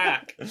going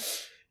back.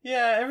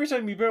 Yeah, every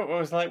time we built it, I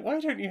was like, why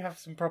don't you have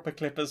some proper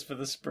clippers for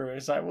the sprue?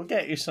 It's like, we'll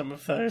get you some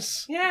of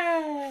those.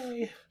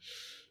 Yay!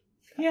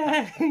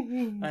 Yay!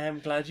 I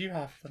am glad you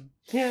have them.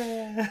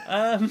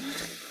 Yeah.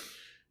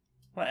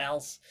 What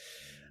else?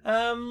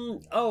 No,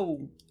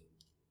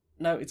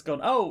 it's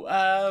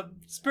gone.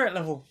 Spirit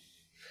level.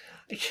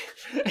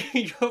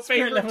 Your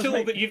favourite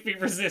tool that you've been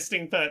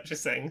resisting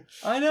purchasing.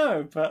 I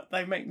know, but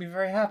they make me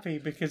very happy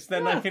because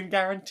then I can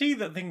guarantee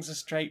that things are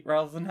straight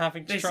rather than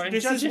having to try and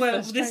judge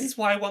This is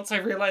why once I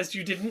realised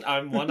you didn't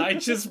own one, I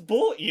just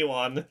bought you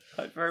one.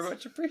 I very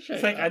much appreciate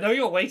it's like, that. I know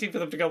you're waiting for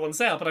them to go on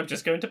sale, but I'm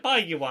just going to buy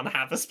you one.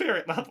 Have a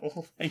spirit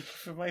level. Thank you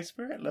for my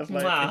spirit level.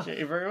 I appreciate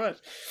you very much.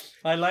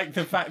 I like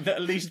the fact that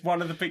at least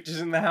one of the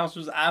pictures in the house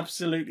was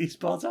absolutely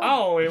spot on.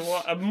 Oh, it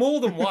was more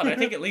than one. I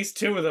think at least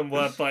two of them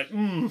were like,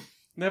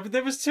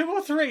 There was 2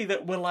 or 3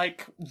 that were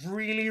like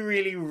really,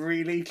 really,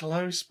 really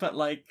close, but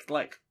like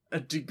a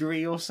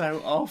degree or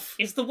so off.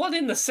 It's the one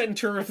in the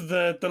centre of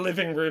the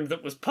living room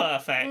that was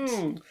perfect.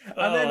 And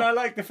then I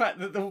like the fact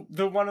that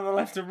the one on the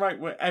left and right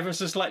were ever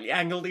so slightly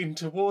angled in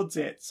towards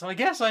it. So I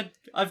guess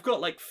I've got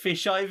like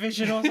fisheye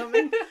vision or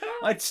something.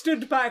 I'd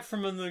stood back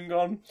from them and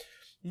gone,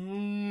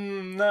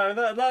 no,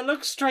 that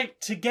looks straight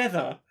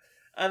together.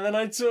 And then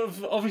I'd sort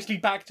of obviously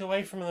backed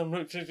away from them,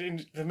 looked at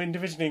them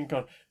individually and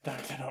gone, no,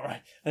 they're not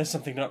right. There's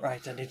something not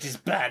right and it is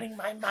burning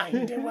my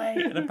mind away.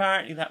 And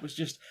apparently that was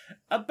just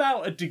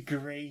about a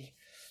degree.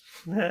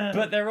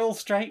 But they're all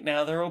straight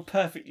now. They're all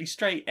perfectly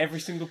straight. Every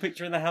single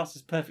picture in the house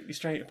is perfectly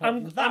straight apart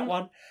from that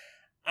one.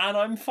 And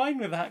I'm fine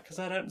with that because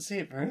I don't see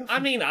it very often. I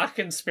mean, I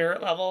can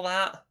spirit level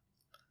that.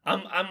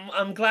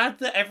 I'm glad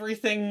that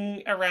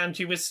everything around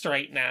you is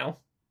straight now.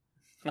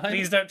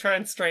 Please don't try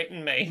and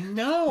straighten me.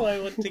 No,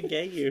 I want to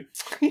gay you.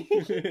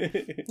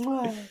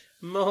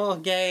 More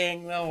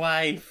gaying the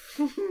wife.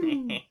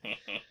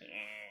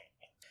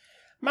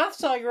 Math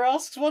Tiger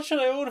asks, what should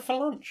I order for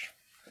lunch?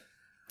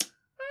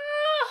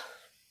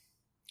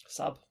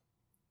 Sub.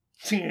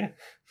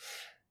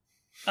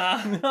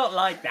 Not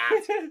like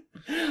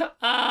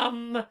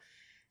that.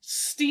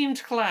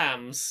 Steamed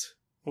clams.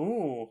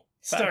 Ooh.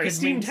 Sorry,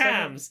 steamed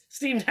hams.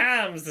 Steamed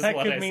hams is what I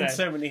said. That could mean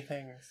so many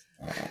things.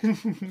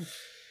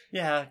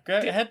 Yeah, go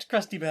head to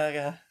Krusty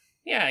Burger.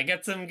 Yeah,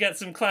 get some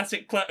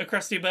classic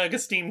Krusty Burger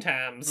steamed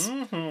hams.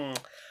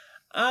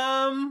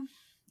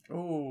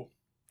 Ooh.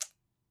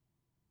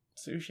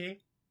 Sushi.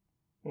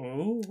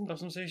 Ooh. Love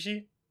some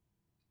sushi.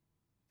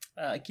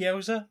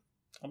 Gyoza.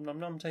 Nom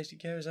nom, tasty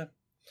gyoza.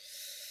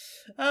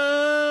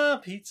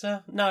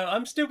 Pizza. No,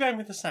 I'm still going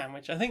with the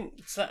sandwich. I think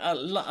it's a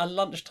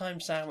lunchtime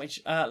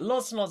sandwich.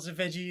 Lots and lots of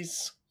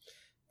veggies,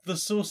 the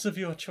sauce of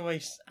your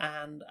choice,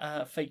 and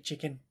fake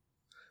chicken.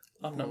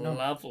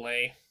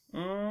 Lovely.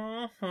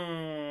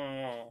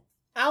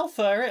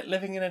 Alpha,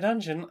 living in a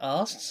dungeon,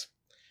 asks,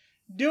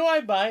 do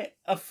I buy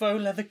a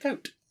faux leather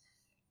coat?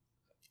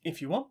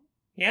 If you want.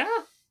 Yeah,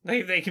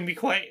 they can be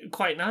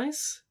quite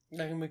nice.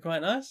 They can be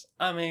quite nice.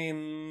 I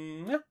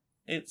mean, yeah,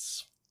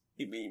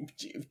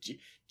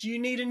 do you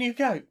need a new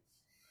coat?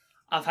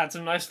 I've had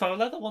some nice faux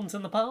leather ones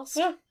in the past.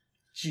 Yeah.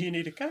 Do you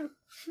need a coat?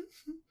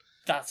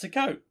 That's a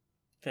coat.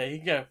 There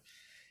you go.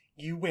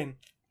 You win.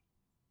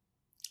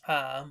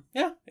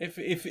 Yeah.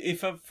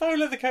 If a faux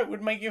leather coat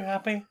would make you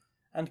happy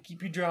and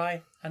keep you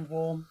dry and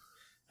warm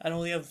and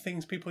all the other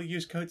things people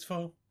use coats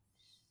for,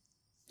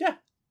 yeah,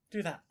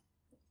 do that.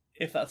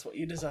 If that's what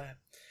you desire.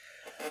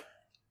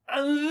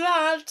 And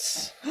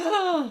that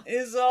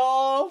is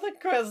all the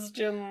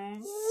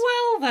questions.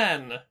 Well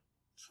then,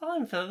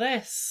 time for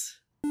this.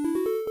 Do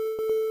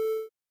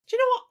you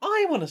know what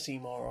I want to see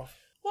more of?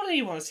 What do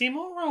you want to see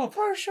more of?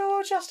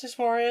 Social Justice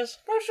Warriors.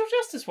 Social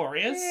Justice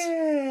Warriors?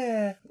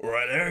 Yeah.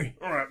 Alright, Harry.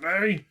 Alright,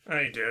 Barry. How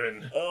you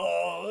doing?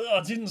 Oh,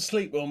 I didn't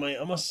sleep well, mate.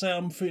 I must say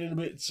I'm feeling a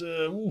bit,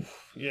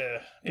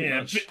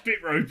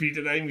 Bit ropey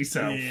today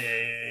myself.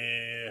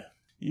 Yeah.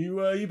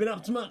 You been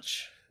up to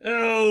much?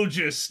 Oh,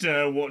 just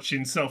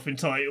watching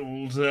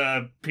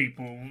self-entitled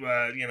people,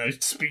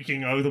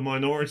 speaking over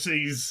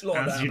minorities,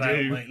 as you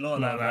do. Mate.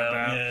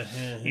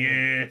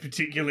 Yeah.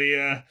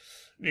 Particularly,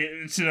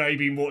 today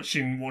been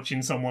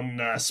watching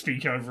someone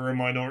speak over a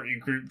minority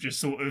group, just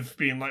sort of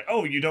being like,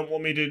 oh, you don't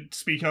want me to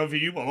speak over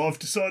you? Well, I've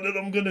decided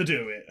I'm going to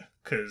do it,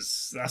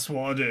 because that's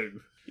what I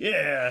do.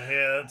 Yeah,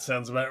 that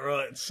sounds about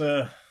right.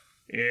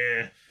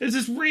 Yeah. There's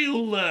this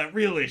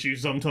real issue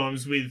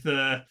sometimes with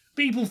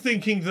people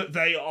thinking that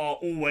they are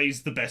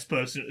always the best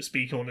person to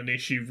speak on an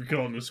issue,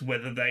 regardless of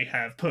whether they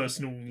have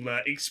personal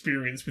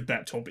experience with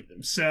that topic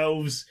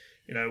themselves,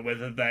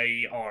 whether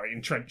they are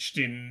entrenched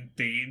in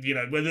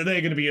whether they're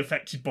going to be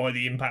affected by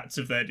the impacts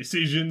of their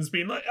decisions,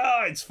 being like,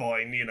 it's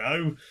fine,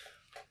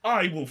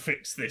 I will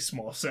fix this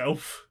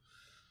myself.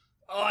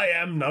 I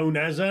am known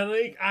as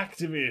an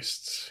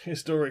activist,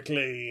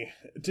 historically,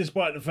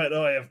 despite the fact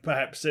that I have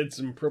perhaps said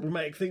some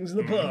problematic things in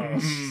the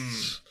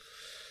past.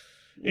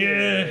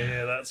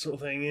 Yeah, that sort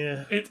of thing,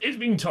 yeah. It's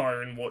been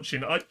tiring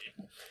watching. I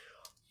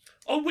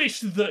wish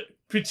that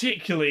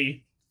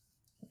particularly,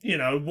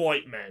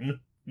 white men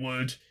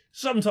would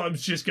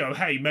sometimes just go,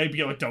 hey,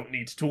 maybe I don't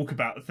need to talk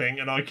about the thing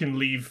and I can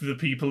leave the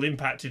people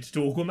impacted to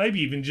talk, or maybe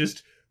even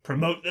just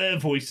promote their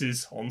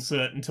voices on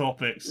certain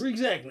topics.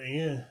 Exactly,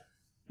 yeah.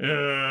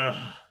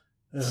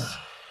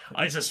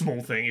 It's a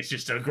small thing, it's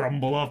just a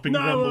grumble I've been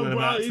grumbling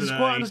about today. It's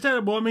quite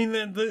understandable. I mean,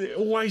 there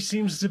always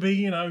seems to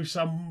be,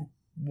 some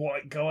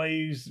white guy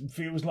who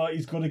feels like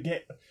he's got to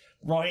get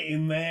right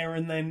in there,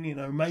 and then,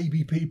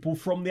 maybe people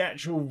from the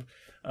actual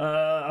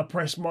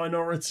oppressed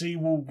minority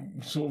will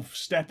sort of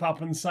step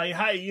up and say,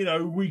 hey,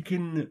 we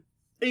can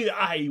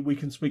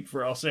speak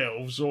for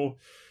ourselves, or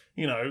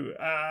you're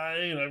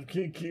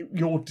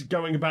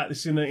going about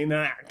this in an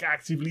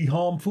actively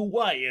harmful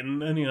way,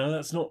 and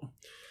that's not,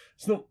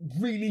 it's not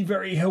really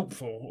very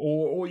helpful,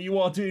 or you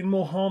are doing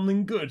more harm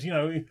than good.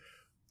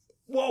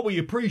 While we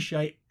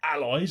appreciate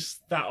allies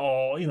that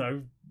are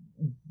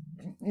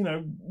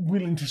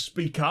willing to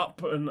speak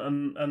up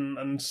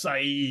and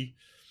say,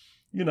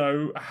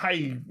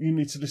 hey, you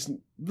need to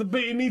listen.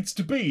 It needs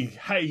to be,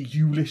 hey,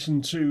 you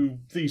listen to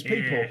these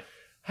people. Yeah.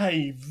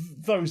 Hey,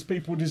 those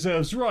people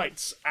deserves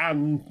rights,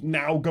 and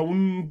now go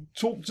and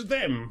talk to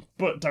them,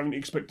 but don't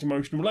expect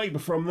emotional labour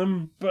from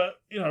them,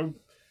 but,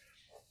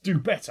 do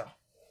better.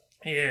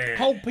 Yeah.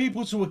 Hold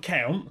people to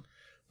account,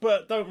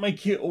 but don't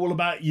make it all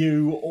about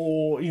you,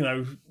 or,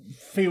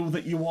 feel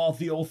that you are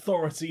the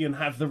authority and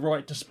have the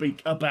right to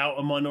speak about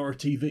a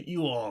minority that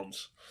you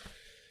aren't.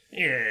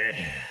 Yeah.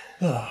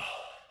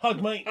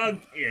 Hug, mate.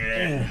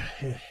 Yeah.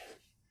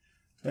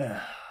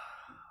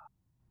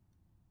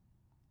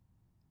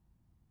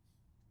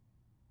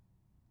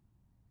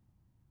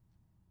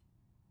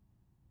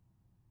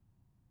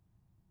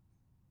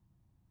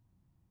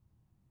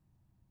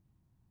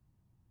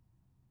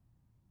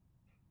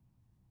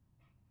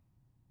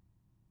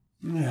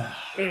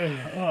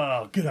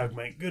 Oh, good hug,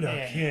 mate. Good hug.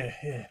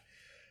 Yeah.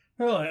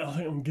 Right, I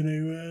think I'm going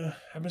to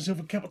have myself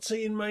a cup of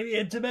tea and maybe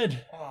head to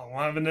bed. Oh,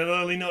 I'm having an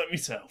early night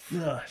myself.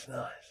 Nice.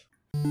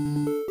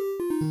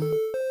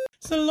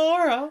 So,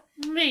 Laura,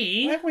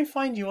 Me? where can we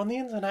find you on the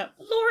internet?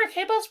 Laura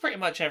K. Buzz pretty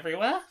much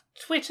everywhere.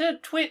 Twitter,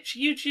 Twitch,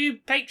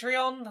 YouTube,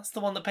 Patreon. That's the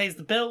one that pays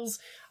the bills.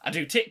 I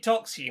do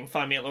TikTok, so you can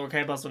find me at Laura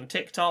K. Buzz on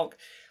TikTok.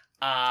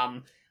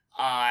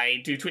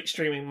 I do Twitch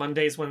streaming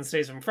Mondays,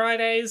 Wednesdays, and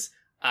Fridays.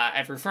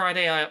 Every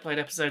Friday I upload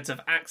episodes of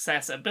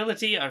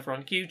Accessibility over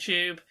on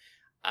YouTube.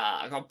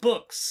 I got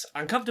books,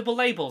 Uncomfortable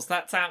Labels,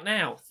 that's out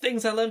now.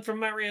 Things I Learned from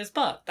Mario's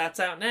Butt, that's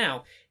out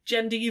now.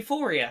 Gender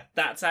Euphoria,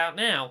 that's out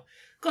now.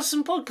 Got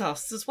some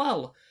podcasts as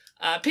well.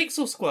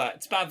 Pixel Squirt,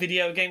 it's about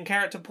video game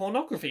character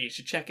pornography, you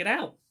should check it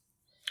out.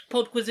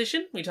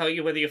 Podquisition, we tell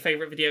you whether your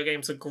favourite video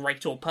games are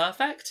great or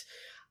perfect.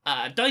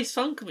 Dice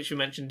Funk, which we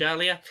mentioned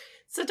earlier.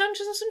 It's a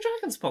Dungeons and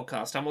Dragons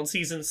podcast. I'm on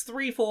seasons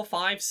 3, 4,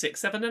 5, 6,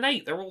 7, and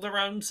 8. They're all their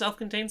own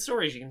self-contained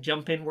stories. You can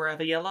jump in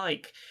wherever you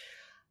like.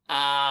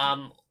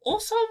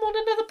 Also, I'm on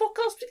another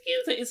podcast with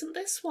you that isn't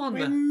this one.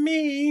 With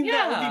me?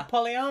 Yeah. That would be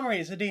Polyamory.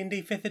 It's a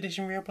D&D 5th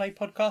edition real play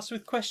podcast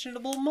with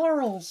questionable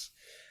morals.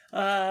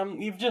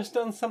 You've just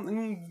done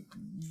something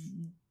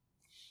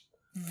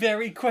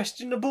very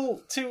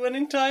questionable to an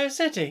entire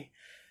city.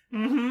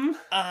 Mm-hmm.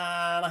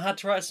 And I had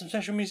to write some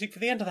special music for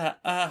the end of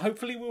that.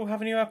 Hopefully we'll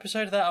have a new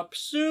episode of that up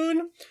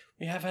soon.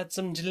 We have had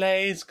some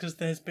delays because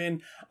there's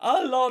been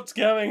a lot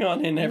going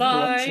on in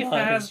everyone's lives.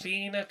 Life has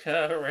been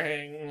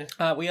occurring.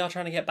 We are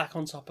trying to get back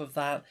on top of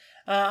that.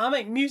 I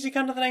make music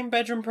under the name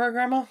Bedroom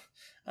Programmer.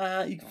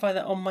 You can find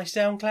that on my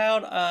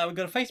SoundCloud. We've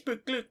got a Facebook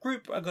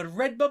group. I've got a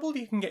Redbubble.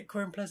 You can get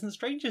Queer and Pleasant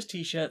Strangers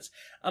t-shirts,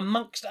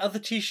 amongst other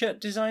t-shirt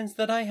designs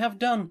that I have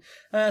done.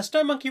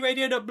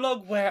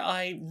 StoneMonkeyRadio.blog, where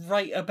I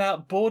write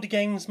about board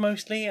games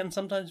mostly, and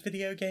sometimes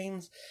video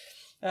games.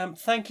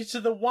 Thank you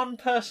to the one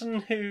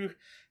person who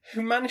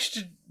managed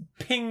to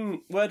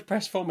ping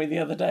WordPress for me the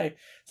other day.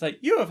 It's like,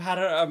 you have had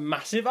a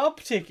massive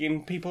uptick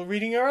in people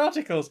reading your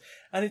articles.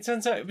 And it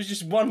turns out it was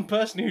just one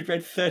person who'd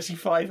read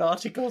 35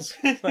 articles.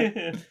 Like,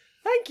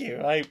 thank you.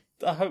 I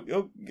hope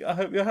you're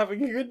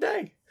having a good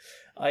day.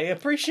 I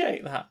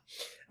appreciate that.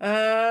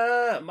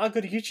 I've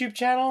got a YouTube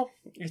channel.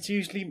 It's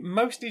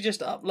mostly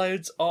just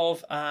uploads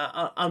of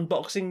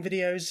unboxing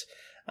videos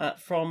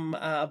from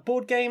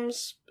board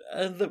games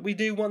that we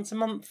do once a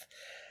month.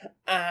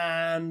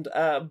 And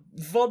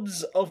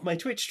VODs of my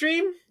Twitch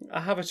stream. I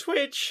have a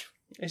Twitch.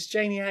 It's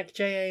Janiac,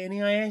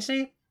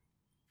 JANEIAC.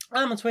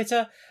 I'm on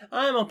Twitter.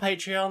 I'm on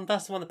Patreon.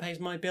 That's the one that pays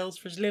my bills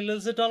for as little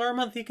as $1 a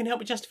month. You can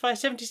help me justify a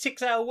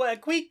 76-hour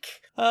work week.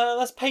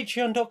 That's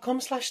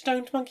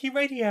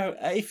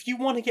patreon.com/stonedmonkeyradio. If you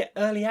want to get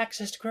early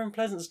access to Queer and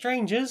Pleasant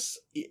Strangers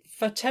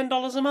for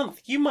 $10 a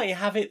month, you might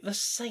have it the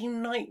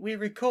same night we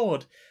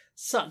record,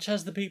 such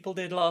as the people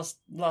did last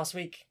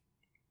week.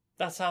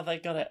 That's how they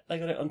got it. They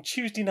got it on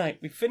Tuesday night.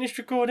 We finished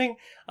recording.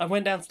 I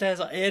went downstairs.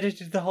 I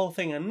edited the whole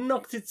thing and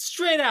knocked it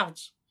straight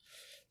out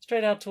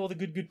to all the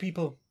good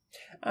people.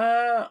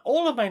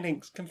 All of my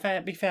links can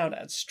be found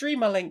at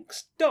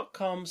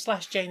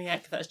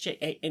streamerlinks.com/Janiac. That's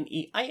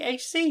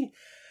JANEIAC. Thank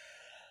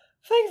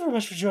you very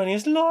much for joining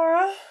us,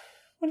 Laura.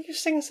 Will you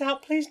sing us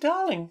out, please,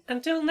 darling?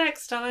 Until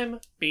next time,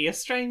 be a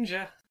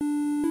stranger.